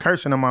that much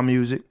cursing in my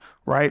music,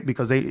 right?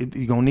 Because you're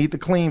gonna need the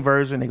clean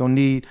version. They're gonna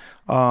need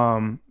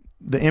the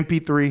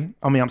MP3.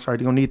 They're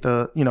gonna need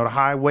the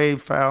high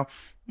wave file,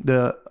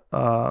 the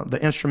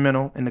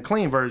instrumental and the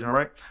clean version,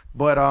 right?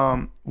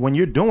 But when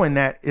you're doing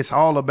that, it's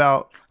all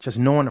about just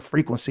knowing the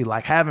frequency,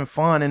 like having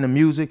fun in the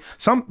music.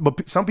 Some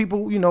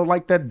people,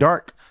 like that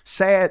dark,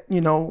 sad,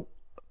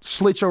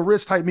 slit your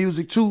wrist type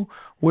music too,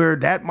 where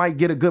that might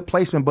get a good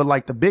placement. But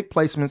like the big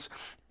placements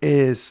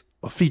is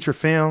a feature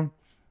film.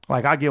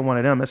 Like I get one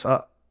of them, it's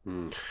up.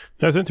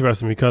 That's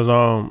interesting because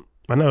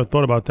I never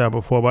thought about that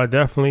before, but I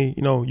definitely,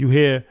 you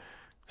hear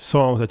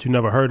songs that you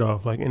never heard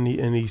of, like in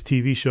these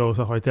TV shows,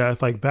 stuff like that.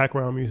 It's like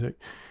background music.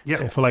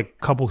 Yeah. And for like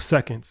a couple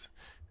seconds,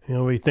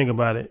 when you think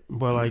about it.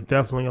 But like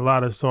definitely a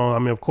lot of songs, I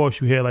mean, of course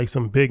you hear like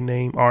some big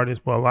name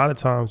artists, but a lot of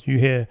times you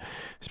hear,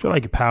 it's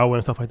like Power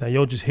and stuff like that.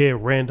 You'll just hear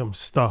random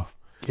stuff.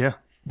 Yeah.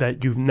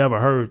 That you've never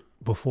heard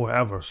before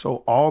ever. So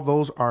all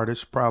those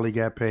artists probably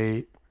got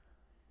paid,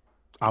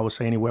 I would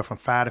say anywhere from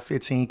 $5,000 to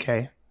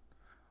 $15,000.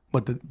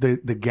 But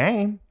the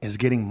game is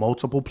getting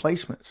multiple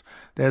placements.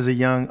 There's a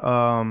young,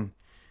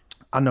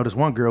 I know this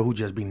one girl who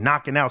just be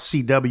knocking out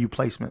CW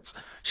placements.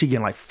 She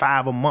getting like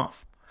 5 a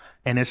month.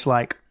 And it's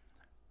like,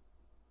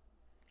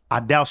 I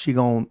doubt she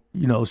gonna,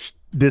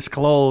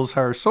 disclose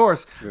her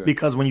source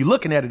because when you're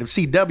looking at it, if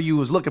CW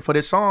is looking for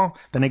this song,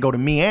 then they go to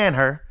me and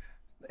her,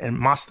 and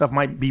my stuff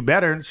might be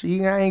better.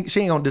 She ain't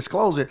gonna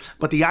disclose it.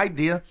 But the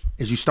idea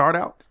is you start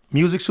out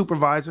music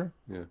supervisor.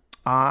 Yeah.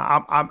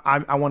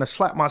 I want to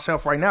slap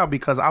myself right now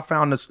because I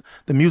found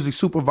the music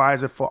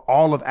supervisor for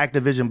all of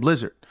Activision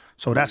Blizzard.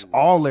 So that's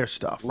all their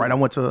stuff, right? I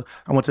went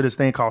to this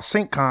thing called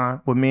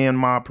SyncCon with me and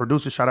my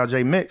producer, shout out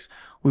Jay Mix.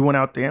 We went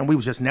out there and we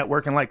was just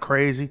networking like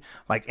crazy,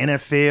 like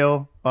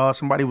NFL.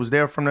 Somebody was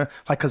there from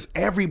because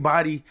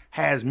everybody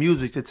has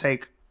music to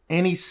take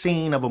any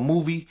scene of a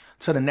movie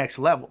to the next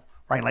level.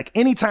 Right, like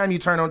anytime you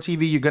turn on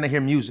TV, you're gonna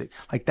hear music.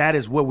 Like that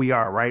is what we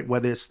are, right?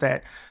 Whether it's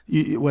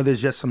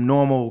just some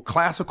normal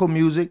classical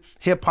music,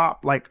 hip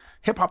hop, like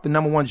hip hop, the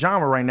number one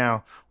genre right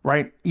now,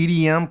 right?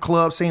 EDM,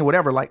 club scene,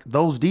 whatever. Like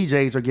those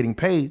DJs are getting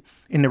paid.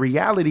 And the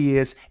reality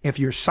is, if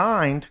you're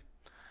signed,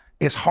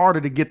 it's harder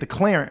to get the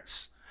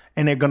clearance,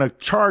 and they're gonna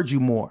charge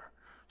you more.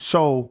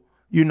 So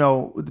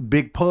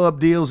big pub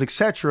deals,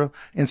 etc.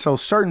 And so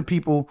certain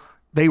people,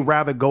 they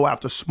rather go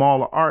after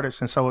smaller artists.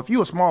 And so if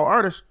you're a small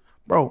artist,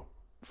 bro,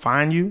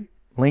 find you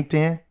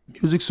LinkedIn,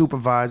 music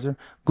supervisor,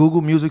 Google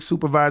music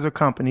supervisor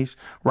companies,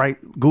 right?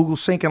 Google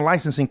sync and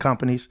licensing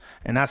companies.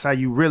 And that's how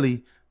you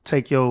really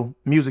take your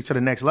music to the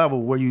next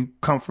level, where you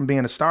come from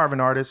being a starving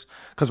artist.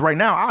 Because right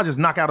now, I'll just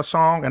knock out a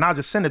song and I'll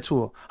just send it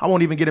to her. I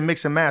won't even get it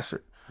mixed and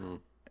mastered.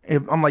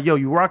 If I'm like, yo,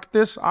 you rock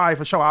this? All right,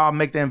 for sure. I'll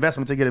make the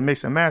investment to get it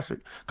mixed and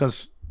mastered.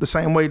 Because the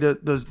same way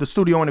the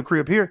studio in the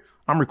crib here,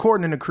 I'm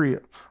recording in the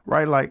crib,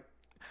 right? Like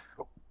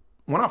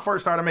when I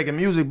first started making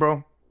music,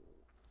 bro,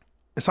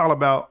 it's all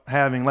about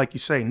having, like you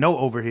say, no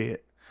overhead,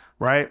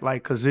 right?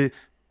 Like, cause the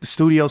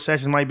studio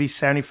sessions might be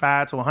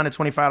 $75 to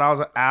 $125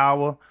 an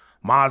hour.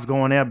 Ma's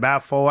going there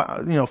about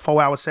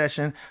 4 hour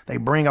session. They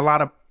bring a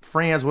lot of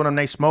friends with them.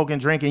 They smoke and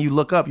drink, and you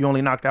look up, you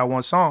only knocked out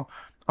one song.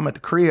 I'm at the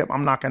crib,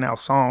 I'm knocking out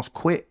songs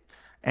quick.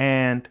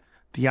 And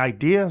the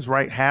idea is,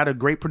 right, have the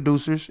great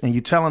producers, and you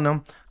telling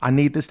them, I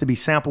need this to be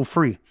sample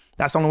free.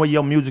 That's the only way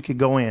your music could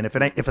go in. If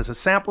it's a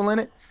sample in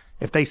it,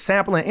 if they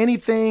sampling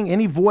anything,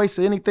 any voice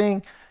or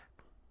anything,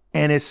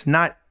 and it's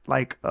not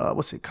like,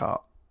 what's it called?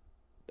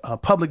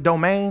 Public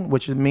domain,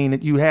 which would mean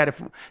that you had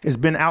it's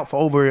been out for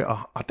over,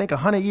 I think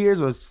 100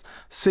 years or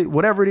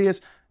whatever it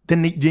is,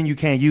 then you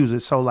can't use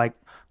it. So like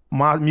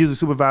my music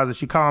supervisor,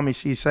 she called me,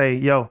 she say,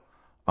 yo,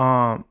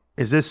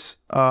 is this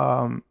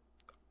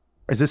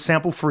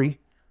sample free?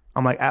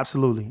 I'm like,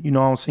 absolutely. I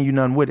don't send you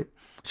nothing with it.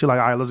 She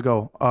like, all right, let's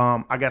go.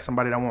 I got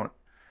somebody that want it.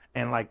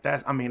 And like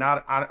that's, I mean,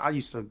 I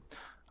used to,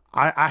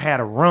 I had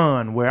a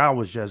run where I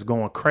was just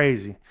going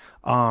crazy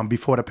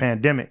before the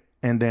pandemic.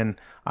 And then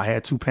I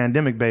had 2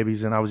 pandemic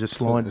babies and I was just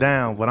slowing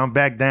down. But I'm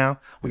back down.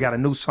 We got a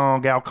new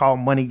song out called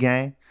Money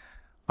Gang.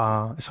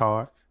 It's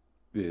hard.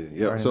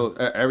 Yeah. Right. So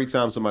every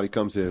time somebody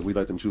comes here, we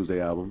let them choose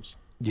their albums.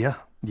 Yeah.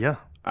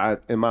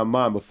 In my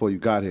mind, before you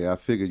got here, I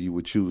figured you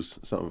would choose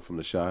something from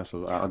The Chi.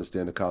 So I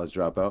understand the college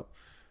dropout.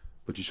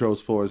 But you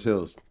chose Forest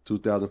Hills,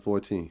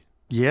 2014.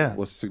 Yeah.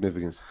 What's the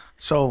significance?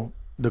 So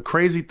the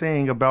crazy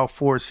thing about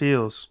Forest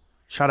Hills,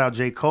 shout out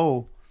J.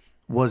 Cole,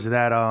 was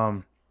that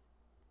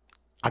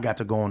I got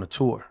to go on a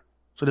tour.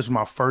 So this was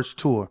my first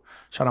tour.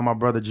 Shout out my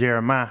brother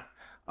Jeremiah.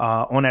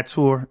 On that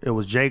tour, it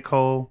was J.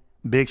 Cole,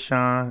 Big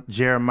Sean,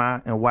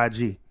 Jeremiah, and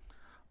YG.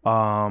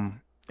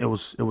 It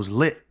was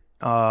lit.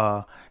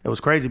 It was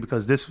crazy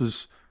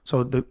because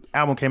so the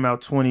album came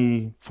out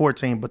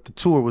 2014, but the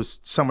tour was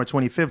summer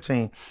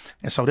 2015.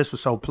 And so this was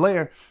so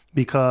player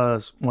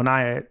because when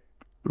I had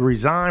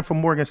resigned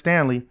from Morgan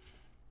Stanley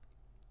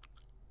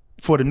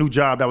for the new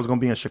job that was going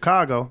to be in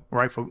Chicago,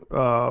 right? For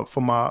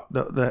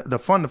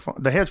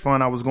the hedge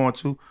fund I was going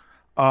to,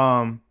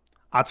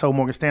 I told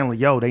Morgan Stanley,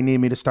 yo, they need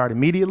me to start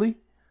immediately.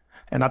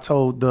 And I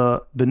told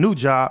the new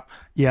job,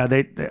 yeah,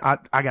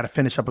 I got to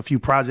finish up a few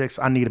projects.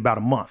 I need about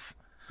a month.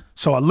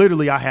 So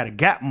I had a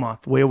gap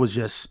month where it was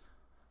just,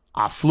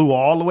 I flew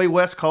all the way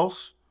West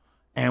Coast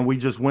and we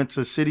just went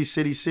to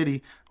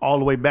city, all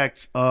the way back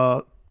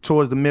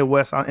towards the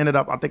Midwest. I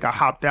think I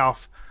hopped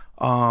off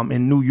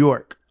in New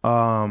York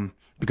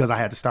because I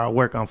had to start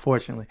work,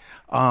 unfortunately.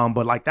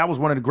 But like that was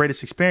one of the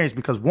greatest experiences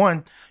because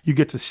one, you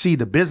get to see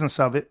the business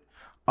of it.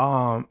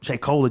 J.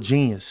 Cole, a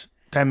genius.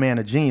 That man,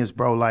 a genius,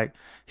 bro. Like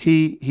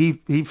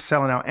he's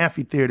selling out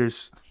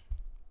amphitheaters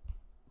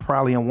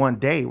probably in one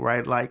day,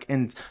 right? Like,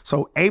 and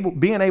so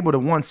being able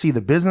to see the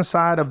business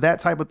side of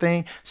that type of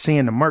thing,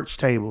 seeing the merch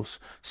tables,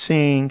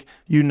 seeing,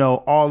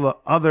 all the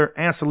other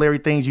ancillary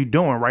things you're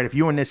doing, right? If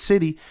you're in this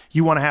city,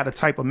 you want to have the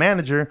type of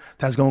manager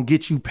that's going to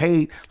get you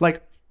paid.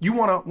 Like you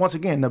want to, once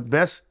again, the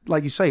best,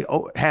 like you say,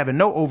 having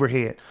no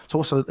overhead.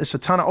 So it's a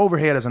ton of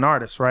overhead as an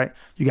artist, right?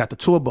 You got the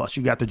tour bus,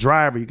 you got the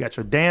driver, you got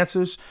your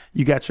dancers,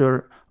 you got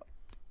your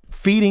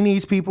feeding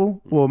these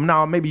people. Well,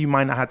 no, maybe you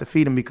might not have to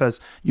feed them because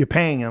you're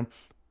paying them.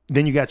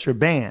 Then you got your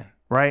band,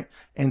 right?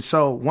 And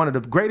so one of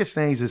the greatest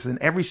things is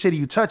in every city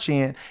you touch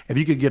in, if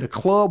you could get a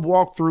club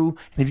walkthrough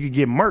and if you could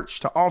get merch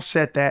to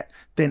offset that,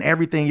 then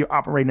everything you're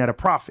operating at a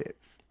profit.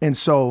 And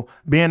so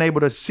being able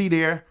to see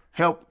there,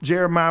 help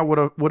Jeremiah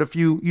with a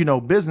few,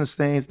 business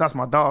things. That's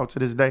my dog to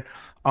this day.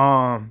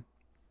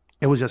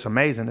 It was just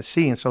amazing to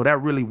see. And so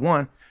that really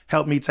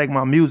helped me take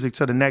my music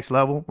to the next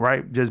level,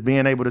 right? Just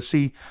being able to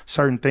see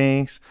certain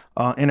things,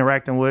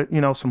 interacting with,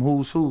 some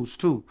who's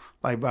too.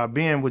 Like by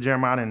being with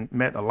Jeremiah and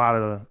met a lot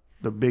of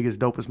the biggest,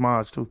 dopest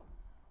mods too.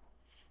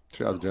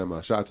 Shout out to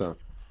Jeremiah. Shout out to him.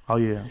 Oh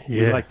yeah.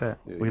 We like that.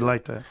 We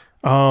like that.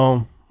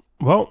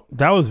 Well,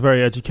 that was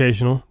very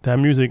educational. That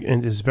music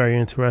is very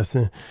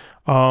interesting.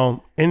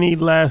 Any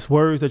last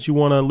words that you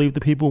want to leave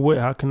the people with?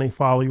 How can they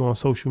follow you on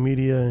social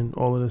media and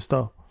all of this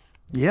stuff?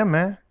 Yeah,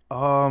 man.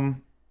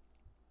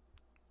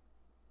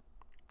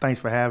 Thanks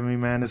for having me,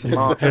 man. This is a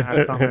long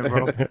time coming,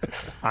 bro.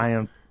 I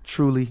am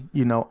truly,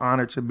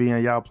 honored to be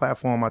on y'all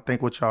platform. I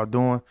think what y'all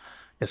doing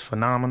is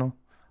phenomenal.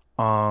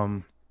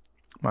 My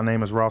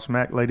name is Ross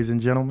Mack, ladies and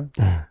gentlemen.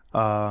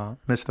 Mr.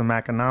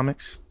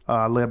 Mackonomics.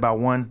 I live by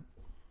one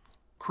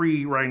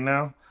creed right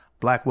now.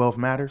 Black wealth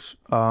matters.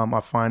 I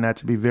find that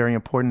to be very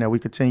important that we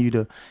continue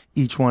to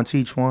each one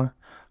teach one.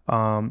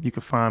 You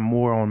can find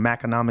more on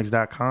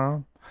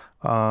Mackonomics.com.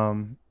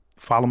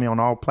 Follow me on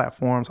all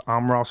platforms.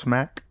 I'm Ross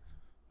Mack.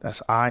 That's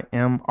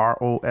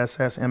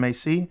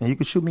IMROSSMAC. And you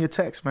can shoot me a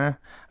text, man.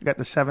 I got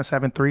the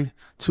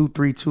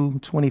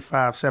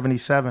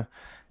 773-232-2577.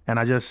 And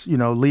I just,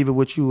 leave it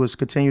with you is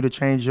continue to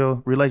change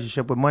your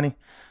relationship with money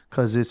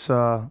because it's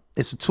a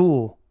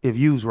tool if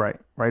used right?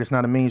 It's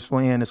not a means to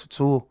an end, it's a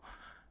tool.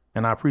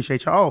 And I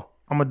appreciate y'all. Oh,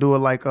 I'm going to do it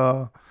like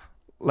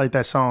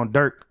that song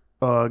Dirk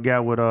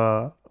got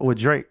with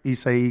Drake. He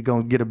say he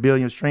going to get 1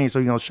 billion streams, so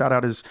he going to shout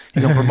out he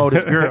going to promote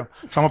his girl.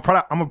 So I'm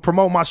going to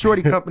promote my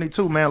shorty company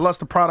too, man.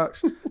 Luster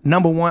Products,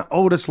 #1,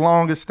 oldest,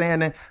 longest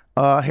standing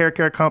hair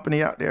care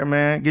company out there,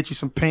 man. Get you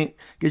some pink,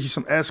 get you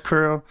some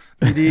S-curl.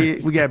 You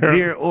did. We got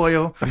beard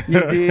oil.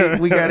 You did.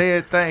 We got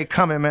everything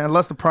coming, man.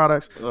 Luster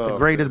Products, the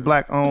greatest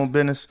black-owned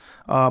business,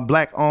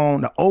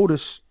 black-owned, the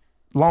oldest,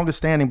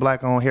 longest-standing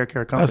black-owned hair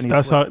care company.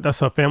 That's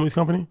her family's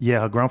company?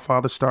 Yeah, her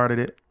grandfather started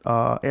it.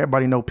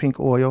 Everybody know pink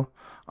oil.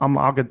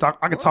 I could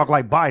talk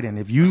like Biden.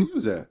 If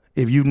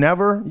you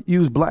never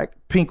use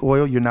pink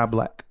oil, you're not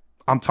black.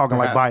 I'm talking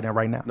like Biden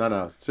right now.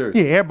 No,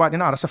 seriously. Yeah, everybody.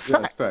 No, that's a fact.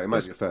 That's a fact. It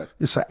might be a fact.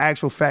 It's an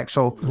actual fact.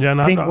 So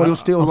pink oil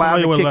still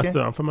live and kicking.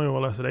 I'm familiar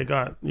with Lester. They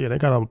got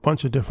a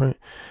bunch of different.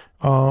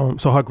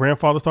 So her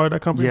grandfather started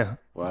that company. Yeah.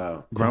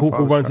 Wow.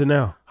 Who runs it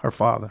now? Her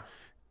father.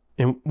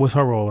 And what's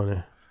her role in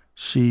it?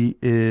 She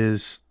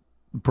is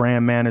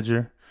brand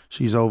manager.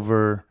 She's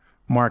over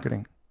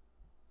marketing.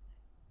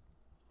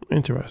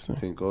 Interesting.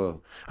 Pink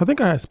oil. I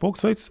think I had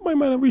somebody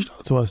might have reached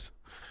out to us.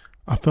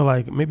 I feel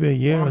like maybe a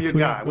year or 2 years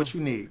ago. What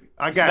you need?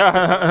 I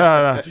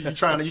got you. You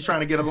trying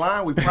to get a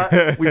line? We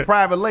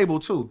private label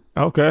too.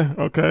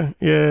 Okay.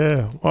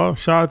 Yeah. Well,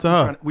 shout out to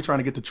her. We trying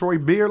to get the Troy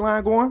beer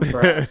line going.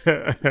 That's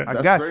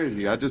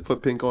crazy. I just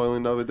put pink oil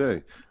in the other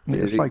day. Yeah,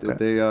 it's like that.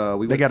 They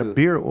got a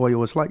beer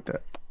oil. It's like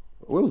that.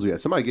 Where was we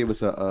at? Somebody gave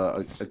us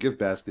a gift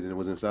basket and it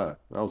was inside.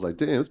 I was like,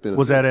 damn, it's been.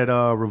 Was that at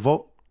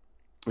Revolt?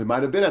 It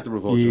might have been at the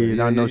Revolt.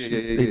 Yeah, I know she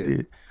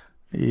did.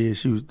 Yeah,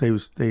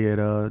 they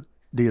had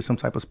did some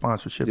type of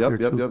sponsorship. Yep,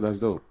 that's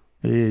dope.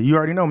 Yeah, you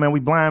already know, man. We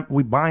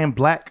buying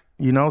black,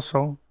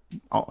 so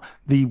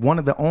one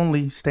of the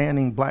only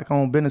standing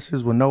black-owned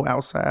businesses with no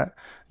outside,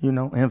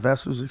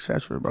 investors,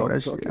 etc. Bro,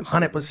 that's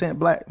 100%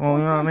 black. You know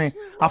what I mean?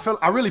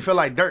 I really feel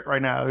like Dirk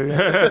right now. When he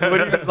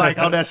was like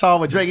on that song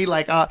with Drake, he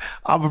like, I'm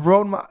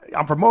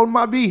promoting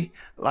my B,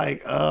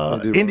 like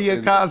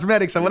India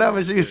Cosmetics or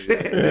whatever she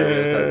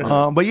said.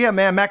 But yeah,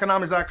 man,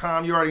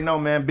 Mackonomics.com. You already know,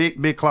 man.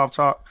 Big Cloth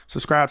Talk.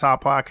 Subscribe to our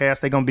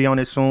podcast. They're gonna be on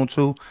it soon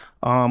too.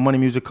 Money,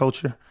 Music,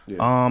 Culture. Yeah.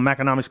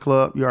 Mackonomics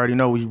Club. You already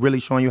know. We really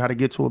showing you how to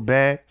get to a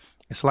bag.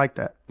 It's like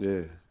that.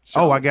 Yeah.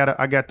 I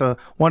got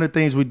one of the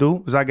things we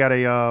do is I got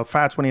a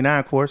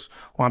 529 course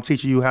where I'm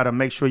teaching you how to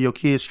make sure your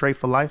kids straight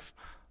for life.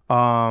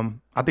 I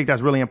think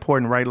that's really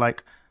important, right?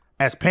 Like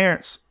as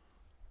parents,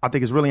 I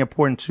think it's really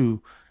important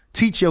to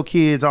teach your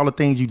kids all the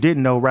things you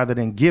didn't know rather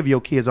than give your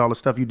kids all the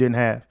stuff you didn't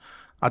have.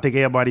 I think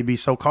everybody be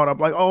so caught up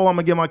like, oh, I'm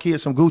gonna give my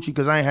kids some Gucci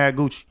because I ain't had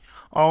Gucci.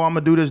 Oh, I'm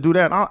gonna do this, do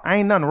that. I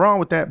ain't nothing wrong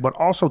with that, but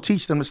also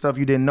teach them the stuff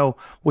you didn't know,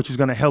 which is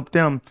gonna help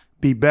them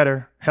be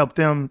better, help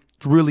them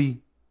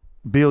really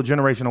build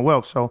generational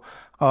wealth. So,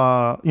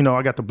 I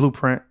got the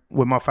blueprint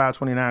with my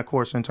 529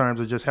 course in terms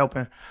of just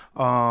helping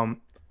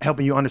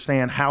you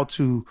understand how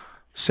to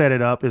set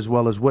it up as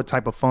well as what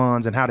type of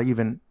funds and how to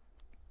even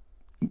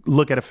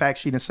look at a fact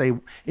sheet and say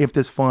if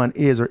this fund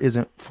is or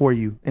isn't for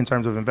you in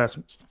terms of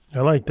investments. I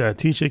like that.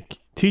 Teach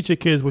your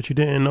kids what you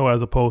didn't know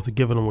as opposed to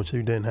giving them what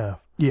you didn't have.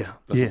 Yeah.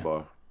 That's a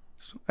bar.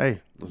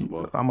 Hey,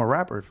 I'm a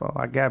rapper, so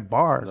I got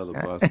bars.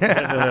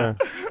 Another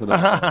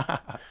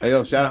Hey,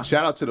 yo, shout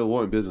out to the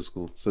Wharton Business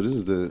School. So this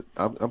is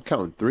I'm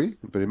counting 3,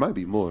 but it might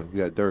be more. We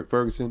had Derek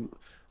Ferguson,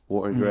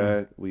 Wharton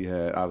grad. We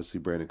had obviously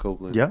Brandon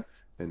Copeland. Yeah.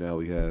 And now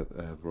we have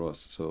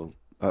Ross. So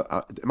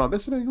am I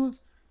missing anyone?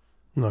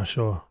 Not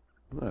sure.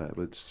 All right,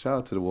 but shout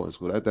out to the Wharton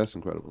School. That's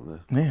incredible,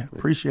 man. Yeah,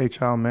 appreciate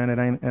y'all, man. It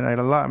ain't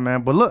a lot,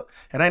 man. But look,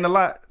 it ain't a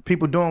lot.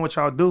 People doing what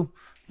y'all do.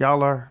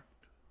 Y'all are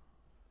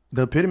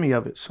the epitome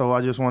of it. So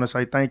I just want to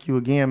say thank you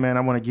again, man.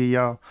 I want to give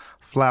y'all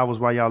flowers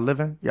while y'all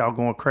living. Y'all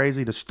going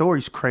crazy. The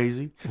story's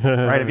crazy,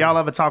 right? If y'all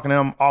ever talking to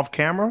them off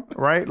camera,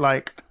 right?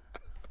 Like,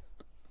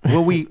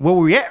 where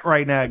we at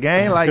right now,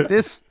 gang? Like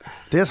this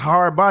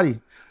hard body.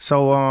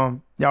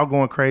 So y'all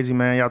going crazy,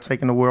 man. Y'all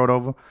taking the world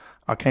over.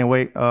 I can't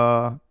wait.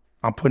 I'm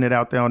putting it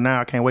out there now.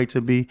 I can't wait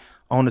to be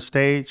on the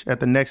stage at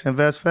the next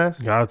Invest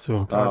Fest. Got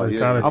to.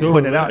 I'm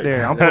putting it out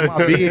there. I'm putting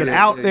my being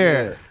out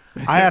there.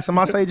 I asked him,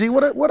 I say, G,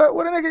 what a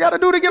nigga got to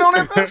do to get on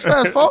Invest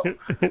Fest, folks?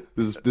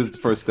 This is the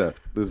first step.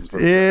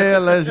 Yeah,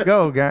 let's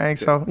go, gang.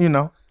 So,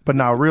 but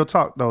now real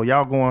talk, though.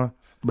 Y'all going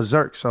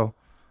berserk, so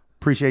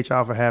appreciate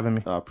y'all for having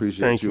me. I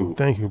appreciate you.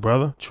 Thank you,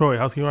 brother. Troy,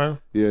 how's it?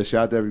 Yeah,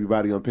 shout out to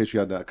everybody on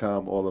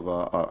Patreon.com, all of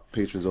our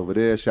patrons over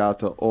there. Shout out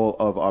to all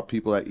of our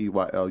people at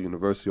EYL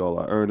University, all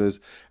our earners,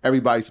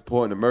 everybody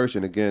supporting the merch.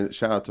 And again,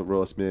 shout out to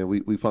Ross, man.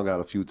 We've hung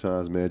out a few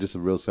times, man. Just a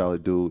real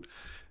solid dude.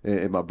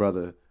 And my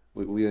brother,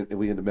 we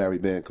in the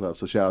Married Man Club,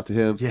 so shout out to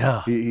him.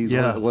 Yeah, he's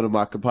one of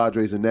my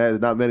compadres, and there's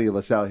not many of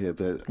us out here,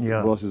 but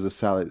Ross is a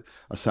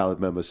solid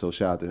member. So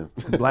shout out to him.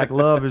 Black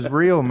love is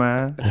real,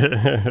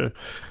 man.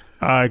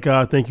 All right,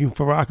 God, thank you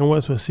for rocking with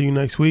us. We'll see you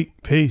next week.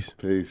 Peace.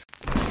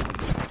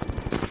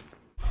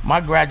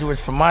 My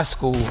graduates from my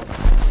school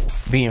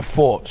being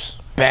Forbes,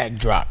 bag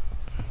drop.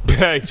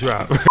 Bag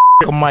drop.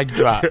 A mic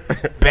drop,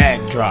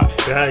 bag drop.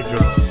 Bag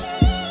drop.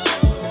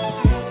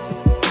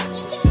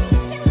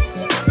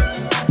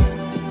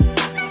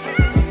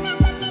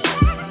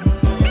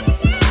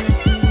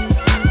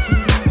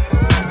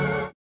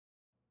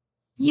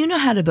 You know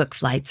how to book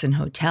flights and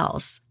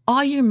hotels.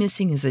 All you're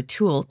missing is a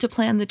tool to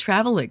plan the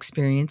travel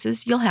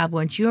experiences you'll have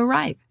once you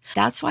arrive.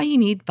 That's why you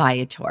need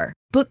Viator.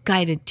 Book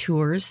guided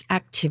tours,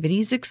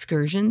 activities,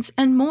 excursions,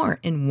 and more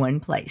in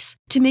one place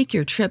to make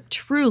your trip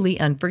truly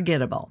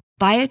unforgettable.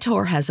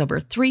 Viator has over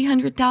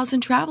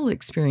 300,000 travel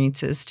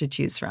experiences to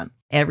choose from.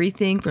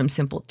 Everything from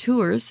simple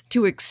tours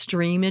to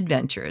extreme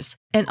adventures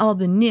and all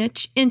the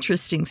niche,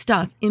 interesting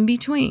stuff in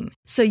between.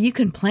 So you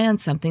can plan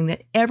something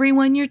that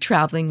everyone you're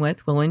traveling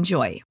with will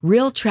enjoy.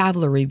 Real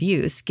traveler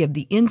reviews give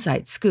the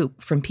inside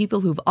scoop from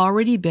people who've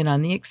already been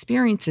on the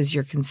experiences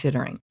you're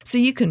considering. So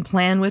you can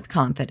plan with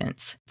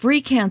confidence.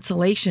 Free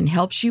cancellation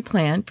helps you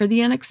plan for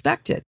the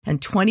unexpected.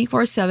 And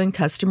 24/7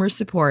 customer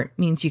support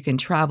means you can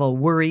travel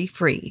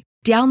worry-free.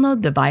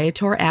 Download the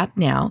Viator app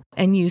now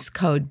and use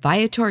code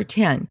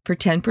Viator10 for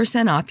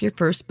 10% off your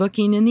first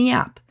booking in the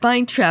app.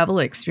 Find travel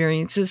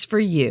experiences for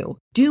you.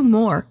 Do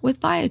more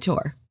with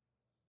Viator.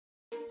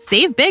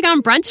 Save big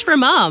on brunch for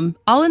mom,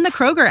 all in the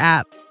Kroger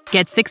app.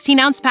 Get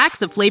 16-ounce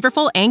packs of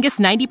flavorful Angus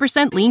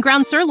 90% lean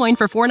ground sirloin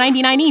for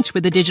 $4.99 each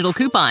with a digital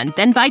coupon.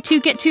 Then buy 2,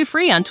 get 2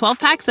 free on 12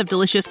 packs of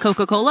delicious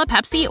Coca-Cola,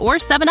 Pepsi, or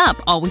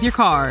 7-Up, all with your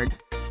card.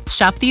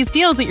 Shop these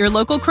deals at your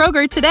local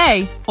Kroger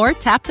today, or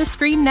tap the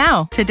screen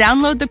now to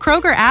download the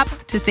Kroger app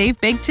to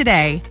save big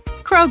today.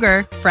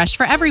 Kroger, fresh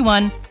for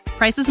everyone.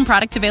 Prices and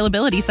product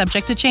availability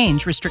subject to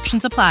change.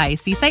 Restrictions apply.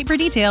 See site for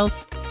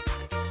details.